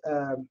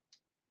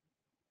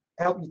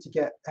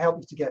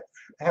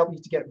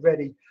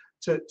ready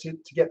to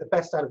get the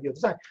best out of your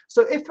design.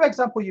 So if, for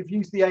example, you've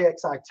used the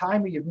AXI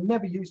timer, you've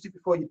never used it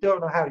before, you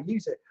don't know how to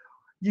use it,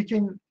 you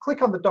can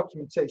click on the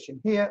documentation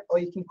here, or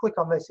you can click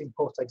on this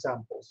import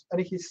examples.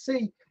 And if you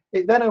see,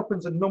 it then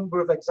opens a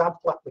number of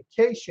example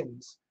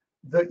applications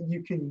that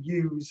you can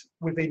use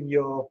within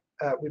your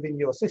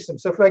system.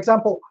 So for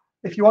example,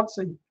 if you want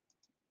to,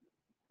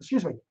 if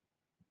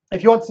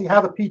you want to see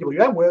how the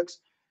PWM works,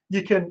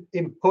 you can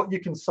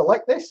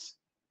select this.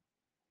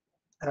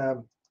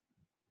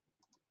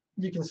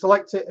 You can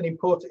select it and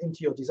import it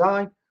into your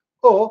design,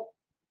 or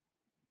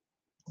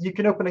you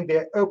can open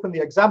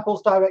the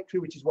examples directory,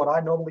 which is what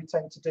I normally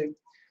tend to do.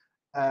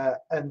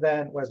 And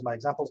then, where's my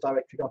examples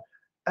directory gone?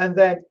 And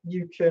then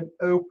you can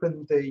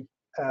open it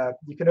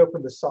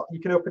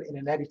in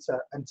an editor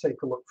and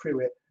take a look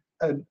through it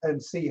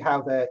and see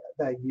how they're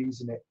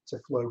using it to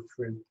flow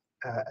through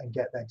and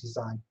get their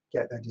design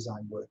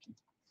working.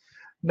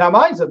 Now,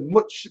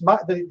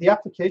 the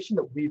application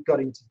that we've got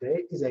in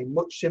today is a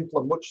much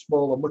simpler, much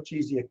smaller, much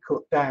easier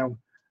cut down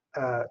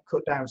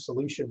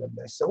solution than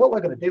this. So what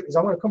we're going to do is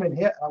I'm going to come in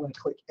here and I'm going to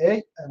click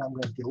A and I'm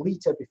going to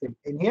delete everything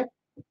in here.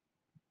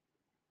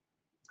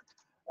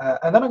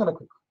 And then I'm going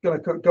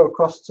to go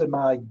across to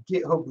my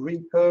GitHub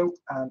repo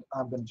and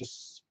I'm going to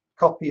just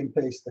copy and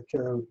paste the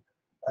code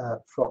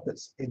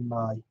that's in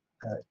my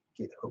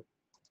GitHub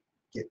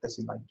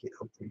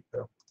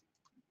repo.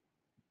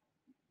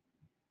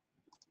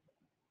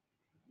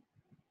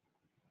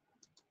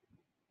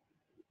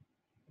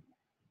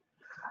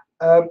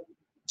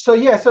 So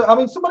yeah, so I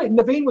mean,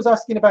 Naveen was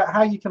asking about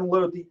how you can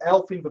load the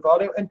ELF in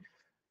Vivado, and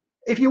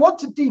if you want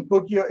to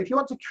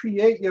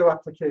create your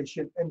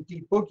application and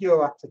debug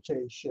your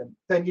application,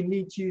 then you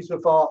need to use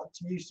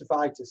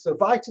Vitis. So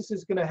Vitis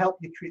is going to help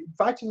you create.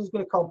 Vitis is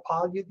going to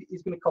compile you.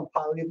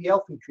 The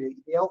ELF and create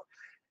the ELF.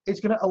 It's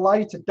going to allow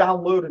you to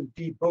download and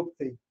debug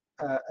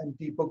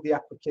the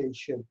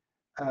application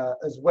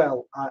as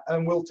well.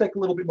 And we'll take a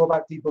little bit more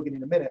about debugging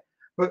in a minute,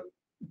 but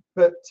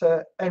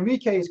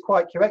Enrique is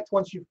quite correct.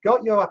 Once you've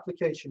got your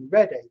application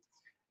ready,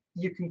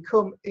 you can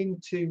come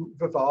into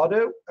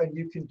Vivado and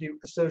you can do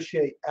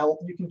associate ELF.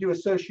 You can do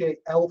associate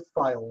ELF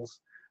files,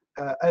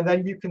 and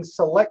then you can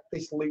select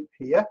this loop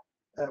here,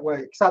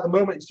 because at the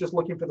moment it's just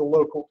looking for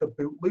the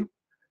boot loop.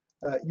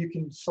 You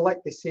can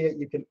select this here.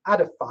 You can add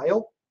a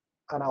file,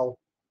 and I'll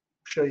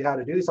show you how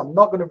to do this. I'm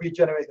not going to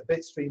regenerate the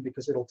bit stream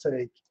because it'll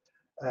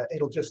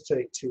just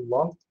take too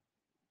long.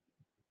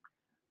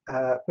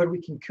 But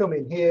we can come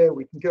in here,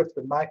 we can go to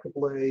the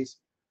MicroBlaze,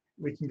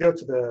 we can go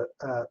to the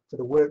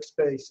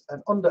workspace,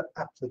 and under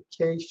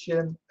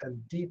application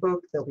and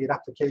debug, there'll be an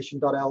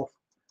application.elf.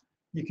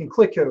 You can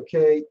click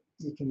OK,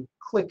 you can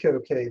click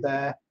OK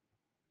there,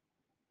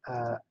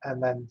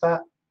 and then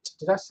that,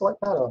 did I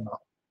select that or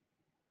not?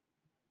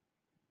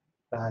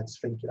 It's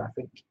thinking, I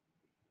think.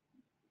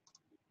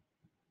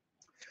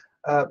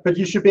 But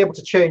you should be able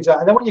to change that,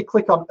 and then when you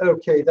click on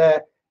OK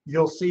there,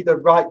 you'll see the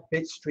right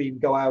bit stream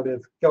go out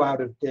of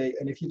date.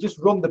 And if you just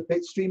run the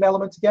bit stream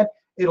element again,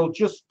 it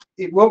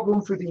won't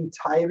run through the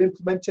entire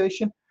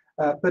implementation,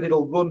 but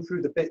it'll run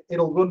through the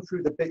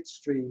bit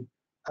stream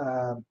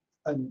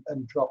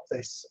and drop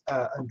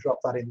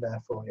that in there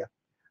for you.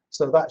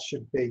 So that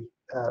should be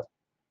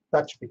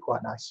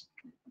quite nice.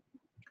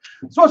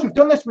 So once we've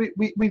done this,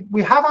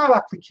 we have our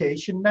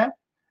application now,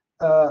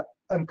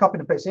 and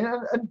copying and pasting.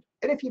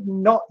 And if you've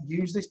not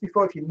used this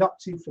before, if you're not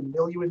too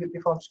familiar with it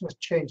before, I'm just going to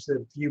change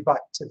the view back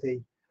to the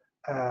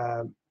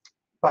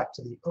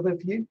other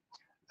view.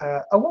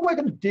 And what we're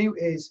going to do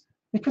is,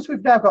 because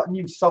we've now got a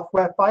new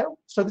software file,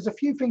 so there's a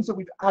few things that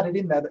we've added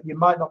in there that you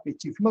might not be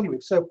too familiar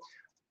with. So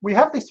we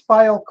have this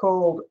file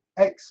called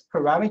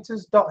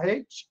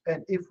xparameters.h,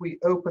 and if we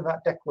open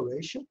that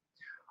declaration,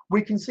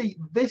 we can see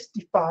this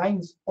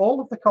defines all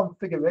of the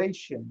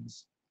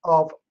configurations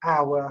of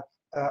our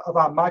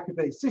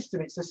MicroBlaze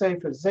system. It's the same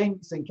for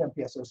Zinc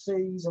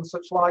MPSoCs and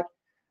such like.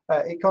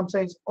 It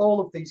contains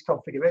all of these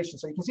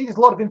configurations. So you can see there's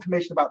a lot of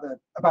information about the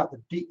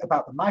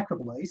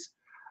MicroBlaze.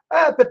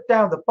 But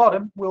down the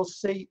bottom, we'll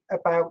see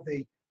about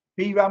the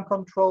VRAM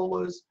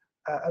controllers,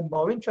 and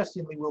more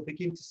interestingly, we'll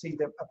begin to see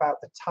them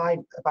about the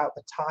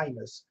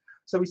timers.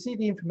 So we see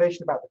the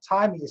information about the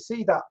timer. You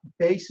see that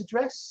base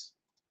address.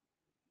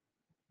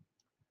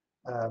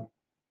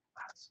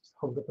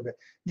 Hold up a bit.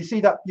 You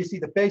see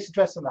the base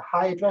address and the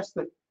high address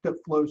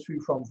that flows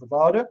through from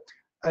Vivado,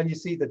 and you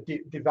see the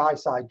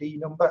device ID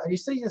number, and you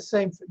see the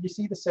same for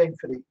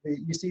the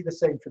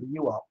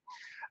UART.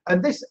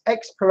 And this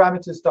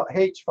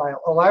xparameters.h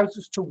file allows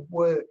us to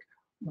work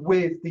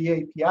with the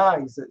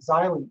APIs that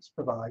Xilinx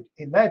provide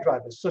in their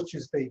drivers, such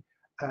as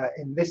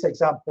in this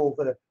example,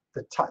 the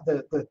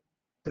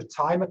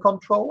timer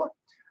controller.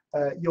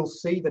 You'll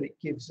see that it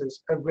gives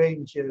us a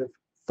range of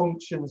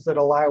functions that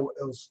allow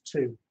us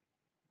to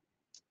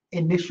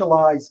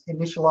initialize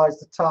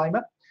the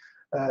timer,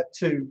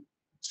 to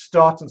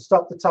start and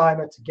stop the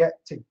timer, to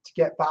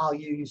get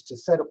values, to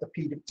set up the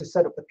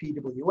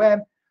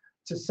PWM,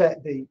 to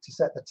set the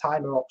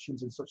timer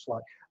options and such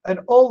like. And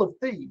all of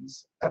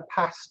these are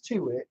passed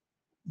to it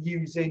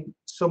using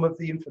some of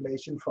the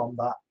information from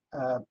that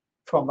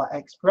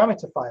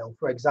xparameter file.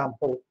 For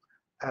example,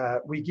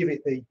 we give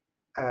it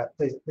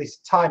this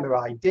timer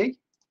ID.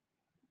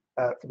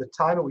 For the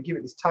timer, we give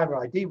it this timer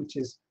ID, which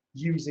is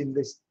using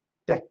this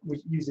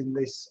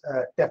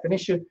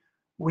definition,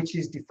 which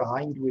is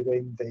defined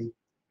within the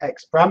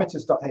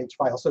xparameters.h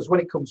file. So when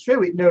it comes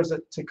through, it knows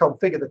that to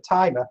configure the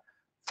timer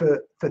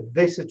for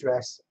this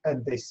address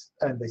and this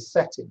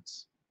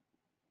settings.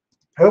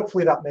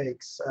 Hopefully that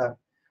makes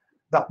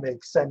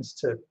sense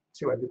to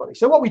everybody.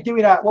 So what we do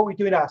in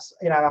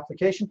our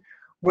application,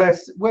 we're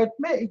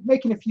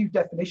making a few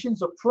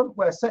definitions up front.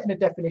 We're setting a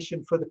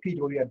definition for the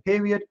PWM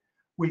period.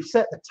 We've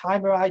set the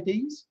timer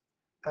IDs.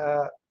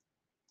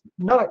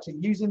 Not actually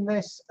using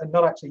this and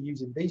not actually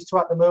using these two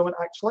at the moment.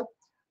 Actually,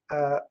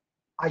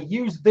 I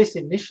used this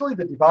initially,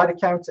 the divider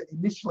counter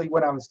initially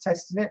when I was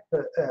testing it,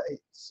 but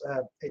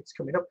it's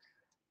coming up.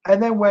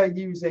 And then we're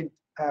using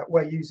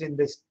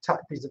this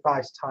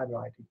device timer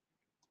ID.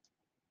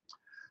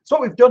 So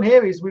what we've done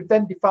here is we've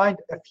then defined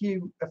a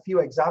few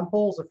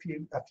examples, a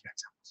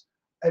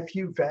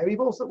few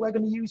variables that we're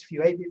going to use, a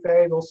few 8-bit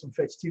variables, some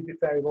 32-bit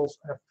variables,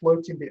 and a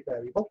floating bit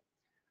variable.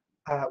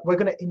 We're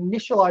going to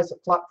initialize the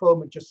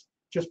platform and just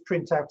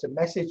print out a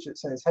message that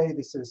says, hey,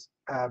 this is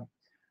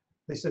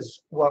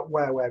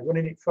where we're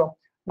running it from.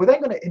 We're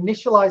then going to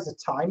initialize the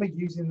timer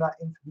using that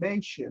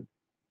information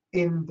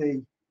in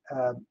the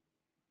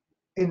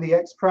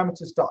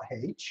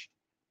xparameters.h.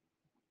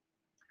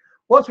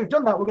 Once we've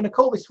done that, we're going to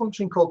call this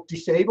function called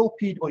disable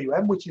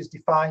PWM, which is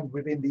defined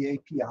within the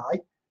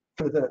API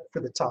for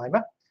the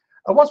timer.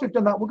 And once we've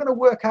done that, we're going to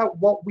work out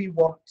what we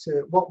want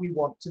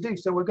to do.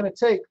 So we're going to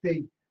take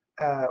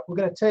a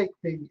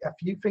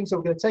few things. So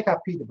we're going to take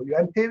our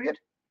PWM period,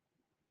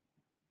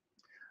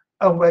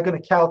 and we're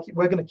going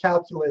to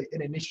calculate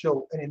an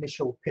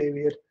initial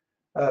period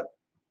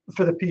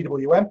for the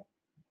PWM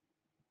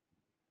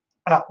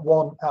at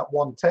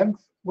 1/10.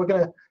 We're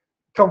going to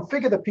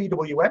configure the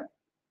PWM.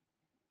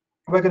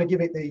 We're going to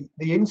give it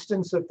the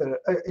instance of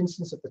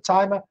the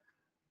timer.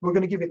 We're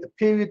going to give it the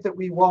period that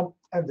we want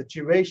and the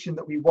duration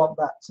that we want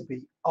that to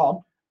be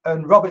on.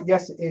 And Robert,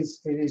 yes, it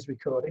is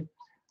recording.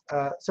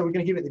 So we're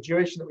going to give it the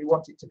duration that we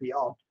want it to be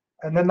on,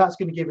 and then that's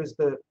going to give us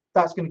the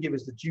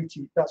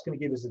duty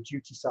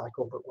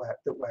cycle that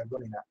we're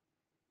running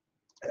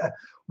at.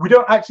 We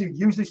don't actually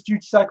use this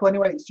duty cycle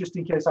anyway. It's just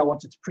in case I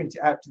wanted to print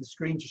it out to the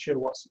screen to show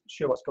what's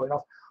going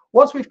on.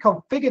 Once we've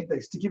configured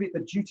this to give it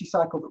the duty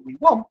cycle that we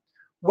want,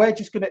 we're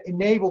just going to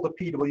enable the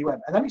PWM,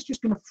 and then it's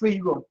just going to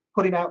free run,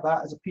 putting out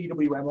that as a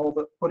PWM, or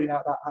putting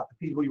out that at the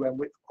PWM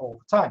width all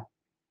the time.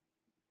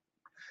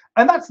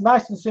 And that's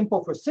nice and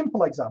simple for a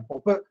simple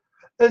example. But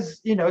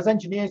as you know, as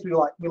engineers, we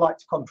like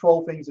to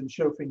control things and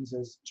show things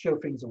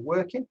are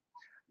working.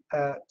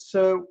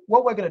 So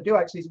what we're going to do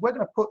actually is we're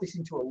going to put this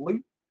into a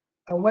loop,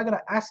 and we're going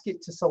to ask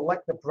it to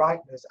select the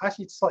brightness.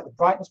 Actually, to select the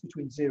brightness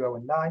between 0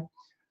 and 9.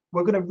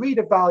 We're going to read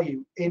a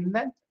value in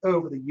then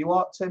over the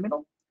UART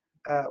terminal.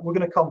 We're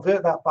going to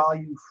convert that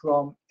value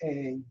from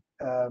an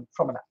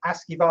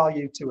ASCII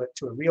value to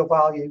a real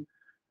value.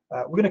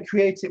 We're going to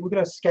create it. We're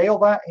going to scale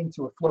that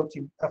into a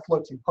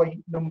floating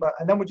point number,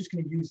 and then we're just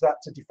going to use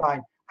that to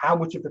define how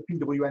much of the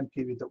PWM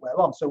period that we're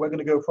on. So we're going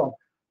to go from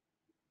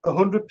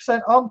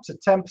 100% on to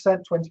 10%,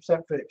 20%,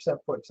 30%,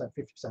 40%,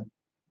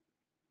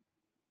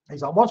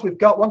 50%. Once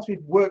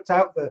we've worked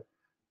out the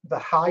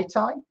high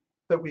time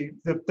that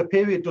the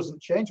period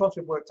doesn't change. Once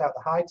we've worked out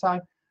the high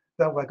time,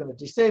 then we're going to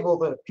disable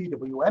the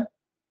PWM.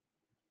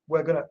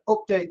 We're going to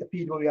update the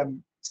PWM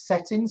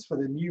settings for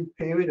the new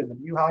period and the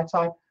new high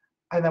time,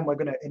 and then we're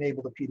going to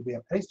enable the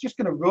PWM, and it's just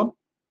going to run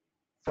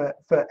for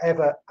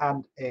forever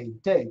and a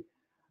day.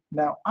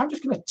 Now I'm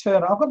just going to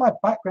turn, I've got my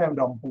background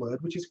on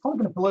blurred, which is probably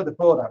going to blur the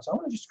board out, so I'm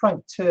going to just try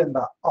and turn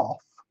that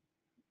off.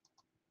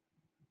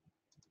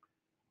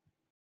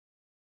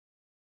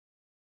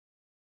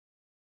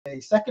 A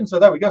second, so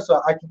there we go.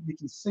 So you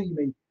can see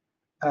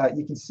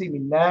me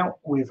now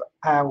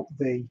without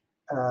the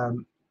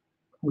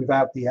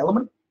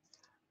element,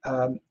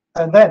 and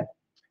then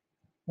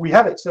we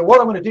have it. So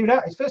what I'm going to do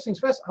now is, first things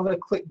first, I'm going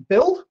to click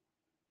build. Look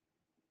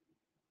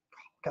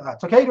at that. It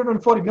took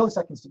 840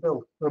 milliseconds to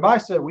build.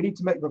 Reminder, we need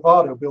to make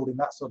Bravado build in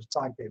that sort of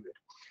time period.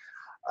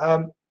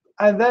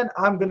 And then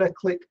I'm going to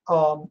click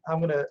on, I'm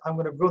going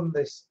to run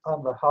this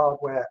on the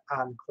hardware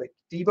and click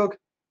debug.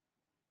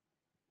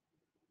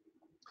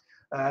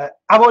 I've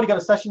already got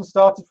a session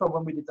started from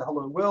when we did the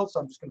Hello World, so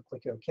I'm just going to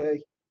click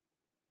OK.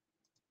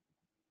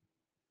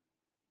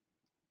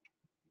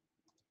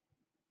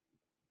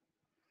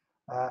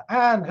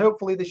 And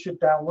hopefully this should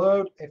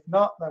download. If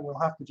not, then we'll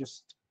have to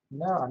just,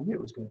 no, I knew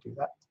it was going to do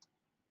that.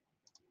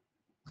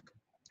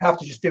 I have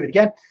to just do it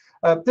again.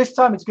 This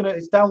time it's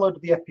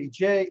downloaded the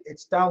FPGA,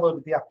 it's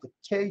downloaded the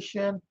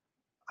application.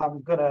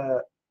 I'm going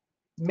to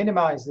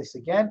minimize this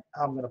again.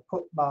 I'm going to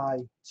put my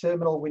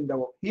terminal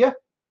window up here.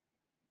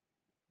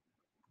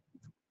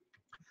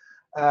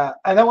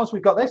 And then once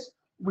we've got this,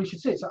 we should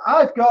see it. So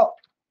I've got,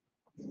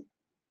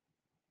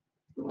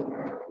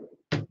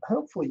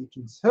 hopefully you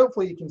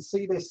can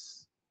see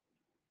this.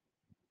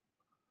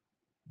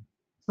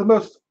 It's the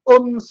most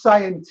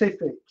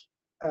unscientific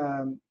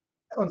to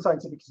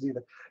do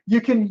that.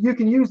 You can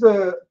use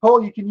the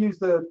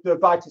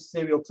Vitis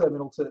serial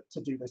terminal to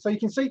do this. So you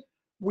can see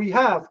we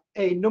have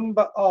a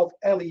number of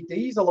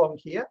LEDs along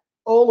here,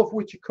 all of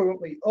which are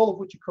currently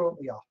off.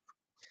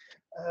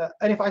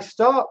 And if I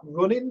start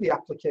running the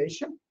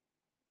application,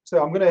 so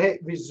I'm going to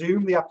hit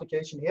resume the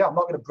application here. I'm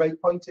not going to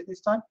breakpoint it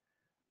this time.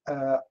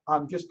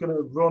 I'm just going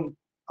to run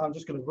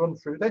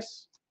through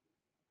this.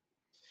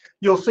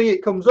 You'll see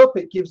it comes up.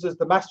 It gives us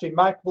the mastering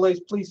MicroBlaze.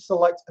 Please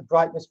select a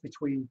brightness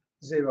between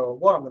 0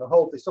 and 1. I'm going to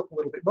hold this up a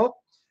little bit more.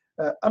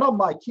 And on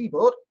my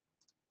keyboard,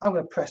 I'm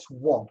going to press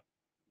 1.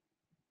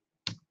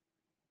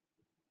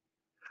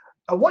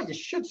 And what you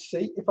should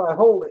see if I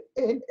hold it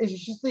in is you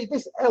should see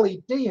this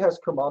LED has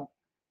come on,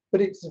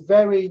 but it's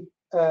very,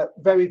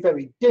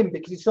 very dim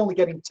because it's only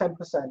getting 10%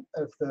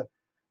 of the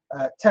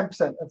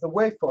 10% of the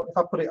waveform. If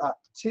I put it at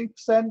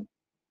 2%,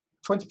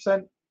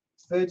 20%,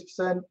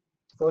 30%,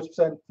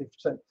 40%,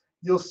 50%,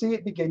 you'll see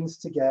it begins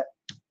to get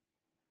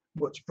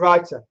much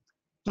brighter.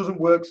 Doesn't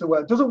work so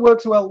well. Doesn't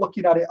work so well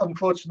looking at it,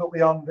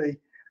 unfortunately, on the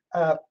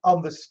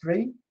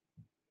screen.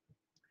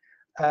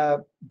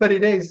 But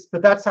it is.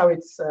 But that's how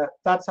it's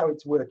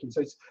working.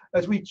 So it's,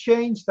 as we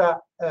change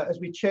that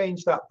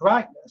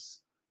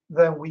brightness,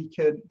 then we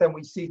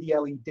see the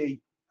LED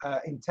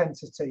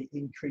intensity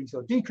increase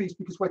or decrease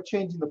because we're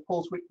changing the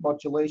pulse width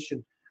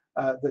modulation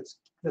that's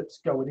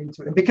going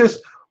into it. And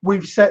because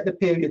we've set the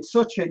period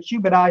such that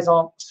human eyes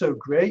aren't so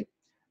great,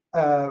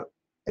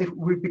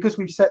 because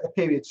we've set the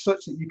period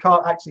such that you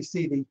can't actually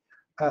see the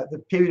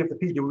period of the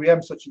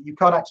PWM, such that you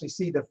can't actually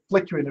see the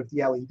flickering of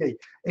the LED.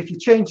 If you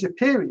change the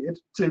period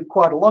to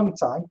quite a long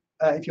time,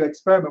 if you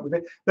experiment with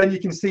it, then you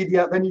can see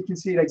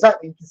it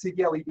exactly. You can see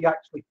the LED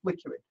actually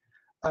flickering.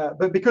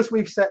 But because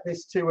we've set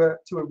this to a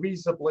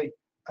reasonably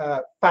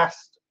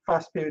fast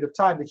period of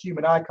time, the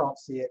human eye can't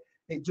see it.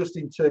 It just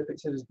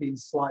interprets it as being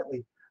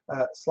slightly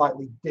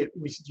dim.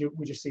 We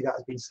just see that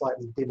as being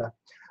slightly dimmer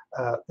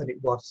than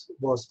it was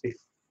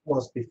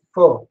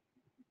before.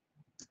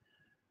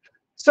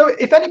 So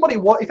if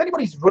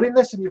anybody's running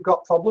this and you've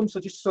got problems, so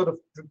just sort of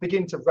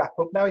begin to wrap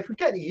up now. If we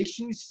get any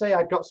issues, say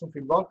I've got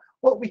something wrong,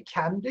 what we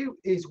can do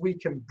is we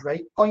can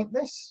breakpoint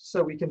this.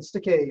 So we can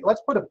stick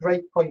let's put a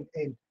breakpoint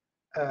in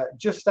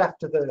just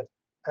after the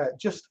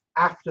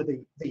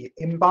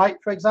in byte,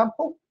 for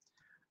example.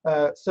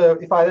 So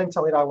if I then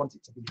tell it I want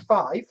it to be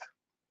 5,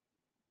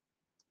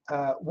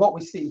 what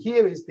we see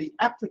here is the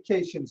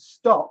application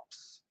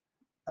stops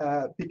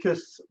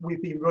because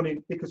we've been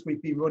running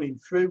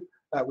through.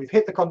 We've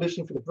hit the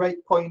condition for the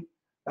breakpoint,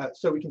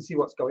 so we can see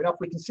what's going off.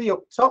 We can see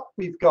up top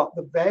we've got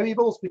the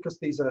variables because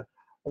these are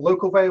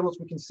local variables.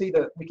 We can see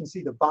the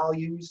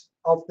values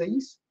of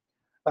these.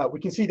 We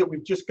can see that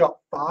we've just got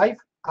 5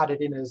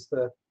 added in as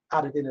the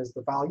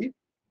value.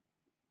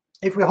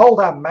 If we hold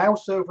our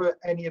mouse over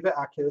any of it,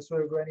 our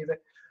cursor over any of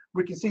it,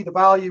 we can see the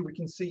value. We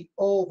can see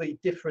all the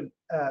different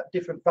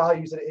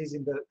values that it is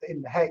in the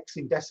hex,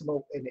 in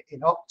decimal,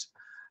 in oct.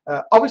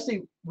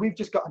 Obviously, we've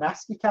just got an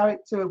ASCII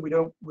character. We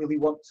don't really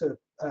want to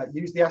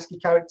use the ASCII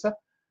character,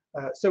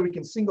 so we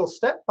can single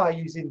step by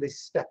using this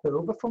step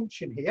over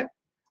function here,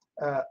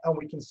 and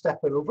we can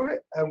step over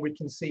it, and we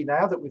can see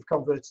now that we've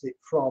converted it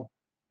from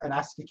an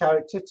ASCII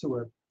character to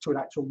an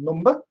actual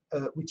number,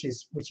 which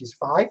is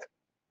 5.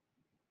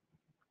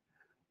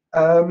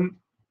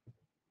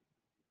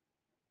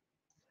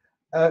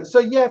 So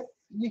yeah,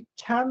 you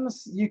can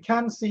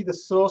see the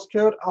source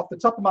code. Off the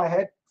top of my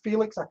head,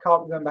 Felix, I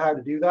can't remember how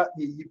to do that,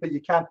 but you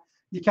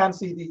can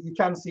see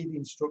the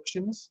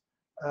instructions,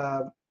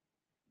 and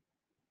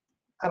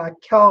I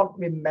can't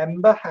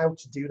remember how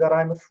to do that,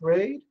 I'm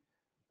afraid.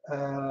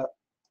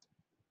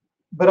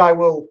 But I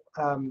will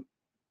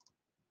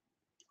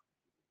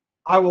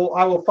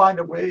find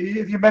a way.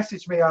 If you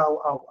message me,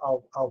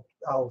 I'll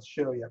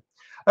show you.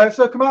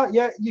 So come on,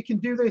 yeah, you can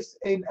do this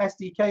in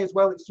SDK as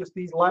well. It's just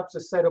these labs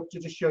are set up to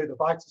just show you the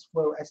Vitus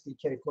flow.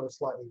 SDK flow is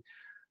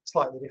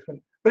slightly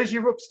different. But as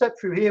you step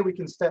through here, we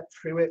can step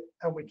through it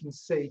and we can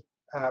see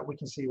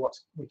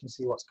what's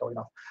going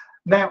on.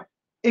 Now,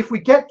 if we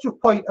get to a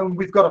point and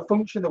we've got a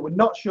function that we're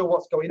not sure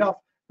what's going on,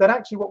 then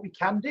actually what we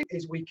can do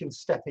is we can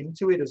step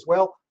into it as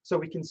well. So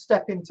we can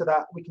step into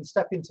that. We can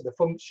step into the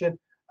function,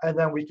 and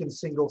then we can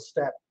single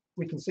step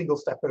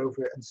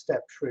over it and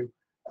step through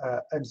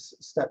and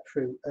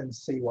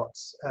see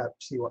what's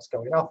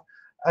going on,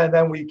 and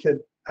then we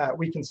can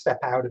step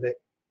out of it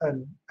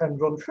and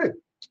run through,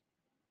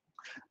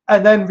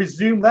 and then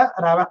resume that,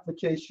 and our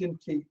application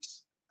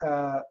keeps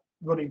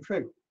running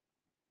through.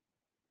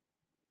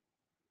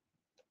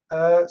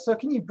 So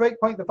can you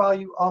breakpoint the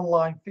value on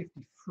line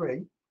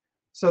 53?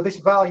 So this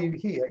value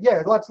here,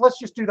 yeah, let's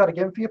just do that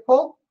again for you,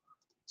 Paul.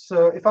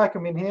 So if I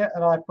come in here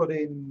and I put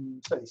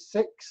in, say,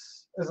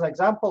 6 as an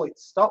example, it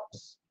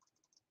stops.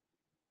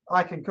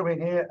 I can come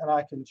in here and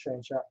I can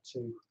change that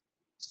to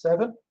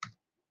 7.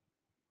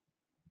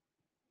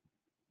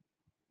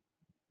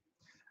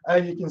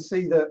 And you can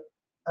see that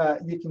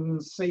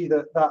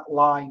that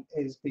line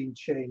is being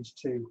changed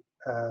to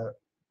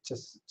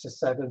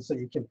 7. So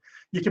you can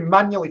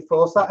manually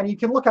force that, and you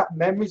can look at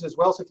memories as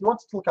well. So if you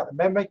wanted to look at the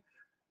memory,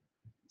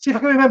 see if I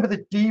can remember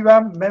the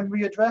DRAM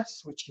memory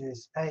address, which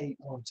is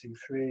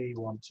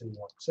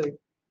 8.123.1.2.1.2.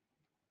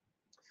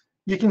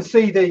 You can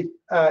see the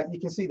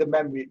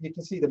memory. You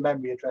can see the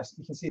memory address.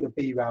 You can see the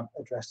VRAM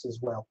address as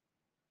well.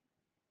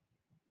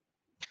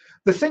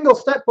 The single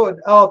step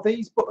button are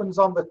these buttons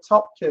on the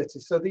top,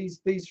 Curtis. So these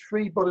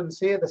 3 buttons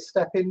here: the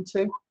step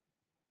into,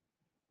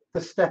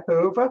 the step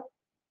over,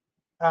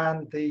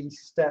 and the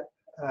step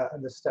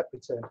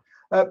return.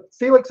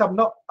 Felix, I'm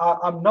not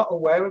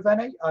aware of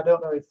any. I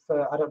don't know if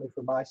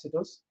Remaisa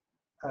does,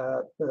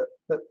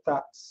 but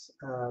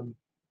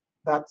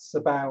that's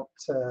about.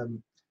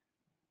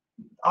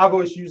 I've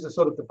always used a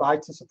sort of the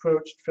Vitus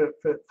approach for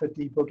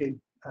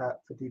debugging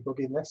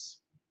this.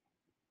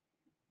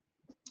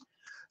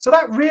 So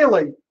that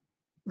really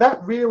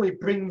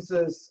brings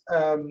us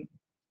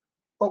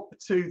up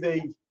to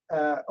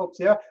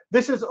here.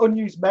 This is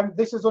unused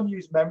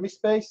memory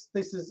space.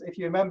 This is, if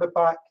you remember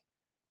back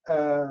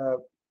to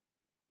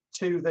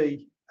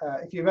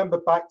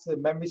the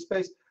memory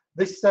space.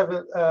 This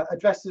 7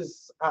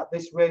 addresses at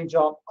this range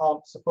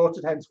aren't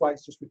supported, hence why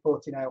it's just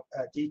reporting out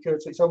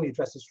decode. So it's only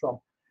addresses from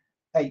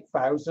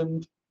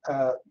 8,000.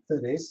 That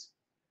is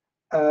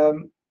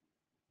the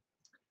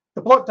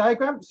block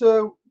diagram.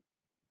 So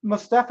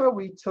Mustafa,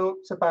 we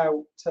talked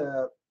about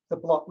the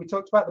block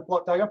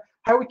diagram,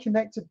 how we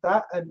connected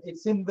that, and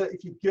it's in the,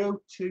 if you go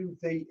to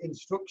the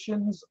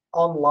instructions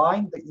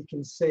online that you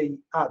can see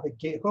at the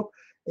GitHub,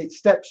 it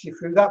steps you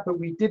through that. But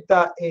we did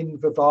that in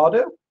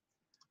Vivado.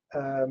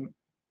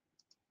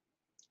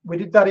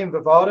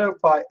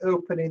 By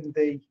opening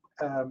the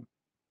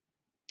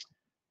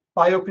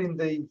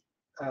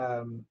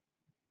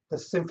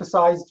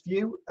synthesized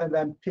view and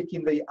then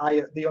picking the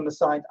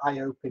unassigned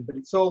IOPN. But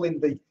it's all in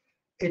the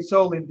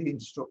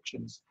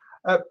instructions.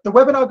 The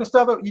webinar,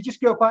 Gustavo, you just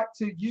go back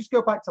to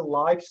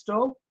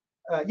Livestorm.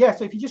 Yeah,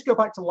 so if you just go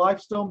back to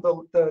Livestorm,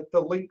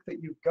 the link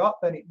that you've got,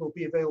 then it will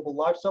be available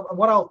Livestorm. And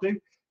what I'll do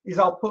is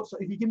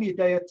if you give me a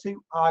day or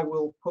two, I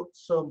will put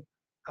some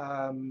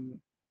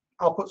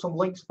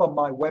links on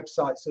my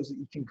website so that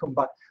you can come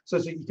back, so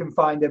that you can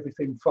find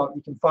everything you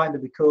can find the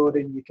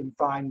recording, you can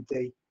find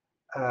the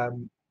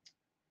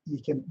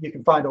you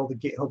can find all the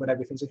GitHub and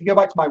everything. So if you go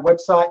back to my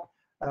website,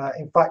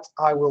 in fact,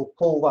 I will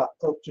pull that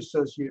up just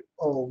so as you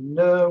all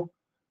know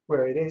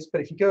where it is.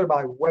 But if you go to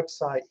my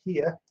website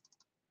here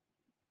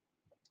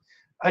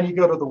and you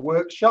go to the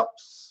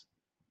workshops,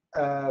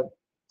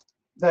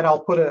 then I'll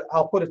put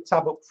a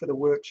tab up for the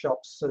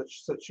workshops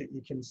such that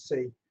you can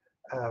see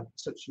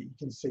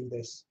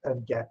this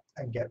and get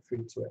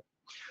through to it.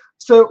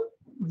 So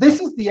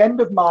this is the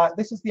end of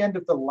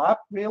the lab,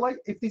 really.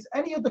 If there's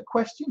any other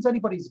questions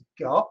anybody's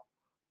got,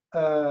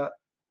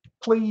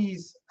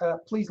 please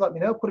let me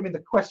know. Put them in the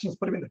questions,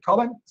 put them in the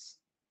comments.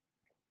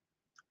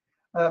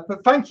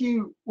 But thank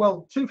you.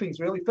 Well, 2 things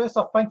really. First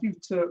off, thank you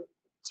to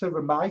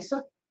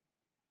Remaisa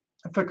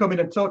for coming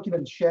and talking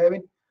and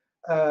sharing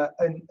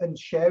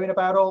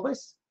about all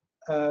this.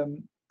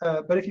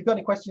 But if you've got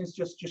any questions,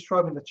 just throw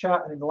them in the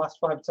chat, and in the last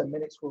 5 or 10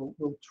 minutes,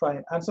 we'll try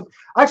and answer them.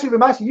 Actually,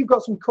 Remaisa, you've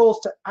got some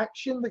calls to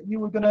action that you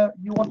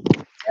wanted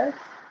to share.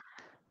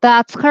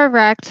 That's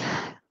correct.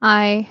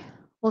 I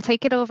will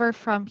take it over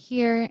from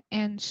here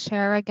and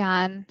share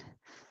again.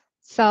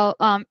 So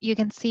you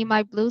can see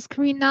my blue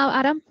screen now,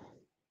 Adam?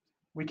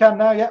 We can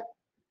now, yeah.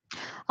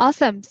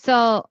 Awesome.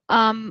 So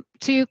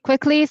to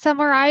quickly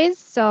summarize,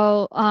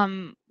 so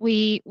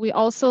we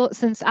also,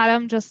 since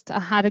Adam just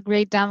had a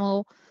great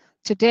demo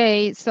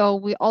today, so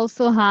we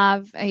also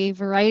have a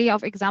variety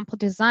of example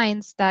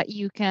designs that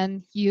you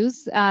can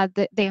use.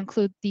 They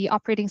include the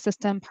operating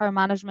system, power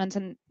management,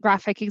 and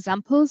graphic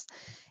examples.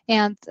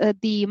 And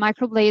the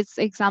MicroBlaze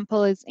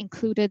example is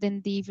included in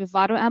the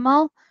Vivado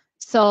ML.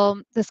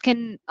 So this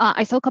can,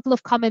 I saw a couple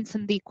of comments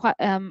in the,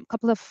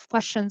 couple of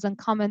questions and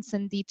comments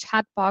in the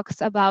chat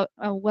box about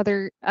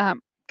whether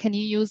can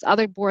you use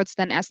other boards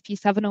than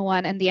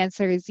SP701, and the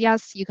answer is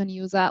yes, you can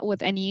use that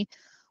with any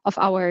of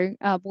our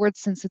boards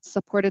since it's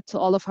supported to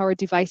all of our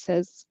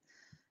devices.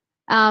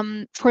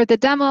 For the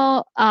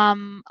demo,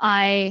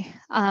 I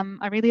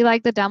really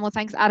like the demo.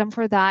 Thanks, Adam,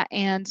 for that.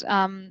 And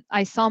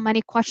I saw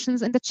many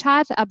questions in the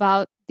chat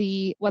about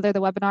whether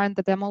the webinar and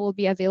the demo will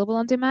be available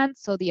on demand.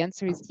 So the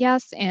answer is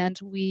yes, and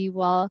we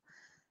will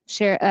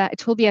share.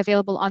 It will be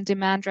available on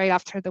demand right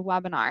after the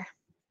webinar.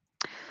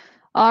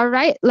 All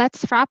right,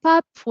 let's wrap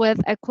up with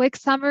a quick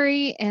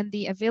summary and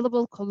the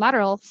available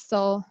collateral.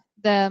 So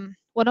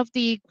one of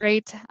the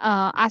great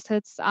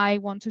assets I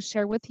want to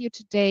share with you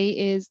today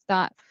is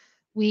that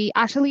we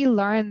actually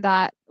learned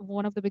that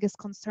one of the biggest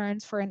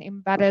concerns for an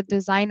embedded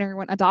designer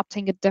when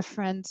adopting a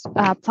different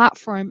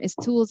platform is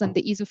tools and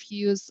the ease of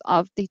use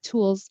of the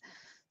tools.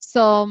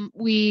 So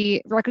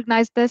we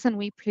recognized this and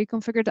we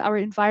pre-configured our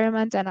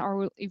environment and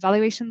our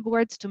evaluation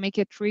boards to make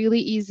it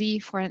really easy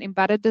for an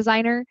embedded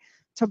designer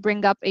to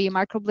bring up a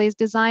MicroBlaze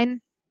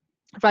design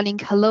running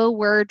Hello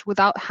World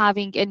without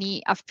having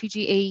any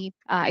FPGA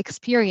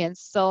experience.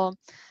 So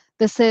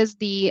this is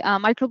the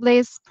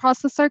MicroBlaze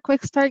processor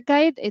quick start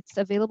guide. It's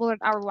available on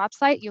our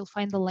website. You'll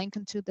find the link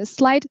into this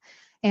slide,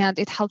 and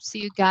it helps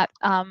you get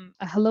a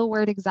Hello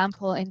World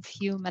example in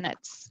few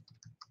minutes.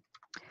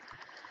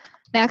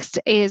 Next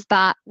is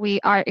that we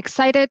are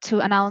excited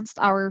to announce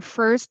our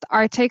first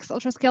RTX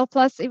UltraScale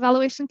Plus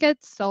evaluation kit.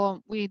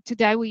 So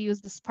today we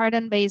use the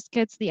Spartan-based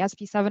kits, the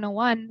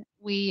SP701.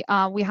 We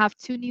have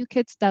two new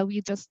kits that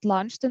we just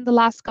launched in the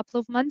last couple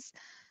of months.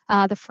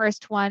 The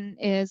first one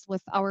is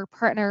with our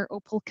partner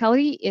Opal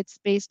Kelly. It's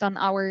based on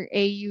our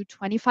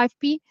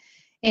AU25P.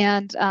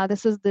 And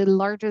this is the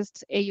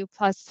largest AU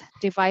Plus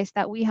device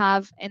that we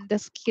have. And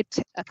this kit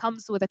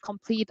comes with a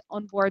complete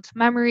onboard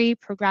memory,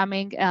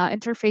 programming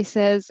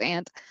interfaces,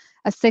 and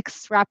a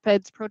 6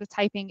 rapid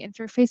prototyping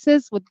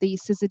interfaces with the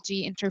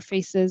syzygy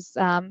interfaces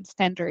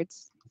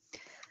standards.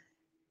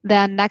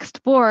 The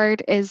next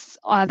board is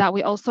that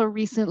we also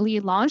recently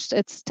launched.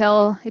 It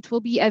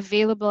will be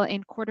available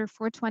in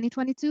Q4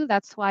 2022.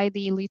 That's why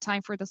the lead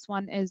time for this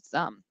one is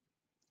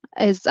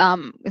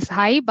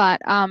high,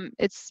 but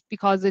it's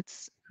because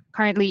it's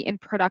currently in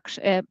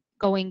production,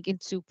 going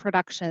into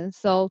production.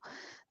 So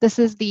this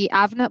is the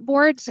Avnet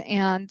board,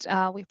 and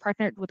we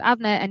partnered with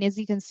Avnet, and as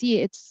you can see,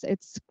 it's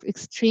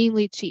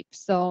extremely cheap.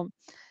 So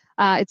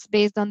it's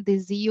based on the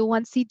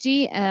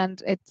ZU1CG,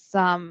 and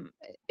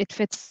it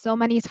fits so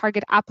many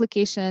target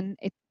application.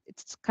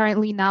 It's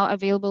currently now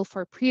available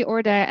for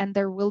pre-order, and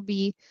there will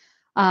be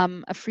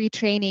a free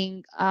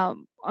training,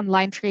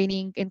 online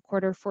training in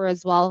Q4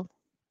 as well,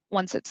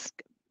 once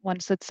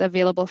it's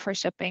available for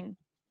shipping.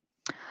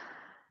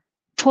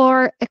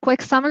 For a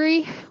quick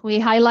summary, we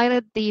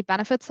highlighted the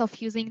benefits of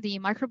using the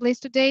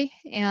MicroBlaze today,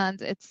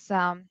 and it's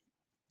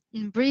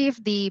in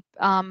brief, the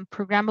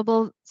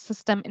programmable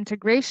system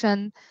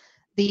integration,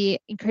 the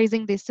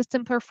increasing the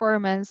system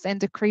performance and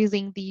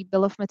decreasing the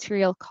bill of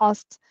material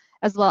cost,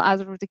 as well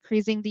as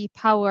decreasing the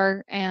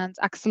power and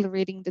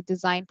accelerating the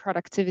design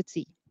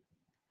productivity.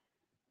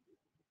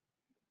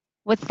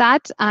 With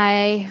that,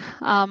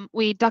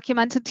 we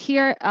documented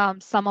here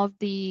some of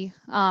the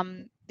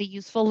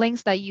useful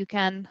links that you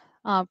can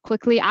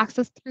quickly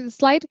access through the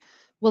slide.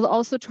 We'll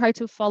also try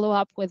to follow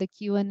up with a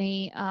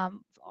Q&A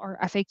or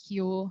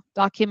FAQ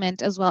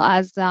document, as well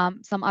as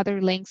some other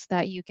links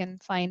that you can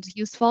find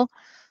useful.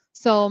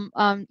 So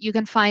you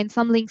can find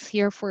some links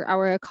here for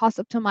our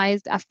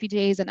cost-optimized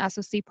FPGAs and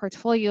SoC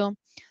portfolio,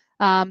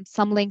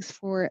 some links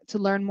to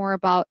learn more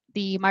about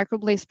the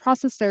MicroBlaze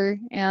processor,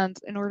 and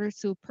in order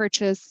to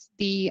purchase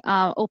the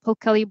Opal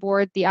Kelly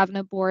board, the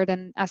Avnet board,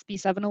 and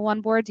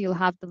SP701 board, you'll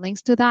have the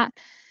links to that.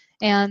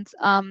 And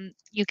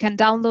you can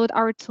download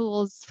our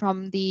tools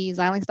from the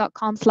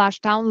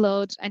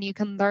xilinx.com/download, and you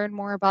can learn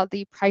more about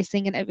the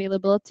pricing and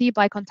availability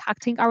by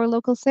contacting our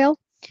local sale.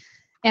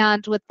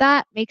 And with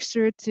that, make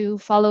sure to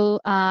follow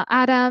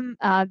Adam,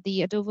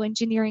 the Adovo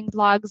engineering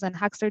blogs, and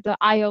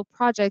Hackster.io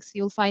projects.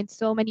 You'll find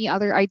so many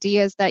other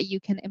ideas that you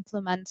can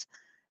implement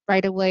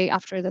right away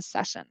after this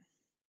session.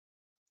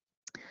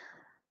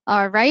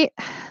 All right,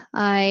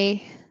 I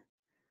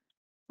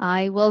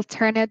will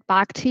turn it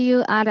back to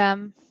you,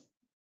 Adam,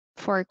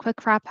 for a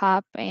quick wrap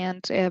up,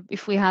 and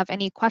if we have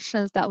any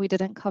questions that we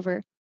didn't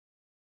cover.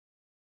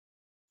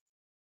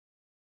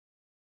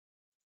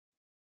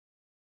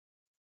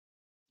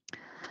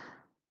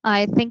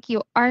 I think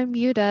you are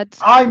muted.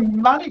 I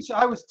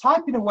was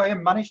typing away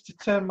and managed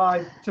to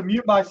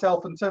mute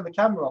myself and turn the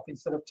camera off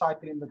instead of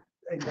typing in the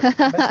message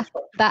box.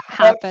 That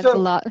happens a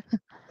lot.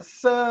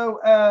 So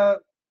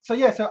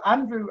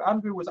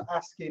Andrew was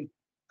asking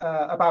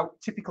about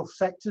typical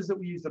sectors that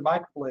we use the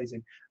MicroBlaze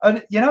in.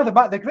 And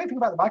the great thing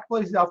about the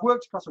MicroBlaze is I've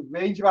worked across a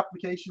range of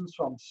applications,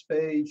 from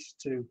space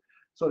to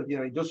sort of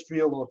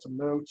industrial,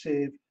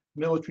 automotive,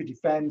 military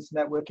defense,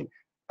 networking.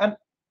 And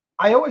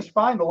I always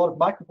find a lot of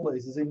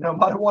MicroBlazes in no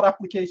matter what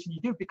application you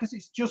do, because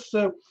it's just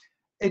so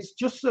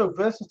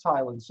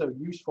versatile and so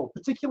useful,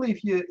 particularly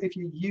if you're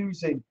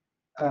using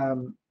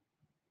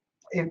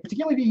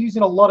particularly if you're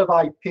using a lot of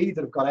IP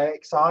that have got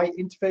AXI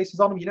interfaces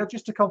on them,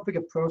 just to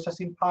configure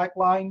processing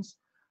pipelines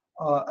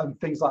and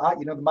things like that.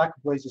 The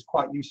MicroBlaze is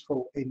quite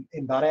useful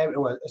in that area,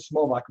 or a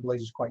small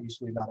MicroBlaze is quite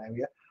useful in that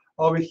area.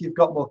 Or if you've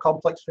got more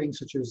complex things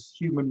such as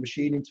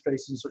human-machine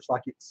interfaces and such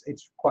like,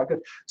 it's quite good.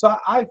 So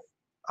I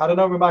don't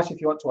know, Ramesh, if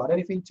you want to add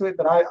anything to it,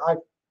 but I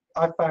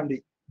found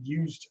it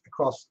used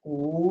across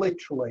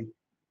literally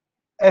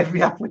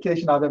every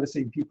application I've ever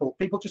seen.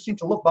 People just seem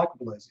to love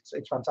MicroBlaze.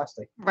 It's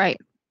fantastic. Right.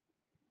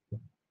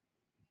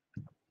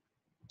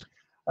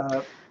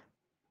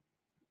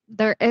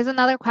 There is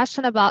another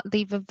question about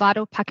the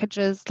Vivado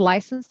packages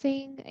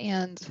licensing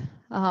and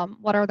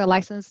what are the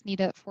licenses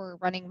needed for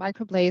running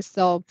MicroBlaze.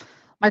 So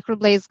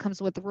MicroBlaze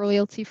comes with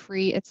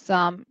royalty-free. It's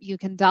you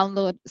can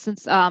download,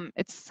 since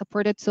it's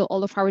supported to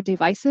all of our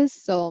devices.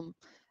 So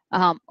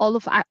all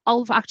of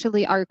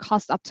actually our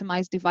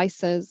cost-optimized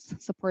devices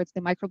supports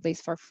the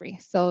MicroBlaze for free.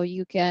 So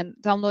you can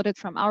download it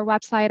from our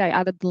website. I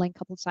added the link a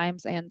couple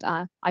times, and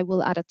I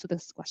will add it to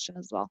this question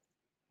as well.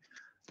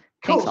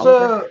 Cool. Thanks,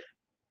 Oliver.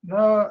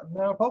 No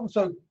problem.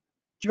 So do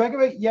you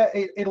agree? Yeah,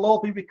 it'll all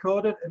be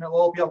recorded and it'll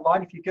all be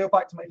online. If you go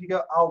back to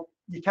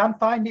you can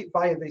find it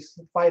via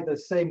the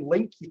same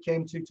link you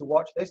came to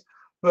watch this.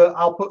 But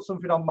I'll put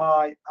something on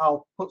my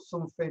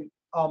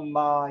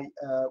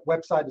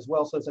website as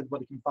well, so that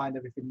everybody can find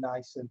everything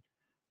nice and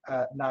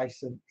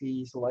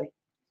easily.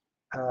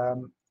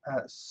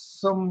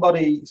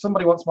 Somebody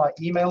wants my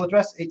email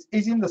address. It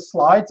is in the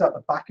slides at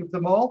the back of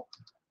them all,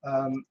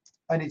 and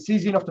it's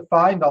easy enough to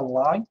find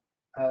online.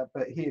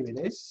 But here it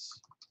is.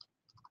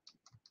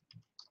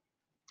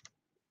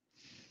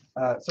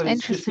 So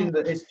it's just in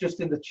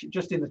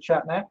the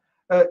chat now.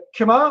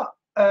 Kamar,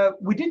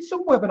 we did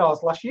some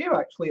webinars last year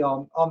actually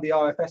on the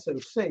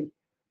RFSoC.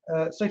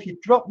 So if you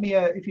drop me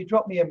a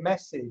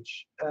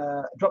message,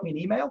 drop me an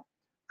email,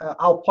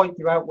 I'll point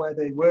you out where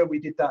they were. We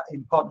did that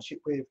in partnership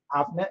with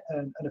Avnet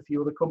and a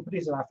few other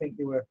companies, and I think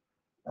they were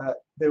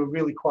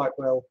really quite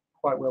well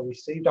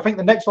received. I think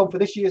the next one for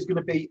this year is going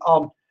to be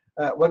on.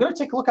 We're going to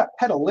take a look at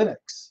Pedal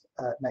Linux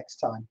next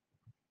time.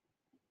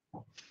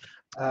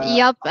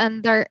 Yep,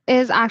 and there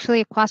is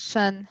actually a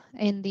question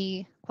in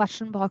the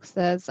question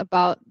boxes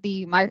about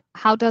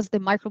how does the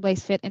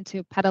MicroBlaze fit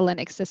into Pedal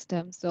Linux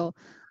system. So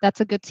that's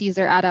a good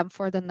teaser, Adam,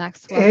 for the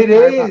next webinar. It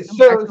is.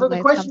 So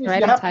the question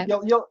is,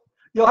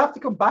 you'll have to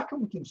come back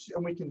and we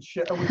can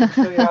show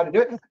you how to do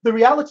it. The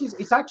reality is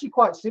it's actually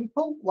quite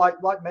simple. Like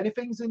many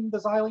things in the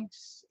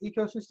Xilinx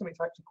ecosystem,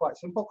 it's actually quite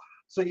simple.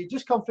 So you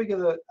just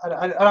configure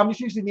and I'm just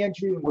using the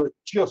engineering word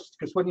just,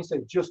 because when you say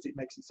just, it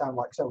makes it sound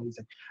like so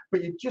easy.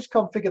 But you just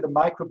configure the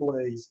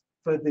MicroBlaze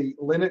for the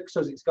Linux,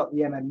 so it's got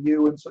the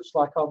MMU and such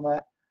like on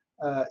there.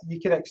 You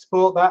can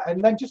export that,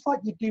 and then just like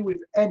you do with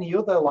any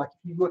other, like if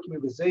you're working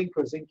with a Zinc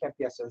or a Zinc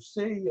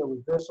MPSoC or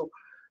with Versal,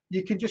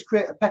 you can just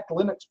create a Pedal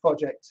Linux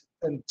project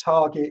and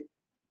target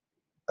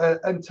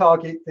that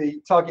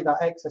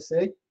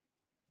XSE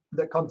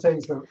that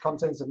contains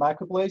the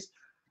MicroBlaze.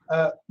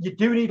 You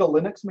do need a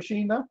Linux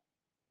machine though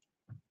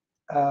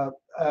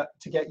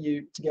to get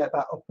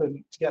that up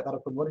and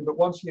running. But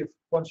once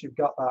you've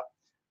got that,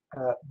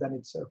 then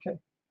it's okay.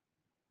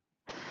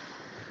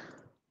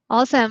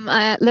 Awesome.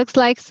 Looks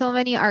like so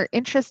many are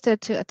interested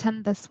to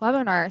attend this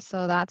webinar,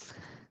 so that's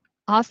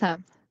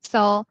awesome.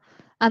 So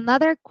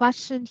another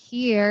question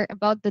here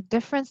about the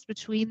difference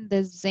between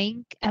the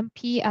Zinc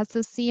MP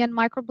SoC and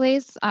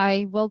MicroBlaze.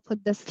 I will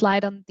put this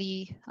slide on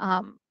the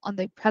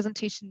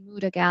presentation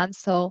mood again.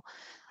 So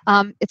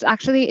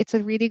it's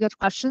a really good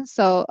question.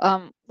 So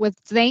with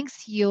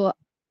Zincs,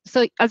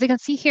 so as you can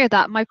see here,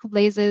 that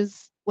MicroBlaze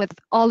is with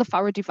all of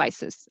our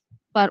devices.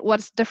 But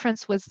what's the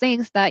difference with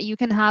Zincs, that you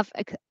can have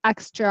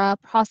extra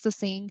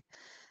processing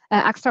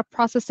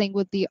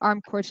with the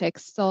ARM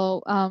Cortex.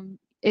 So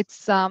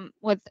it's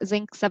with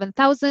Zinc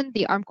 7000,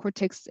 the ARM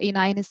Cortex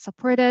A9 is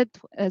supported.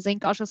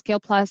 Zinc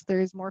Autoscale Plus,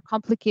 there's more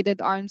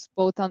complicated ARMs,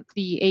 both on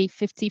the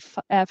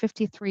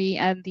A53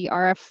 and the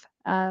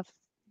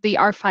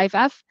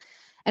R5F.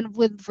 And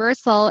with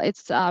Versal,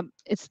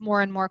 it's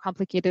more and more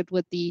complicated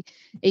with the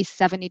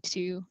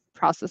A72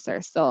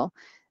 processor. So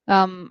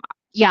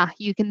yeah,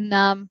 you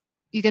can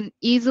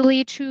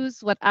easily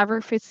choose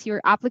whatever fits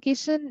your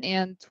application,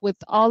 and with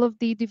all of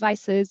the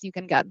devices, you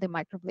can get the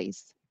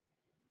MicroBlaze.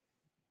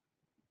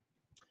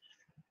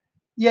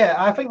 Yeah,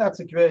 I think that's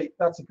a great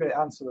answer,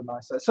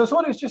 Anissa. So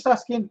someone was just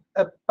asking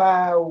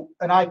about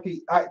an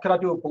IP. Could I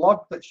do a blog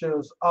that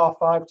shows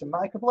R5 to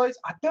MicroBlaze?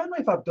 I don't know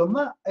if I've done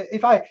that.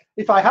 If I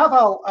have,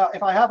 I'll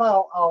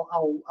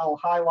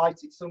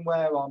highlight it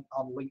somewhere on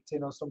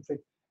LinkedIn or something.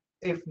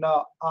 If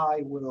not,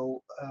 I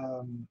will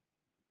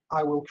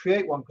I will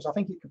create one because I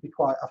think it could be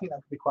quite. I think that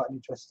could be quite an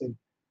interesting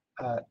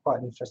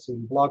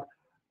blog.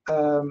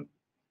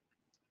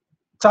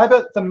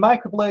 Tiber, the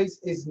MicroBlaze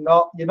is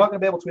not. You're not going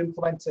to be able to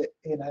implement it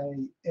in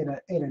an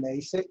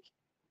ASIC.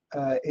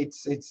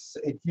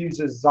 It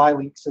uses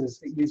Xilinx as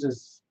it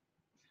uses.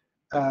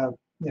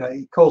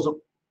 It calls up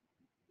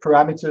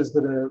parameters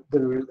that are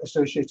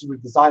associated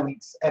with the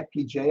Xilinx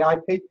FPGA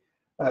IP.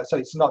 So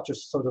it's not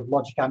just sort of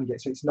logic and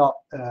gate. So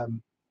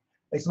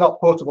it's not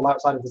portable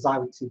outside of the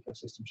Xilinx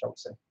ecosystem, shall we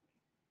say.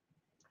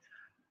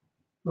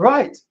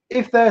 Right.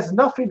 If there's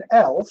nothing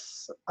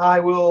else, I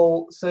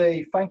will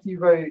say thank you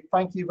very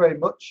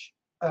much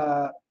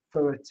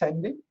for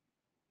attending,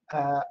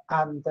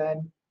 and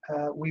then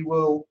we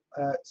will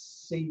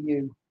see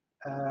you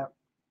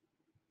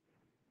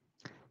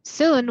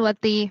soon with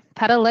the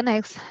Pedal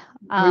Linux.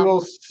 We will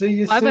see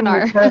you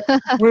webinar. soon.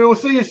 We will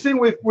see you soon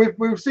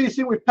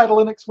with Pedal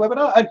Linux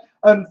webinar.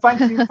 And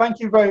thank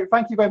you very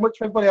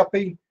much,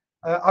 everybody.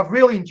 I've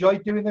really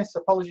enjoyed doing this.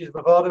 Apologies if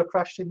Avado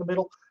crashed in the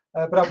middle,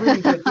 but I've really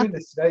enjoyed doing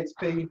this today.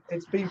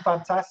 It's been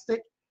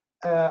fantastic,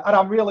 and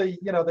I'm really,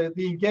 the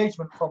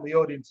engagement from the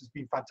audience has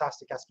been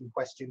fantastic, asking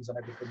questions and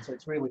everything. So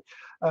it's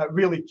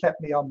really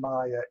kept me on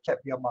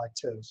my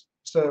toes.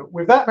 So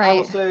with that, I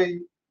will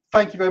say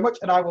thank you very much,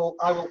 and I will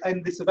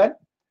end this event.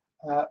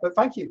 But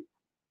thank you.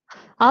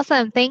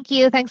 Awesome. Thank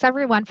you. Thanks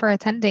everyone for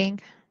attending.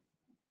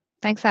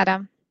 Thanks,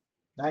 Adam.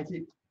 Thank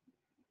you.